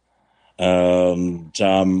 And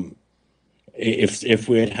if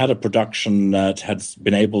we had a production that had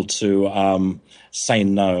been able to say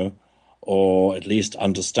no, or at least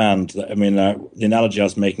understand that, I mean, the analogy I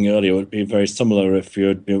was making earlier would be very similar if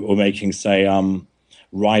you were making, say,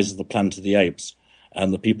 Rise of the Planet of the Apes,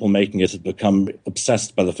 and the people making it had become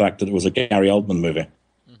obsessed by the fact that it was a Gary Oldman movie.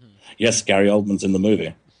 Mm-hmm. Yes, Gary Oldman's in the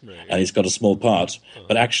movie, right, and he's got a small part,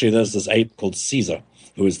 but actually there's this ape called Caesar,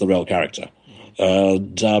 who is the real character.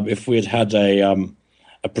 If we had had a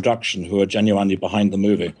production who were genuinely behind the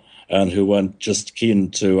movie and who weren't just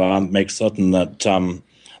keen to make certain that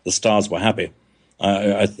the stars were happy,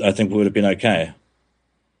 I think we would have been okay.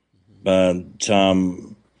 But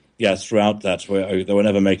throughout that, they were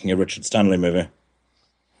never making a Richard Stanley movie.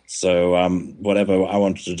 So whatever I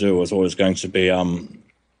wanted to do was always going to be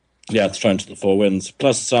thrown to the four winds.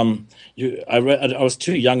 Plus, I was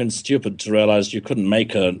too young and stupid to realize you couldn't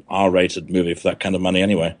make an R-rated movie for that kind of money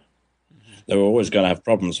anyway. They were always going to have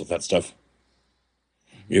problems with that stuff.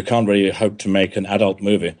 You can't really hope to make an adult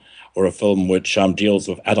movie or a film which deals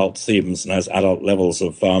with adult themes and has adult levels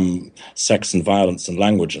of sex and violence and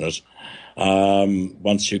language in it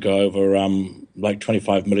once you go over like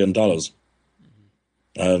 $25 million.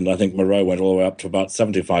 And I think Moreau went all the way up to about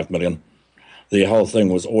 $75 million. The whole thing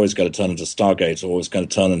was always going to turn into Stargate, always going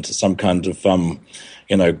to turn into some kind of,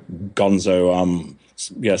 gonzo,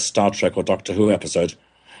 Star Trek or Doctor Who episode,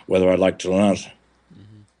 whether I liked it or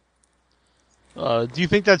not. Do you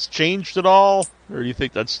think that's changed at all, or do you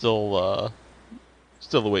think that's still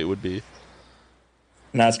the way it would be?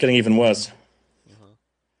 No, it's getting even worse.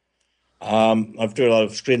 I've doing a lot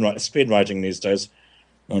of screenwriting these days,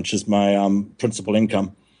 which is my principal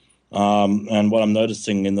income. And what I'm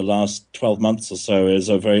noticing in the last 12 months or so is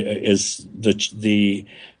the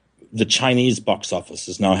Chinese box office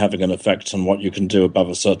is now having an effect on what you can do above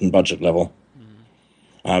a certain budget level.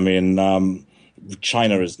 I mean,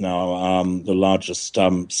 China is now the largest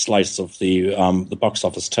slice of the box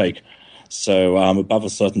office take. So above a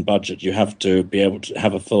certain budget, you have to be able to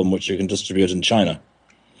have a film which you can distribute in China.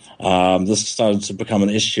 This started to become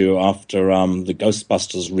an issue after the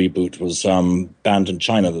Ghostbusters reboot was banned in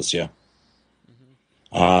China this year,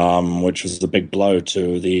 which was the big blow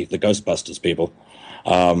to the Ghostbusters people.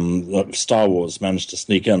 Star Wars managed to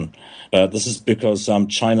sneak in. This is because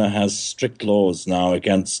China has strict laws now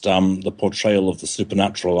against the portrayal of the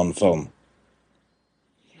supernatural on film.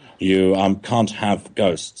 You can't have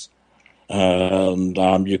ghosts. And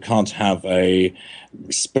you can't have a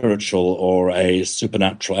spiritual or a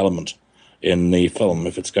supernatural element in the film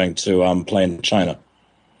if it's going to play in China.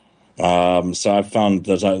 So I've found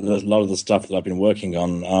that a lot of the stuff that I've been working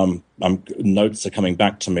on, notes are coming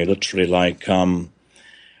back to me, literally like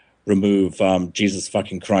remove Jesus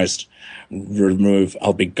fucking Christ, remove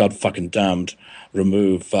I'll be God fucking damned,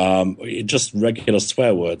 remove just regular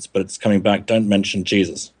swear words, but it's coming back, don't mention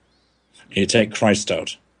Jesus. You take Christ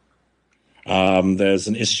out. There's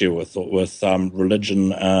an issue with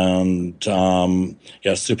religion and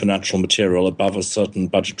supernatural material above a certain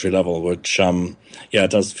budgetary level, which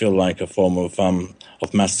does feel like a form of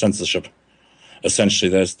mass censorship. Essentially,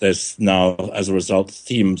 there's now, as a result,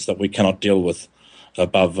 themes that we cannot deal with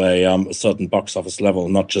above a certain box office level,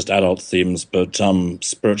 not just adult themes, but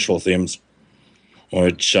spiritual themes,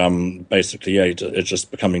 which basically, it's just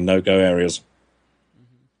becoming no-go areas.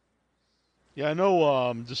 Yeah, I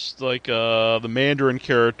know. Just like the Mandarin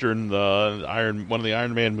character in one of the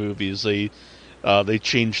Iron Man movies, they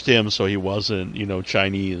changed him so he wasn't,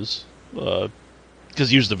 Chinese, because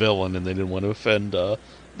he was the villain, and they didn't want to offend the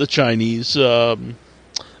Chinese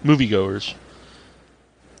moviegoers.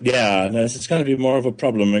 Yeah, no, it's going to be more of a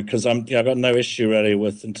problem because I've got no issue really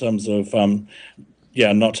with in terms of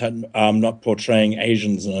not portraying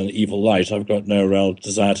Asians in an evil light. I've got no real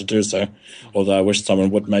desire to do so, although I wish someone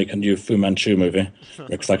would make a new Fu Manchu movie,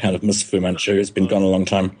 because I kind of miss Fu Manchu. He's been gone a long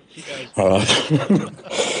time. But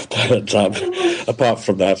apart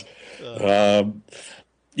from that,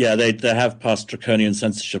 Yeah, they have passed draconian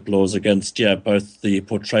censorship laws against both the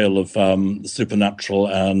portrayal of the supernatural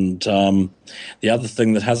and the other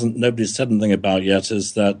thing that nobody's said anything about yet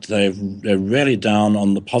is that they're really down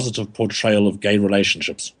on the positive portrayal of gay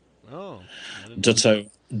relationships. Oh,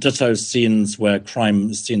 Ditto scenes where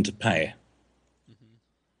crime is seen to pay.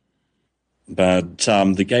 But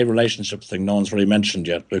the gay relationship thing, no one's really mentioned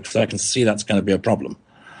yet, because I can see that's going to be a problem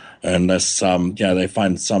unless they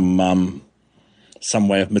find some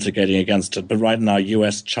way of mitigating against it. But right now,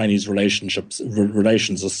 U.S.-Chinese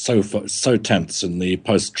relations are so tense in the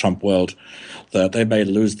post-Trump world that they may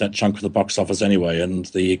lose that chunk of the box office anyway, and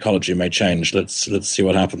the ecology may change. Let's see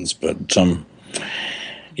what happens. But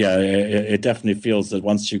it definitely feels that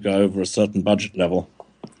once you go over a certain budget level,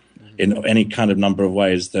 in any kind of number of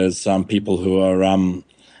ways, there's people who are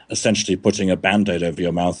essentially putting a Band-Aid over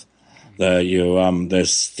your mouth.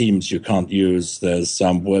 There's themes you can't use. There's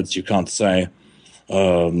words you can't say.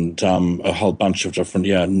 And a whole bunch of different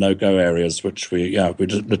no-go areas which we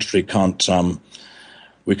literally can't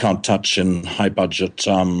touch in high-budget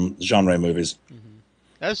genre movies.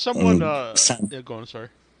 As someone, go on, sorry.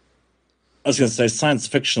 I was going to say science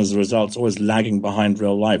fiction as a result is always lagging behind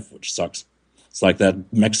real life, which sucks. It's like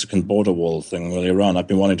that Mexican border wall thing earlier on. I've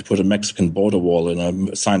been wanting to put a Mexican border wall in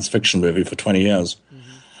a science fiction movie for 20 years.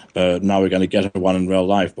 But now we're going to get one in real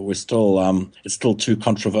life. But we're still, it's still too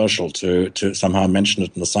controversial to somehow mention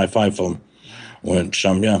it in a sci-fi film, which,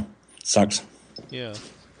 sucks. Yeah,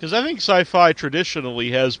 because I think sci-fi traditionally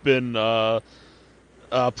has been a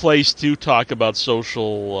place to talk about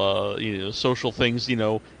social things,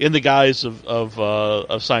 in the guise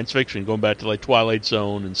of science fiction, going back to like Twilight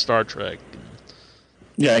Zone and Star Trek.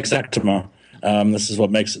 Yeah, exactly. This is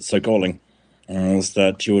what makes it so galling, is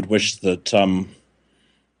that you would wish that,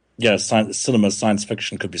 cinema science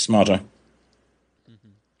fiction could be smarter.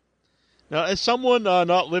 Now, as someone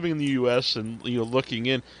not living in the U.S. and looking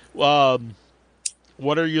in, what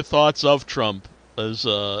are your thoughts of Trump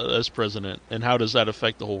as president, and how does that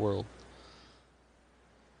affect the whole world?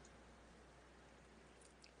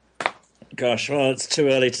 Gosh, well, it's too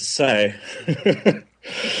early to say.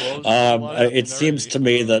 It seems to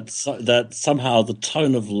me that somehow the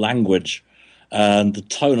tone of language and the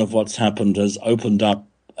tone of what's happened has opened up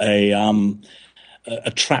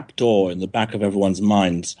a trap door in the back of everyone's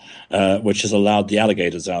minds, which has allowed the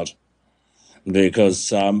alligators out.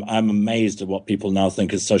 Because I'm amazed at what people now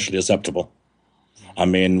think is socially acceptable. I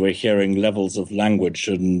mean, we're hearing levels of language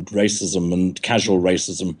and racism and casual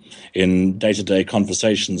racism in day-to-day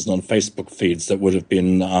conversations and on Facebook feeds that would have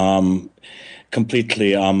been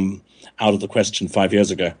completely out of the question 5 years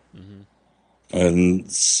ago. And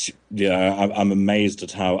I'm amazed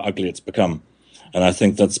at how ugly it's become. And I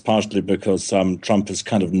think that's partially because Trump has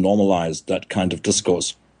kind of normalized that kind of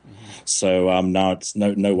discourse. So now it's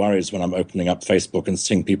no worries when I'm opening up Facebook and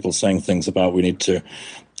seeing people saying things about we need to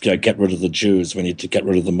get rid of the Jews, we need to get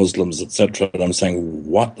rid of the Muslims, etc. And I'm saying,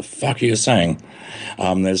 what the fuck are you saying?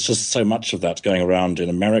 There's just so much of that going around in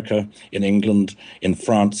America, in England, in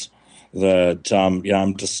France, that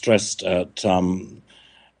I'm distressed at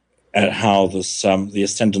how this the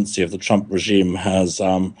ascendancy of the Trump regime has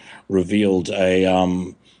revealed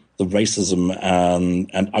the racism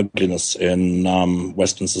and ugliness in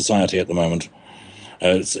Western society at the moment.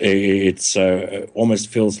 It's almost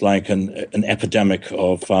feels like an epidemic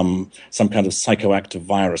of some kind of psychoactive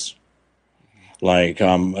virus, like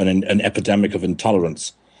an epidemic of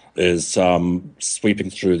intolerance is sweeping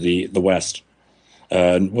through the West.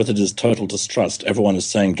 And with it is total distrust. Everyone is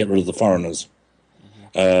saying, get rid of the foreigners.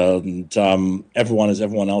 And everyone is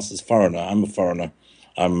everyone else's foreigner. I'm a foreigner.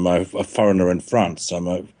 I'm a foreigner in France.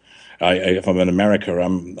 If I'm in America,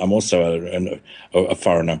 I'm also a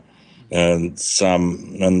foreigner. And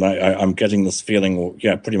I'm getting this feeling,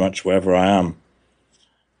 pretty much wherever I am.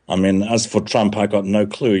 I mean, as for Trump, I got no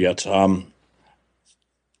clue yet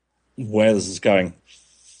where this is going.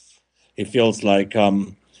 He feels like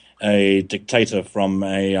a dictator from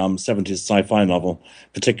a 70s sci-fi novel,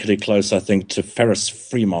 particularly close, I think, to Ferris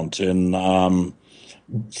Fremont in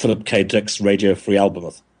Philip K. Dick's Radio Free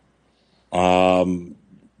Albemarle.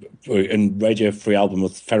 In Radio Free Albemarle,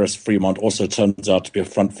 Ferris Fremont also turns out to be a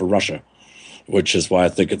front for Russia, which is why I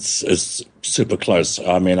think it's super close.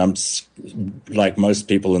 I mean, I'm like most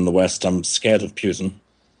people in the West, I'm scared of Putin.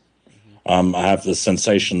 I have the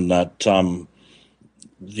sensation that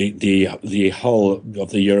the whole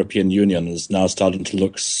of the European Union is now starting to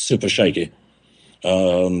look super shaky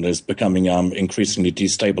and is becoming increasingly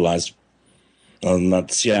destabilized. And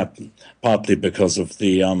that's, partly because of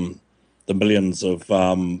the the millions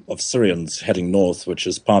of Syrians heading north, which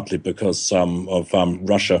is partly because of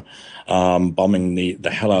Russia bombing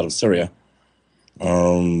the hell out of Syria.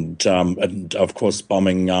 And of course,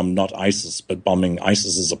 bombing not ISIS, but bombing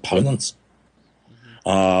ISIS's opponents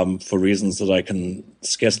for reasons that I can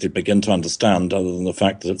scarcely begin to understand, other than the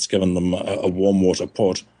fact that it's given them a warm water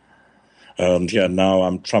port. And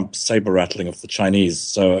now Trump saber rattling of the Chinese,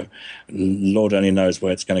 so Lord only knows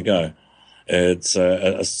where it's going to go. It's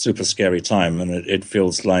a super scary time, and it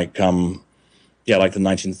feels like like the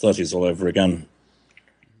 1930s all over again.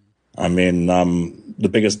 I mean, the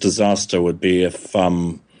biggest disaster would be if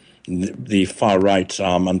the far right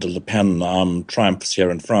under Le Pen triumphs here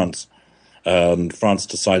in France, and France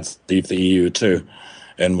decides to leave the EU too,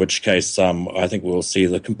 in which case I think we'll see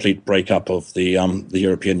the complete breakup of the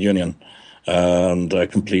European Union and a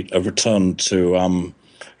return to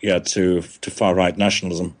far right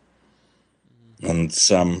nationalism. And it's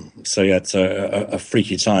a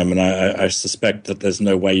freaky time, and I suspect that there's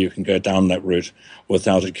no way you can go down that route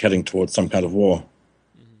without it heading towards some kind of war.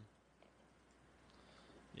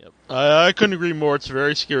 Yep, I couldn't agree more. It's a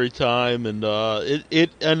very scary time, and about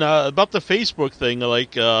the Facebook thing,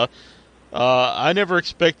 I never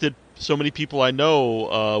expected so many people I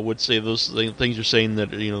know would say those things you're saying, that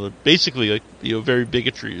they're basically very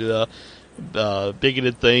bigoted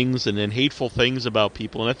things and hateful things about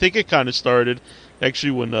people. And I think it kind of started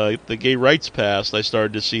actually when the gay rights passed. I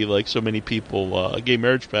started to see so many people, gay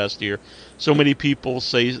marriage passed here, so many people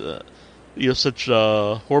say such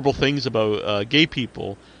horrible things about gay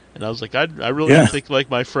people, and I was like, I really don't think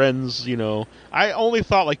my friends, I only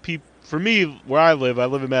thought for me, where I live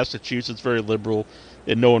in Massachusetts, very liberal,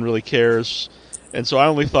 and no one really cares, and so I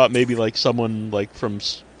only thought maybe someone from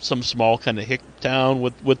some small kind of hick town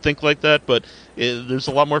would think like that, but there's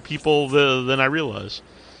a lot more people than I realize.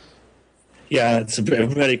 Yeah, it's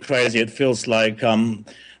very crazy. It feels like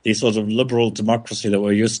the sort of liberal democracy that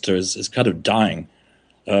we're used to is kind of dying.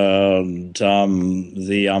 And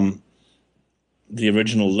the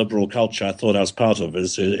original liberal culture I thought I was part of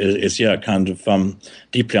is kind of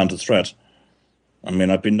deeply under threat. I mean,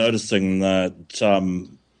 I've been noticing that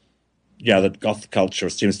that goth culture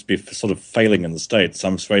seems to be sort of failing in the States.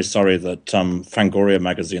 I'm very sorry that Fangoria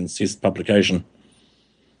magazine ceased publication.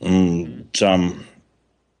 And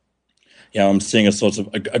I'm seeing a sort of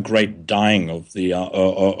a great dying of the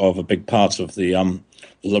of a big part of the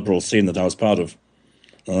liberal scene that I was part of.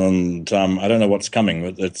 And I don't know what's coming,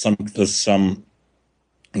 but this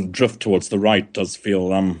drift towards the right does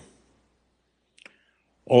feel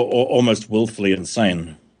almost willfully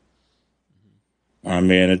insane. I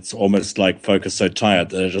mean, it's almost like folk are so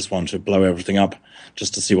tired that they just want to blow everything up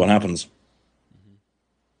just to see what happens.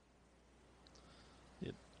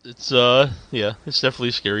 It's definitely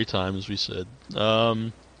a scary time, as we said.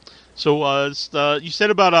 You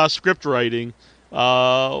said about script writing.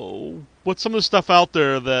 What's some of the stuff out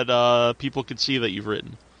there that people could see that you've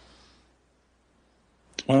written?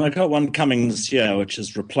 Well, I got one coming this year, which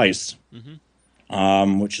is Replace.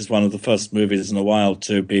 Which is one of the first movies in a while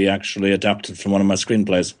to be actually adapted from one of my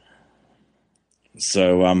screenplays.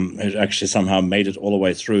 So it actually somehow made it all the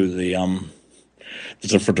way through the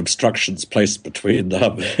different obstructions placed between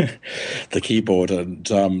the keyboard and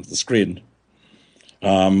the screen.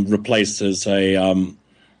 Replace is a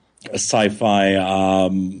sci-fi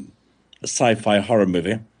horror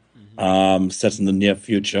movie set in the near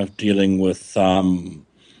future, dealing with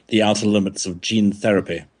the outer limits of gene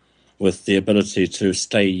therapy, with the ability to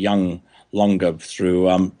stay young longer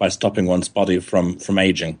through by stopping one's body from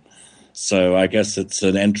aging. So I guess it's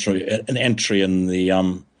an entry in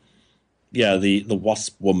the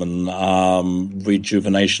Wasp Woman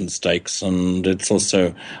rejuvenation stakes, and it's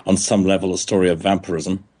also on some level a story of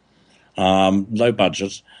vampirism. Low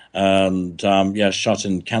budget, and shot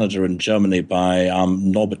in Canada and Germany by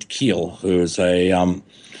Norbert Kiel, who is a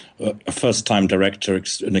first-time director,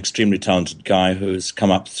 an extremely talented guy who's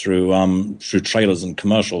come up through trailers and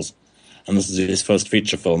commercials. And this is his first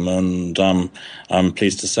feature film, and I'm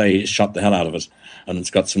pleased to say he shot the hell out of it. And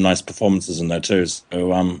it's got some nice performances in there too.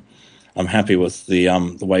 So I'm happy with the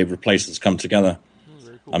way Replace has come together.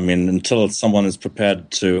 Very cool. I mean, until someone is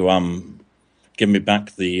prepared to give me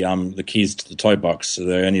back the keys to the toy box,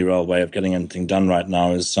 the only real way of getting anything done right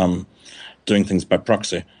now is doing things by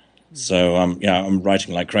proxy. So, I'm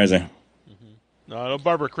writing like crazy. Mm-hmm.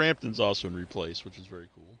 Barbara Crampton's also in Replace, which is very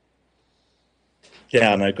cool.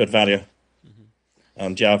 Yeah, no, good value. Mm-hmm.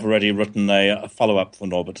 And, I've already written a follow-up for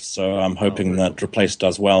Norbert, so I'm hoping that cool. Replace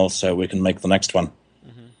does well so we can make the next one.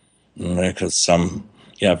 Mm-hmm. Because,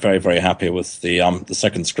 very, very happy with the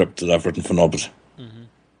second script that I've written for Norbert.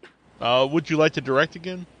 Mm-hmm. Would you like to direct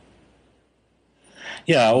again?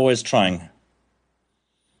 Yeah, always trying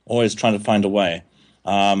to find a way.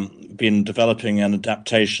 Been developing an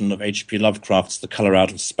adaptation of H.P. Lovecraft's The Color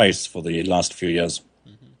Out of Space for the last few years,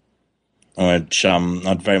 which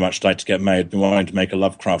I'd very much like to get made. Been wanting to make a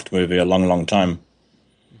Lovecraft movie a long, long time.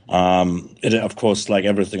 It, of course, like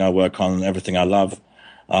everything I work on and everything I love,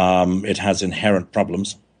 it has inherent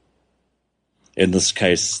problems. In this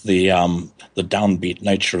case, the downbeat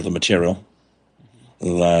nature of the material.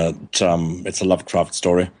 That it's a Lovecraft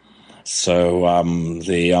story, so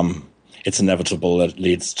it's inevitable that it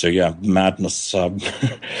leads to madness,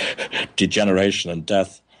 degeneration, and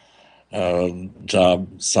death.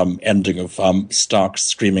 Some ending of stark,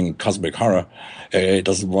 screaming cosmic horror. It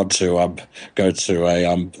doesn't want to go to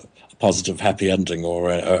a positive, happy ending or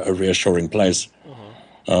a reassuring place.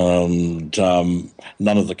 And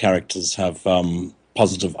none of the characters have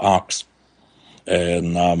positive arcs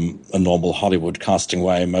in a normal Hollywood casting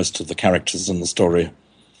way. Most of the characters in the story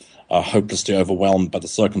are hopelessly overwhelmed by the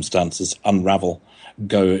circumstances, unravel,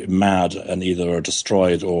 go mad, and either are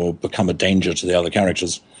destroyed or become a danger to the other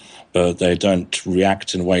characters. But they don't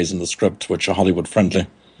react in ways in the script which are Hollywood friendly.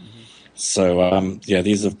 So,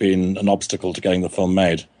 these have been an obstacle to getting the film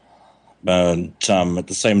made. But at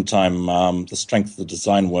the same time, the strength of the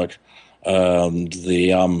design work and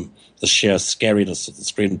the sheer scariness of the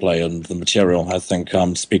screenplay and the material, I think,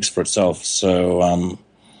 speaks for itself. So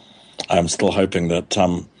I'm still hoping that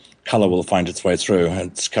color will find its way through.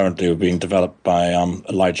 It's currently being developed by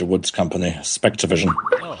Elijah Wood's company, Spectavision,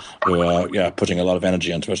 who are putting a lot of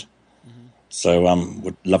energy into it. So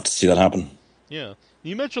would love to see that happen. Yeah.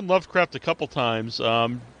 You mentioned Lovecraft a couple times.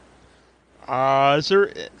 Do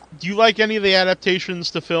you like any of the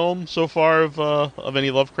adaptations to film so far of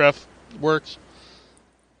any Lovecraft works?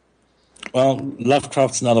 Well,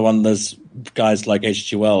 Lovecraft's another one. There's guys like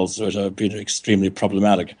H.G. Wells who have been extremely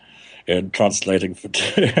problematic in translating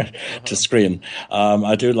to screen.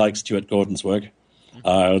 I do like Stuart Gordon's work.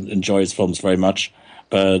 I enjoy his films very much,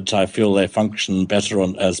 but I feel they function better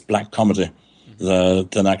as black comedy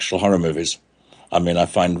than actual horror movies. I mean, I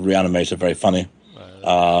find Reanimator very funny.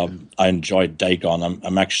 I enjoyed Dagon.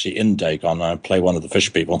 I'm actually in Dagon. I play one of the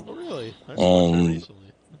fish people. Oh, really? I saw that recently.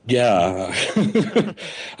 Yeah.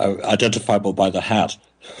 Identifiable by the hat.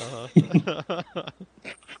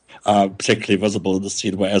 Particularly visible in the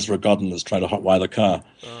scene where Ezra Godden is trying to hotwire the car.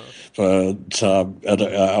 But I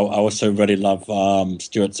also really love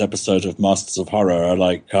Stuart's episode of Masters of Horror. I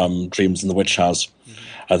like Dreams in the Witch House.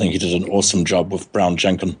 I think he did an awesome job with Brown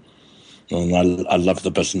Jenkin. And I love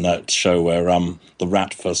the bit in that show where the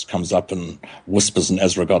rat first comes up and whispers in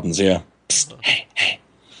Ezra Godden's ear. Psst, hey, hey.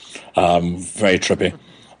 Very trippy.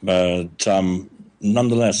 But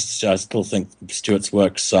nonetheless, I still think Stuart's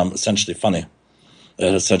work's essentially funny.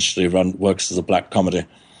 It essentially works as a black comedy.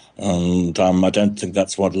 And I don't think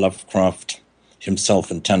that's what Lovecraft himself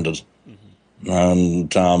intended.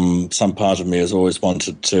 And some part of me has always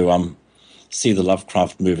wanted to see the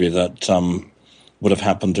Lovecraft movie that would have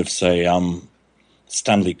happened if, say,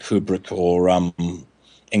 Stanley Kubrick or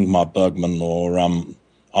Ingmar Bergman or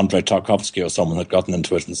Andrei Tarkovsky or someone had gotten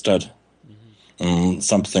into it instead.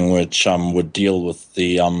 Something which would deal with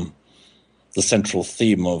the central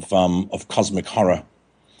theme of cosmic horror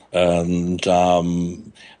and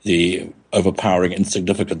the overpowering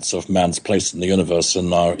insignificance of man's place in the universe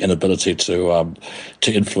and our inability to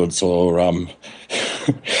influence or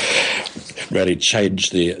really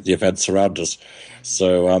change the events around us.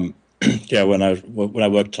 So when I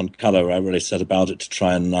worked on color, I really set about it to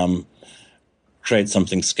try and create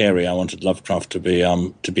something scary. I wanted Lovecraft to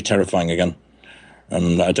be terrifying again.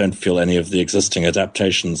 And I don't feel any of the existing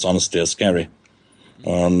adaptations, honestly, are scary.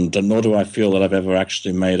 And nor do I feel that I've ever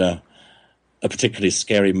actually made a particularly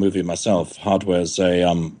scary movie myself. Hardware's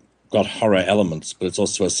got horror elements, but it's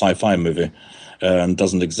also a sci-fi movie and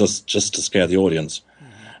doesn't exist just to scare the audience.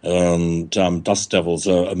 And Dustdevil's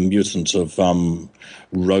a mutant of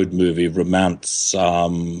road movie, romance,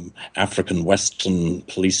 African Western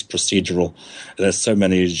police procedural. There's so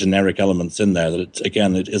many generic elements in there that,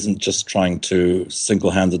 it isn't just trying to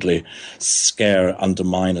single-handedly scare,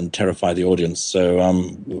 undermine, and terrify the audience. So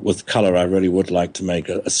with color, I really would like to make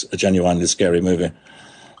a genuinely scary movie,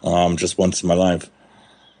 just once in my life.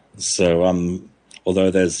 So although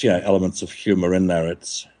there's elements of humor in there,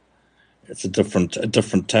 it's a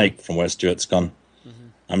different take from where Stuart's gone.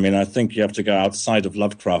 I mean, I think you have to go outside of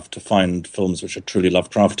Lovecraft to find films which are truly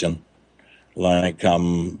Lovecraftian. Like,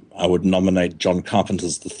 I would nominate John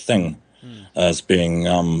Carpenter's The Thing as being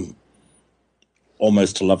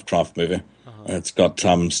almost a Lovecraft movie. It's got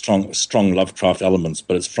strong Lovecraft elements,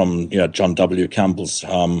 but it's from John W. Campbell's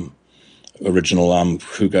original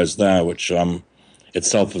Who Goes There, which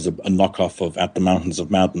itself was a knockoff of At the Mountains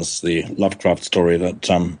of Madness, the Lovecraft story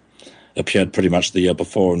that appeared pretty much the year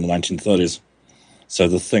before in the 1930s. So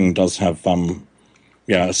The Thing does have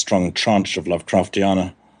a strong tranche of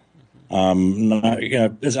Lovecraftiana.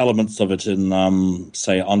 There's elements of it in,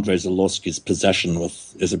 say, Andrei Zulawski's Possession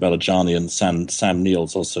with Isabella Gianni, and Sam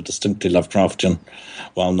Neill's also distinctly Lovecraftian,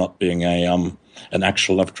 while not being an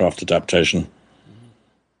actual Lovecraft adaptation.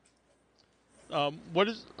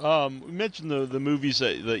 We mentioned the movies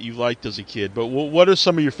that you liked as a kid, but what are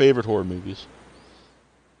some of your favorite horror movies?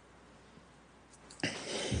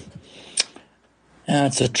 Yeah,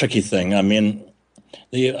 it's a tricky thing. I mean,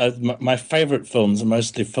 my favorite films are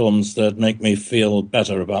mostly films that make me feel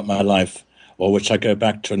better about my life, or which I go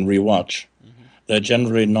back to and rewatch. Mm-hmm. They're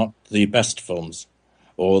generally not the best films,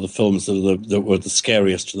 or the films that were the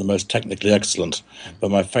scariest or the most technically excellent. Mm-hmm.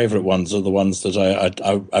 But my favorite ones are the ones that I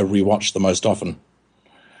rewatch the most often.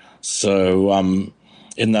 So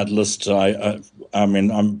in that list, for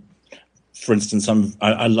instance,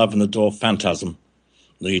 I love and adore Phantasm,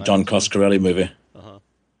 the Don Coscarelli movie.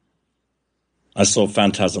 I saw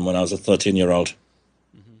Phantasm when I was a 13-year-old,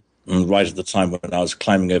 and right at the time when I was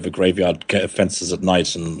climbing over graveyard fences at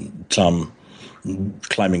night and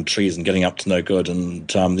climbing trees and getting up to no good. And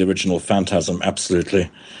the original Phantasm absolutely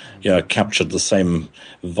captured the same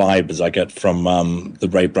vibe as I get from the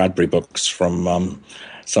Ray Bradbury books, from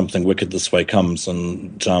Something Wicked This Way Comes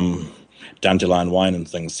and Dandelion Wine and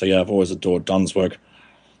things. So, I've always adored Don's work.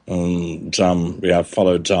 And, I've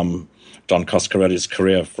followed Don Coscarelli's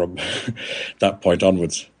career from that point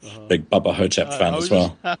onwards. Big Bubba Hotep fan as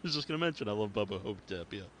well. I was just going to mention I love Bubba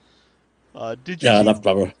Hotep, yeah. I love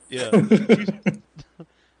Bubba. Yeah.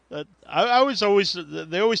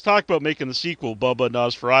 They always talk about making the sequel, Bubba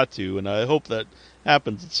Nosferatu, and I hope that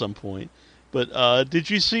happens at some point. But did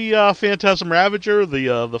you see Phantasm Ravager,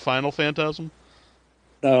 the final Phantasm?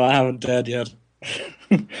 No, I haven't dared yet.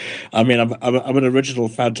 I mean, I'm an original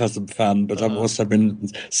Phantasm fan, but I've also been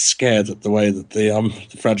scared at the way that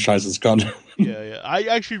the franchise has gone. Yeah. I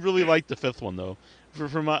actually really liked the fifth one, though.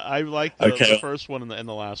 I liked the first one and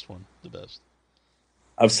the last one the best.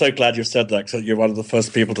 I'm so glad you said that, because you're one of the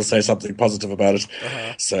first people to say something positive about it.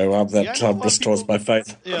 So that restores my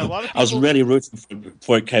faith. Yeah, a lot of people... I was really rooting for it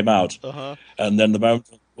before it came out. And then the moment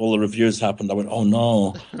all the reviews happened, I went, oh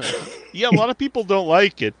no. Yeah, a lot of people don't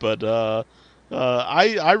like it, but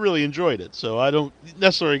I really enjoyed it. So I don't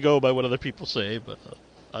necessarily go by what other people say, but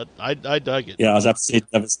I dug it. Yeah, I was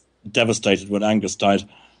absolutely devastated when Angus died.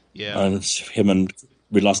 Yeah. And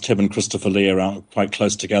we lost him and Christopher Lee around quite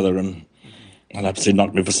close together, and absolutely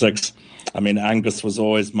knocked me for six. I mean, Angus was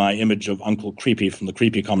always my image of Uncle Creepy from the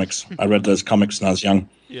Creepy comics. I read those comics when I was young.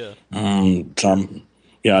 Yeah. And,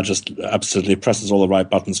 just absolutely presses all the right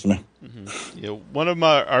buttons for me. Mm-hmm. Yeah, one of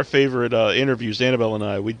our favorite interviews, Annabelle and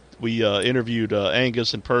I, we interviewed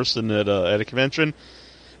Angus in person at a convention,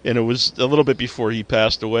 and it was a little bit before he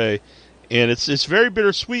passed away. And it's very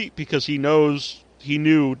bittersweet because he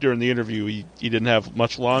knew during the interview he didn't have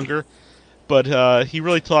much longer. But he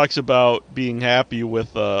really talks about being happy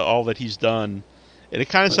with all that he's done. And it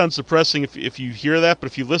kind of sounds depressing if you hear that, but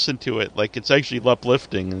if you listen to it, like, it's actually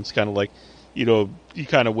uplifting. And it's kind of like, you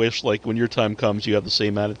kind of wish, like, when your time comes, you have the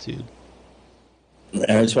same attitude.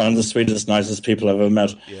 Yeah, he's one of the sweetest, nicest people I've ever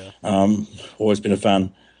met. Yeah. Always been a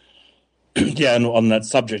fan. Yeah, and on that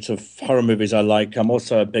subject of horror movies I like, I'm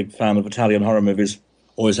also a big fan of Italian horror movies.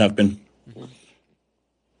 Always have been. Mm-hmm.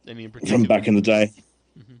 Any in particular? From back in the day.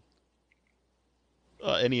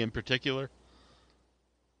 Any in particular?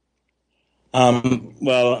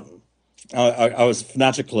 Well, I was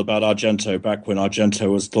fanatical about Argento back when Argento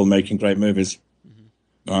was still making great movies.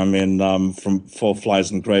 Mm-hmm. I mean, from Four Flies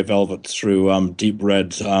and Grey Velvet through Deep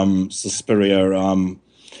Red, Suspiria,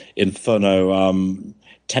 Inferno,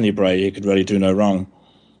 Tenebrae, he could really do no wrong.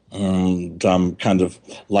 And kind of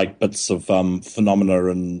like bits of Phenomena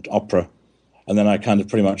and opera. And then I kind of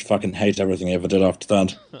pretty much fucking hate everything he ever did after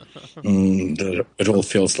that. It all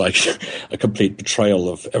feels like a complete betrayal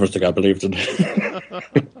of everything I believed in.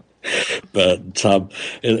 But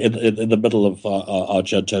in the middle of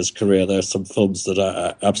Argento's career, there are some films that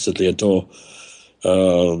I absolutely adore.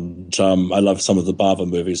 I love some of the Bava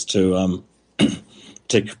movies too.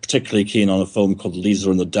 Particularly keen on a film called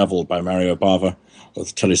Lisa and the Devil by Mario Bava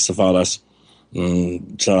with Telly Savalas.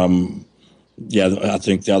 I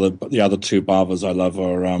think the other two Bavas I love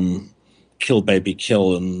are Kill Baby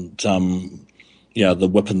Kill and The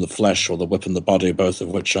Whip in the Flesh or The Whip in the Body, both of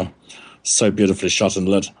which are so beautifully shot and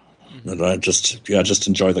lit. And I just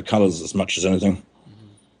enjoy the colours as much as anything.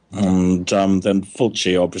 And then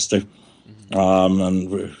Fulci, obviously.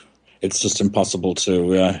 And it's just impossible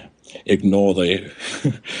to ignore the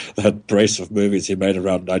that brace of movies he made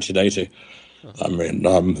around 1980. I mean,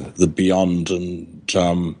 The Beyond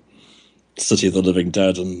and City of the Living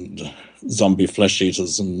Dead and Zombie Flesh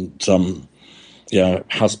Eaters and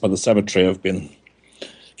House by the Cemetery have been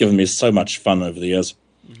giving me so much fun over the years.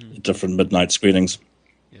 Different midnight screenings.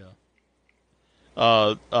 Yeah.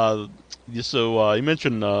 So you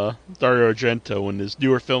mentioned Dario Argento in his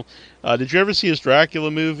newer film. Did you ever see his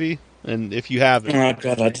Dracula movie? And if you haven't, oh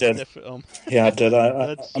God, I did. Yeah, I did.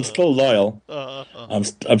 I'm still loyal. I'm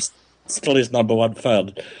still his number one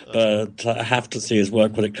fan, but I have to see his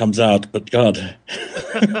work when it comes out. But God,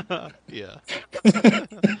 yeah,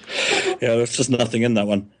 there's just nothing in that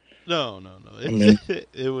one. No.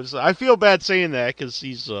 It was. I feel bad saying that because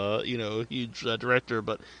he's, a huge director.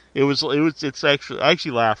 But it's actually. I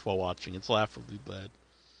actually laughed while watching. It's laughably bad.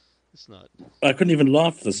 It's not. I couldn't even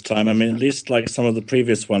laugh this time. I mean, at least like some of the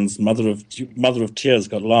previous ones, Mother of Tears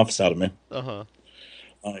got laughs out of me.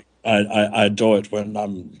 I adore it when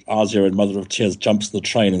Arzia in Mother of Tears jumps the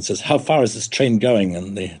train and says, "How far is this train going?"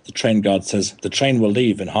 And the train guard says, "The train will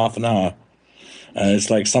leave in half an hour." It's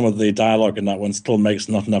like some of the dialogue in that one still makes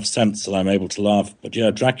not enough sense that I'm able to laugh. But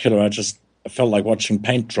yeah, Dracula, I felt like watching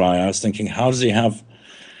paint dry. I was thinking, how does he have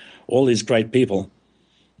all these great people?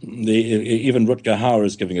 Even Rutger Hauer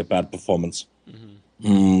is giving a bad performance.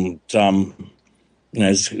 The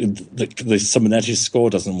Simonetti score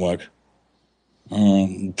doesn't work.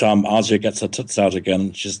 Arzia gets her tits out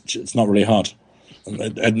again. It's not really hot.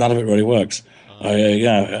 And none of it really works.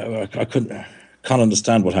 I can't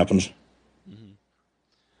understand what happened.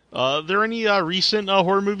 Are there any recent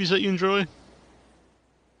horror movies that you enjoy?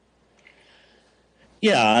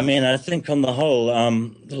 Yeah, I mean, I think on the whole,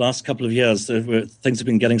 the last couple of years, things have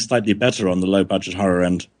been getting slightly better on the low-budget horror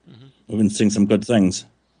end. We've been seeing some good things.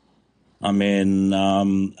 I mean,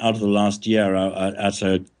 out of the last year, at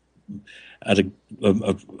a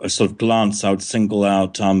sort of glance, I would single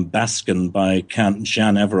out Baskin by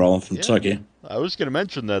Jan Everall from Turkey. I was going to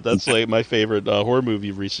mention that. That's like my favorite horror movie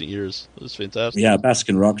of recent years. It was fantastic. Yeah,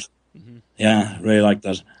 Baskin rocked. Yeah, really like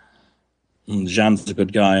that. Jan's a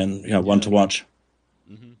good guy and one to watch.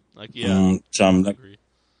 That's an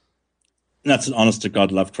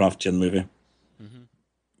honest-to-God Lovecraftian movie.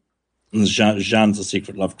 And Jan's a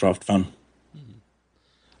secret Lovecraft fan.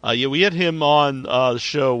 We had him on the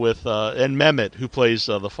show with and Mehmet, who plays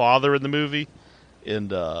the father in the movie,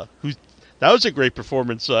 and that was a great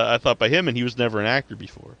performance, I thought, by him, and he was never an actor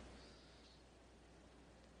before.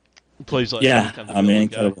 He plays like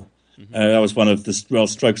incredible. That was one of the real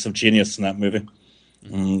strokes of genius in that movie.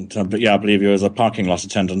 But I believe he was a parking lot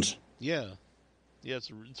attendant. Yeah, it's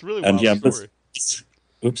a really wild story.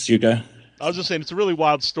 Oops, you go. I was just saying, it's a really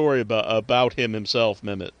wild story about him himself,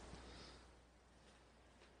 Mehmet.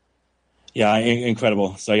 Yeah,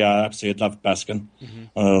 incredible. So I absolutely loved Baskin,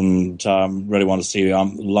 and really want to see a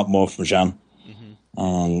lot more from Jan.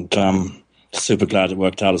 And super glad it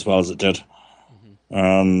worked out as well as it did.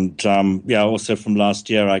 And also from last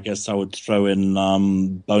year, I guess I would throw in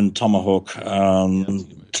Bone Tomahawk and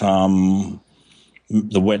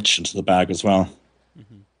The Witch into the bag as well.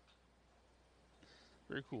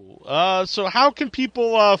 Very cool. So how can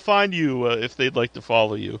people find you if they'd like to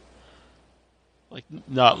follow you? Like,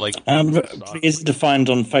 not like... pretty easy to find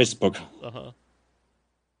on Facebook.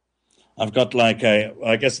 I've got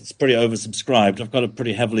I guess it's pretty oversubscribed. I've got a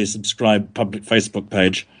pretty heavily subscribed public Facebook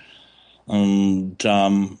page.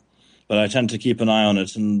 But I tend to keep an eye on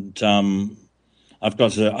it, and I've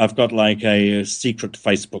got a secret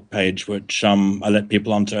Facebook page which I let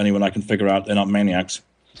people onto only when I can figure out they're not maniacs.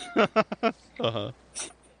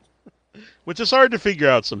 Which is hard to figure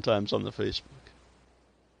out sometimes on the Facebook.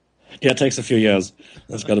 Yeah, it takes a few years.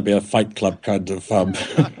 There's got to be a Fight Club kind of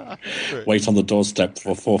wait on the doorstep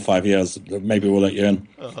for 4 or 5 years. Maybe we'll let you in.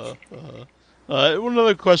 One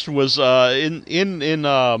other question was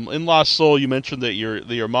in Lost Soul, you mentioned that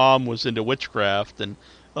your mom was into witchcraft, and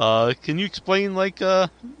can you explain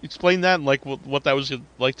that and like what that was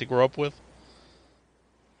like to grow up with?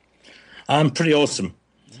 Pretty awesome.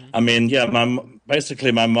 I mean,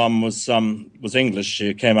 basically my mom was English.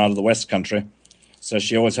 She came out of the West Country, so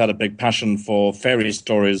she always had a big passion for fairy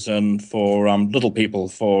stories and for little people,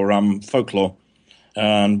 for folklore.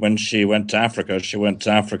 And when she went to Africa at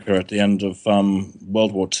the end of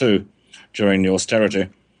World War II during the austerity.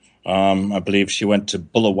 I believe she went to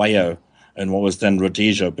Bulawayo in what was then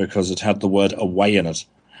Rhodesia because it had the word away in it.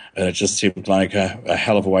 And it just seemed like a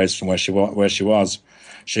hell of a ways from where she was.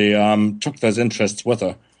 She took those interests with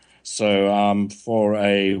her. So for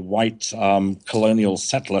a white colonial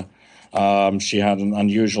settler, she had an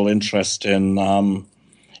unusual interest in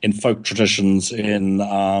in folk traditions, in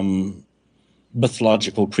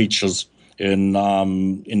mythological creatures, in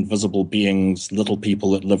invisible beings, little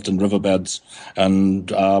people that lived in riverbeds,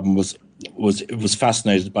 and was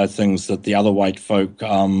fascinated by things that the other white folk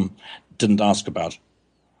didn't ask about.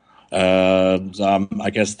 I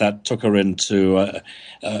guess that took her into a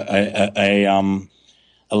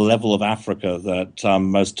level of Africa that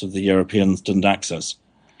most of the Europeans didn't access.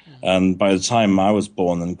 And by the time I was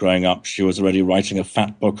born and growing up, she was already writing a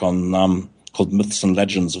fat book on called Myths and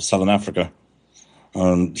Legends of Southern Africa.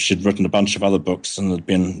 She'd written a bunch of other books and had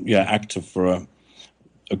been active for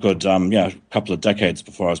a good couple of decades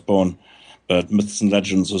before I was born. But Myths and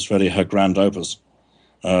Legends was really her grand opus.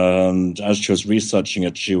 And as she was researching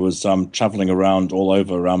it, she was traveling around all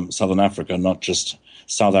over Southern Africa, not just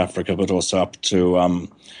South Africa, but also up to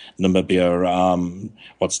Namibia,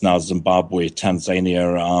 what's now Zimbabwe,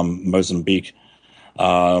 Tanzania, Mozambique,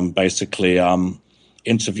 basically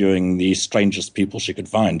interviewing the strangest people she could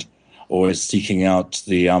find, always seeking out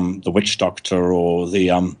the witch doctor or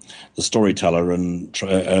the storyteller and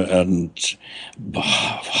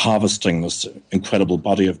harvesting this incredible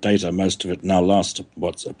body of data. Most of it now lost,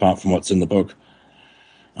 apart from what's in the book.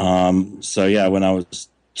 When I was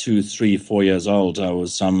 2, 3, 4 years old, I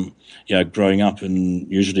was growing up in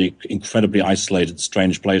usually incredibly isolated,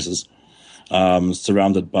 strange places,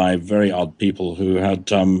 surrounded by very odd people who had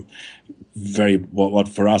what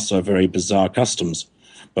for us are very bizarre customs.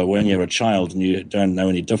 But when you're a child and you don't know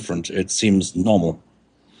any different, it seems normal.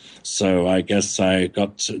 So I guess I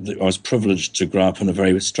was privileged to grow up in a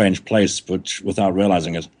very strange place, which without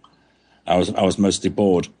realizing it, I was mostly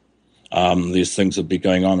bored. These things would be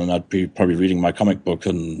going on, and I'd be probably reading my comic book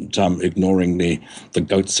and ignoring the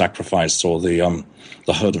goat sacrifice or the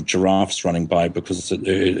herd of giraffes running by because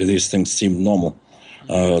these things seemed normal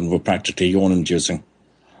and were practically yawn-inducing.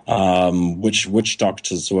 Witch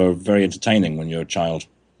doctors were very entertaining when you're a child.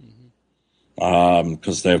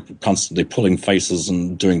 Because they're constantly pulling faces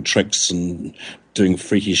and doing tricks and doing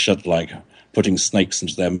freaky shit like putting snakes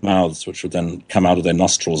into their mouths, which would then come out of their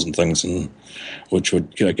nostrils and things, and which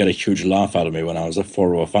would get a huge laugh out of me when I was a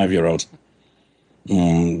 4 or 5 year old.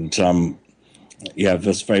 And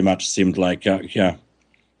this very much seemed like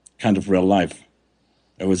kind of real life.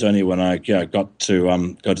 It was only when I got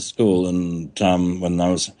to go to school and when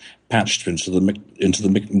I was patched into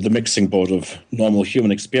the mixing board of normal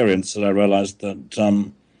human experience that I realized that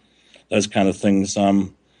those kind of things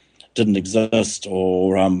didn't exist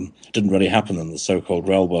or didn't really happen in the so-called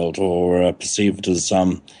real world or perceived as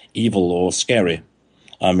evil or scary.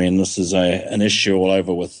 I mean, this is an issue all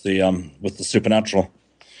over with the supernatural.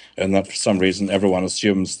 And that for some reason everyone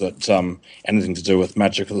assumes that anything to do with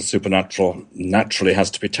magic or the supernatural naturally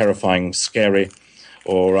has to be terrifying, scary,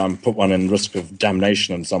 or put one in risk of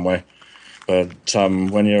damnation in some way. But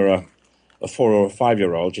when you're a 4 or 5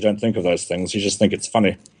 year old, you don't think of those things. You just think it's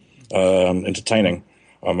funny, entertaining.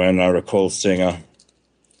 I mean, I recall seeing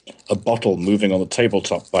a bottle moving on the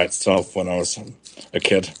tabletop by itself when I was a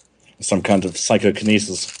kid, some kind of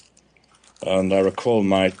psychokinesis. And I recall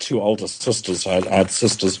my 2 older sisters, I had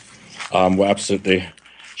sisters, were absolutely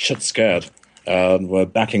shit scared and were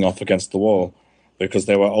backing off against the wall because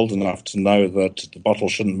they were old enough to know that the bottle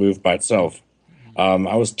shouldn't move by itself.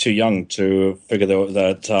 I was too young to figure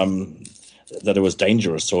that it was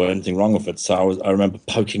dangerous or anything wrong with it. So I remember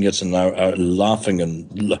poking it and laughing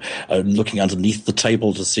and looking underneath the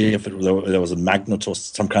table to see if there was a magnet or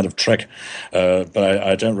some kind of trick. But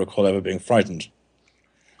I don't recall ever being frightened.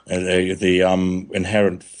 The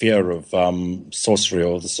inherent fear of sorcery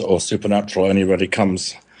or supernatural only really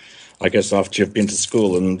comes, I guess, after you've been to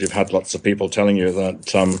school and you've had lots of people telling you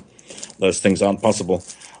that those things aren't possible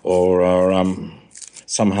or are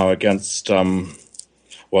somehow against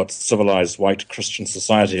what civilized white Christian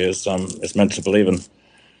society is meant to believe in.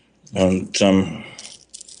 And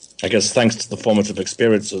I guess thanks to the formative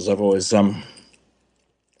experiences, I've always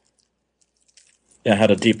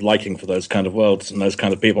had a deep liking for those kind of worlds and those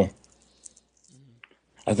kind of people.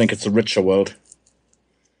 I think it's a richer world.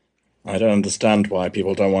 I don't understand why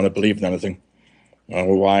people don't want to believe in anything,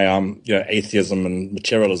 or why atheism and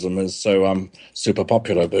materialism is so super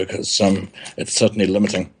popular, because it's certainly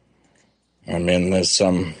limiting. I mean, there's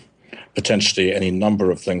potentially any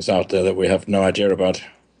number of things out there that we have no idea about.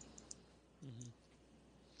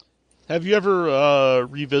 Have you ever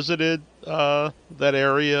revisited that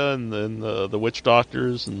area and the witch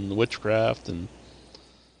doctors and the witchcraft and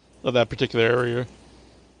of that particular area?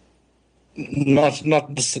 Not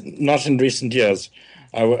in recent years.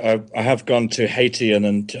 I have gone to Haiti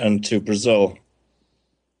and to Brazil.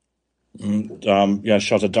 I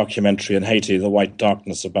shot a documentary in Haiti, The White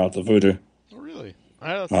Darkness, about the voodoo. Oh, really?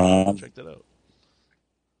 I have to check that out.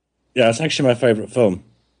 Yeah, it's actually my favorite film.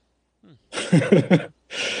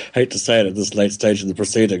 Hate to say it at this late stage in the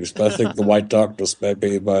proceedings, but I think The White Darkness may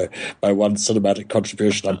be my one cinematic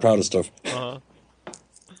contribution I'm proudest of.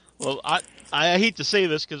 Well, I hate to say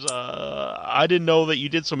this because I didn't know that you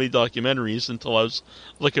did so many documentaries until I was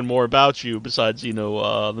looking more about you. Besides, the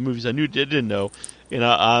movies I didn't know, and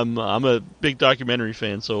I'm a big documentary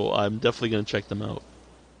fan, so I'm definitely going to check them out.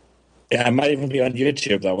 Yeah, it might even be on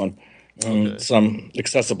YouTube, that one. Okay. It's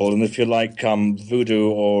accessible, and if you like voodoo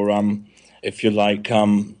or if you like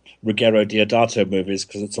Ruggero Deodato movies,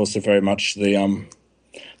 because it's also very much the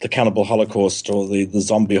cannibal holocaust or the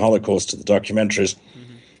zombie holocaust of the documentaries,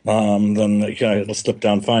 then it'll slip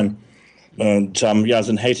down fine. And I was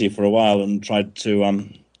in Haiti for a while and tried to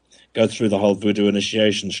go through the whole voodoo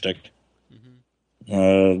initiation shtick.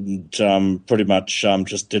 Pretty much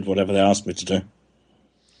just did whatever they asked me to do.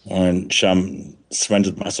 And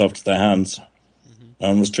surrendered myself to their hands.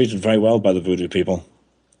 And was treated very well by the voodoo people.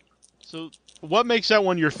 So, what makes that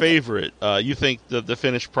one your favorite? You think the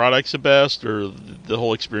finished product's the best, or the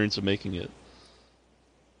whole experience of making it?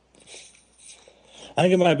 I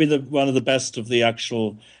think it might be one of the best of the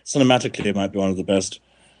actual cinematically. It might be one of the best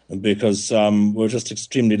because we're just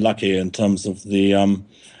extremely lucky in terms of the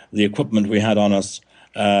equipment we had on us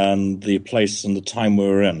and the place and the time we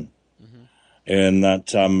were in. In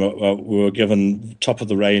that we were given top of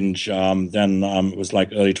the range. Then it was like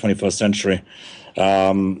early 21st century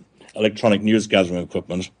electronic news gathering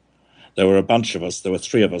equipment. There were a bunch of us. There were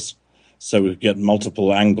 3 of us, so we could get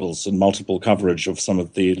multiple angles and multiple coverage of some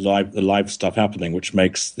of the live stuff happening, which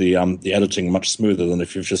makes the editing much smoother than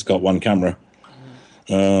if you've just got one camera.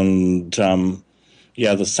 And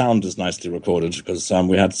the sound is nicely recorded because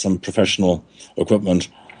we had some professional equipment.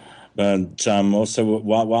 But also,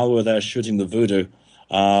 while we were there shooting the voodoo,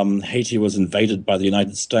 Haiti was invaded by the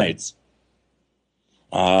United States,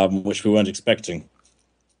 which we weren't expecting.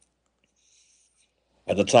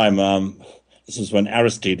 At the time, this was when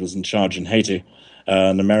Aristide was in charge in Haiti,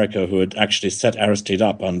 and America, who had actually set Aristide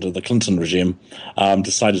up under the Clinton regime,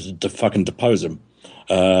 decided to fucking depose him.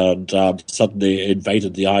 Suddenly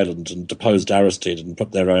invaded the island and deposed Aristide and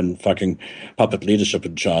put their own fucking puppet leadership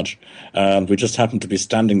in charge. And we just happened to be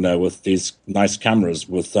standing there with these nice cameras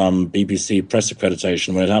with BBC press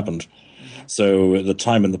accreditation when it happened. So the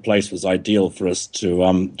time and the place was ideal for us to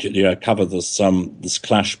cover this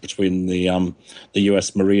clash between the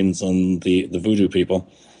U.S. Marines and the voodoo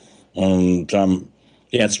people. And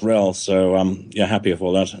it's real. So happy with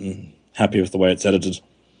all that and happy with the way it's edited.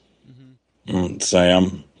 It's a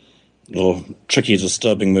little tricky,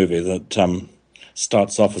 disturbing movie that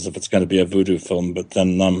starts off as if it's going to be a voodoo film, but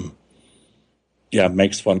then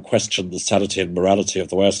makes one question the sanity and morality of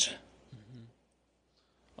the West.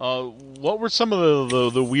 What were some of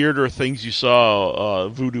the weirder things you saw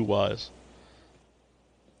voodoo-wise?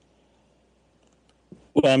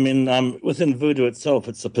 Well, I mean, within voodoo itself,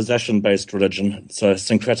 it's a possession-based religion. It's a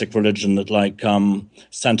syncretic religion that, like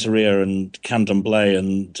Santeria and Candomblé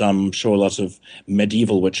and I'm sure a lot of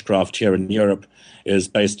medieval witchcraft here in Europe is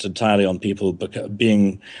based entirely on people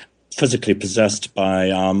being physically possessed by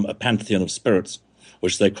a pantheon of spirits,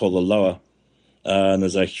 which they call the Loa. And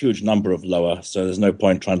there's a huge number of Loa, so there's no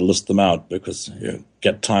point trying to list them out because you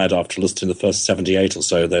get tired after listing the first 78 or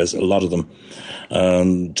so. There's a lot of them.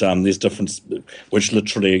 And these different, which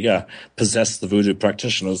literally, possess the voodoo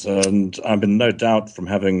practitioners. And I'm in no doubt from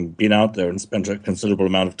having been out there and spent a considerable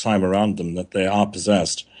amount of time around them that they are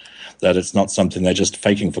possessed, that it's not something they're just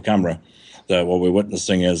faking for camera. That what we're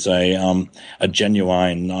witnessing is a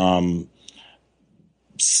genuine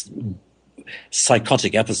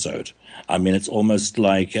psychotic episode. I mean, it's almost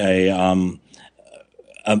like a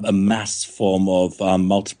mass form of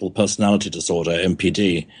multiple personality disorder,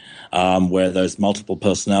 MPD, where those multiple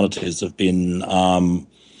personalities have been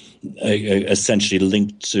essentially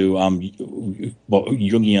linked to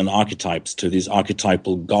Jungian archetypes, to these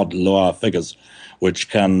archetypal god Loa figures, which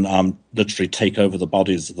can literally take over the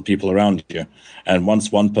bodies of the people around you. And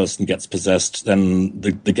once one person gets possessed, then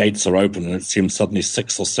the gates are open, and it seems suddenly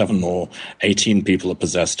 6 or 7 or 18 people are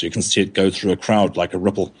possessed. You can see it go through a crowd like a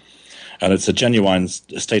ripple. And it's a genuine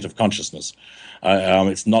state of consciousness.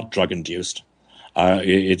 It's not drug-induced.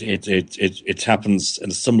 It happens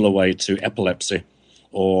in a similar way to epilepsy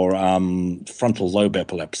or frontal lobe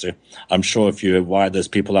epilepsy. I'm sure if you wired those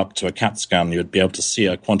people up to a CAT scan, you'd be able to see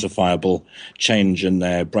a quantifiable change in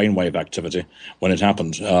their brainwave activity when it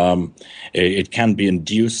happened. It can be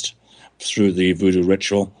induced through the voodoo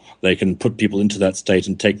ritual. They can put people into that state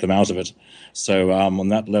and take them out of it. So on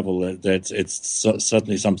that level, it's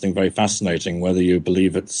certainly something very fascinating, whether you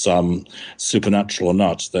believe it's supernatural or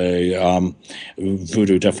not.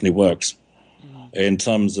 Voodoo definitely works. In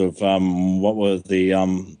terms of what were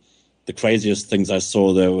the craziest things I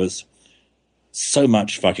saw, there was so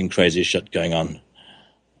much fucking crazy shit going on.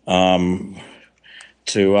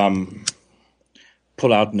 To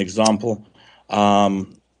pull out an example,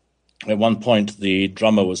 at one point the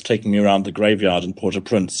drummer was taking me around the graveyard in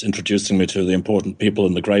Port-au-Prince, introducing me to the important people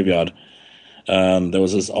in the graveyard. There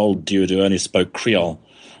was this old dude who only spoke Creole,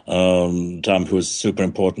 who was super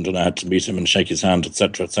important, and I had to meet him and shake his hand,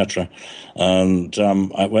 etc., etc. And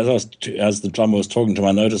as the drummer was talking to him,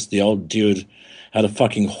 I noticed the old dude had a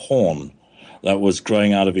fucking horn that was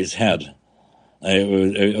growing out of his head.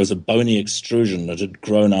 It was a bony extrusion that had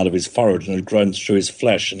grown out of his forehead and had grown through his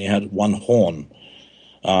flesh, and he had one horn,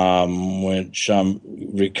 which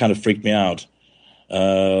kind of freaked me out.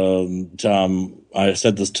 I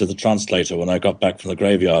said this to the translator when I got back from the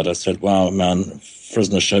graveyard. I said, "Wow, man,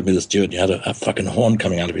 prisoner showed me this dude, and he had a fucking horn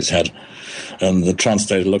coming out of his head." And the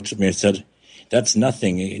translator looked at me and said, "That's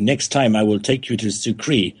nothing. Next time I will take you to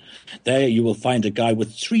Sucre. There you will find a guy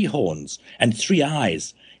with 3 horns and 3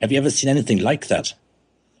 eyes. Have you ever seen anything like that?"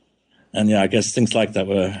 And yeah, I guess things like that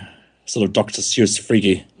were sort of Dr. Seuss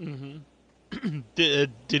freaky. Mm-hmm.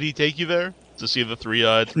 Did he take you there to see the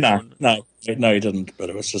 3-eyed? No, he didn't. But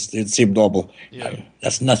it seemed normal. Yeah.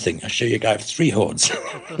 That's nothing. I'll show you a guy with 3 horns.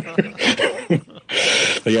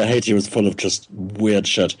 But yeah, Haiti was full of just weird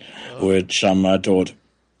shit, which I adored.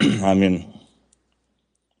 I mean,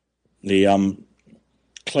 the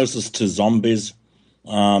closest to zombies.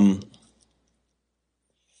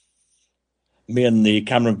 Me and the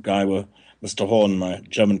camera guy Mr. Horn, my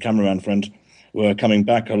German cameraman friend, were coming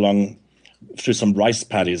back along through some rice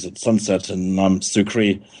paddies at sunset in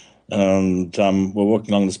Sucre, and we're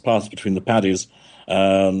walking along this path between the paddies.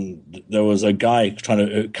 There was a guy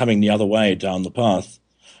coming the other way down the path.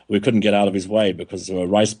 We couldn't get out of his way because there were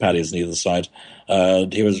rice paddies on either side.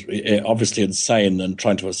 He was obviously insane and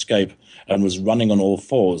trying to escape, and was running on all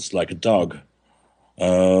 4s like a dog. We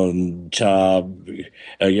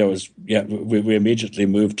immediately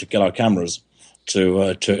moved to get our cameras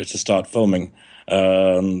to start filming.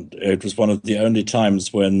 It was one of the only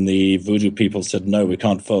times when the voodoo people said, "No, we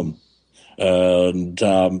can't film," and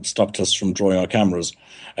stopped us from drawing our cameras.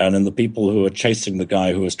 And then the people who were chasing the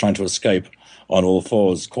guy who was trying to escape on all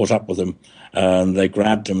 4s caught up with him, and they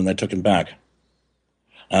grabbed him and they took him back.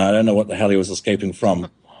 I don't know what the hell he was escaping from.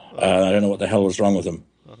 I don't know what the hell was wrong with him.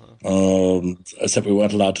 Except we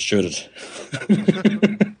weren't allowed to shoot it.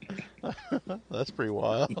 That's pretty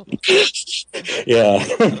wild. Yeah.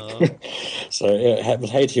 So yeah,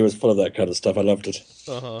 Haiti was full of that kind of stuff. I loved it.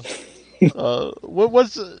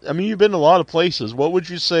 You've been a lot of places. What would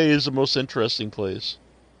you say is the most interesting place?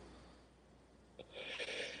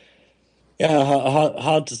 Yeah,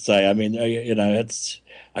 hard to say. I mean, I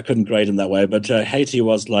couldn't grade him that way, but Haiti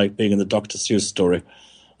was like being in the Dr. Seuss story.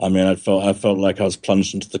 I mean, I felt like I was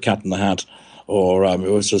plunged into the Cat in the Hat, or it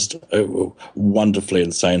was just wonderfully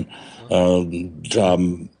insane. Yeah,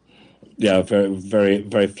 very, very,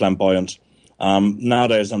 very flamboyant.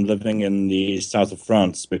 Nowadays, I'm living in the south of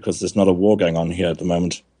France because there's not a war going on here at the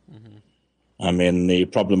moment. Mm-hmm. I mean, the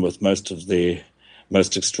problem with most of the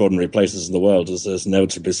most extraordinary places in the world is there's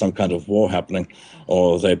inevitably some kind of war happening,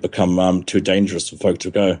 or they become too dangerous for folk to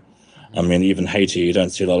go. I mean, even Haiti, you don't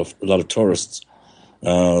see a lot of tourists.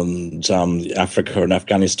 Africa and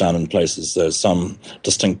Afghanistan and places, there's some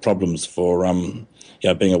distinct problems for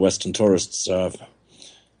being a Western tourist. So I've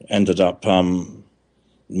ended up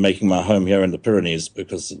making my home here in the Pyrenees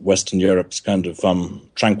because Western Europe's kind of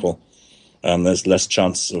tranquil, and there's less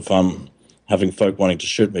chance of having folk wanting to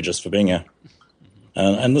shoot me just for being here.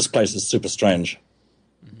 And this place is super strange,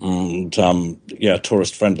 and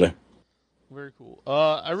tourist friendly. Very cool.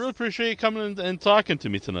 I really appreciate you coming and talking to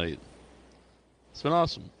me tonight. It's been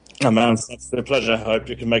awesome. Oh, man, it's been a pleasure. I hope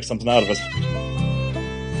you can make something out of it.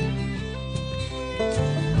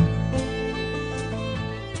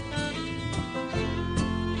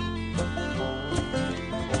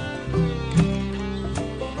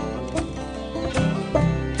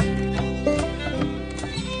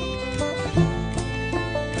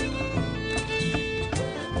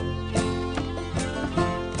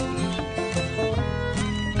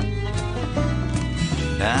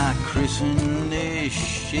 I christened this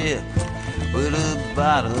ship with a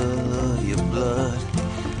bottle of your blood.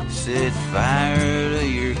 Set fire to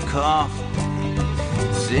your coffin,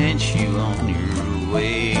 sent you on your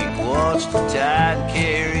way. Watched the tide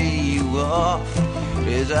carry you off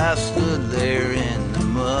as I stood there in the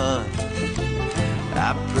mud.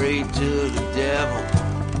 I pray to the devil,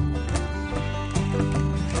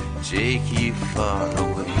 take you far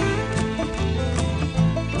away.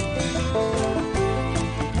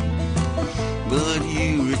 But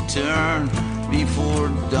you return before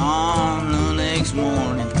dawn the next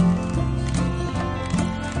morning.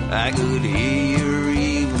 I could hear your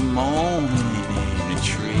evil moaning in a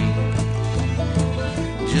tree,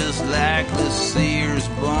 just like the seer's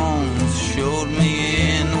bones showed me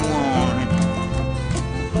in the warning.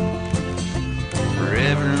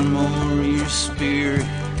 Forevermore your spirit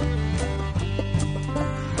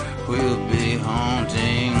will be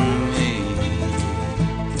haunting me.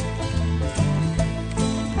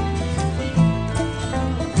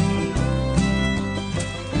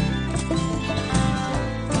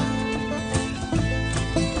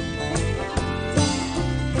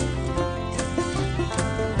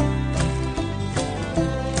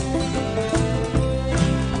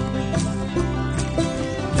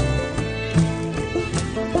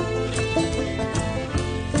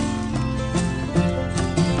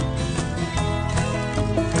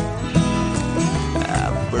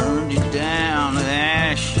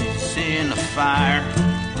 Fire.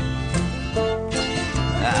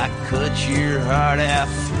 I cut your heart out,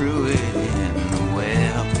 threw it in the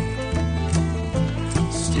well.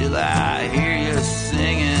 Still I hear you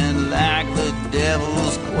singing like the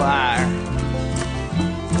devil's choir,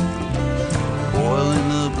 boiling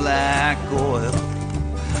the black oil,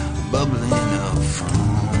 bubbling up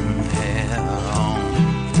from hell.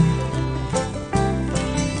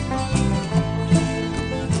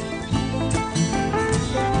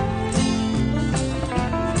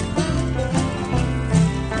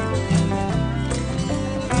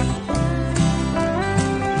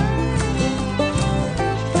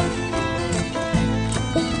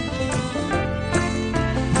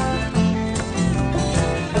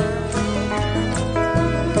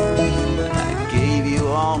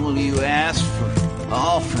 All you asked for,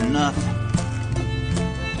 all for nothing.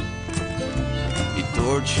 You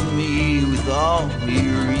torture me with all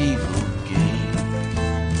your evil game,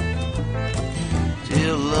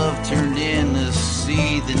 till love turned into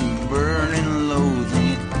seething, burning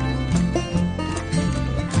loathing,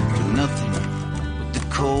 till nothing but the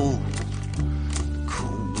cold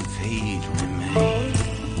of hate remained.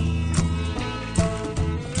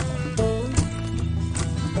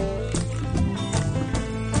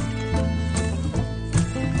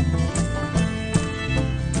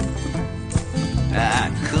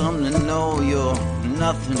 I come to know you're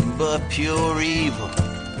nothing but pure evil,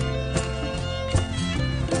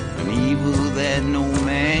 an evil that no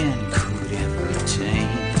man could ever attain.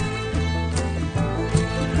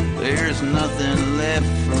 There's nothing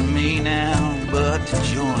left for me now but to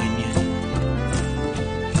join you.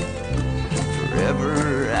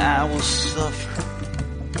 Forever I will suffer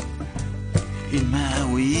in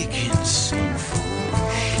my weak and sinful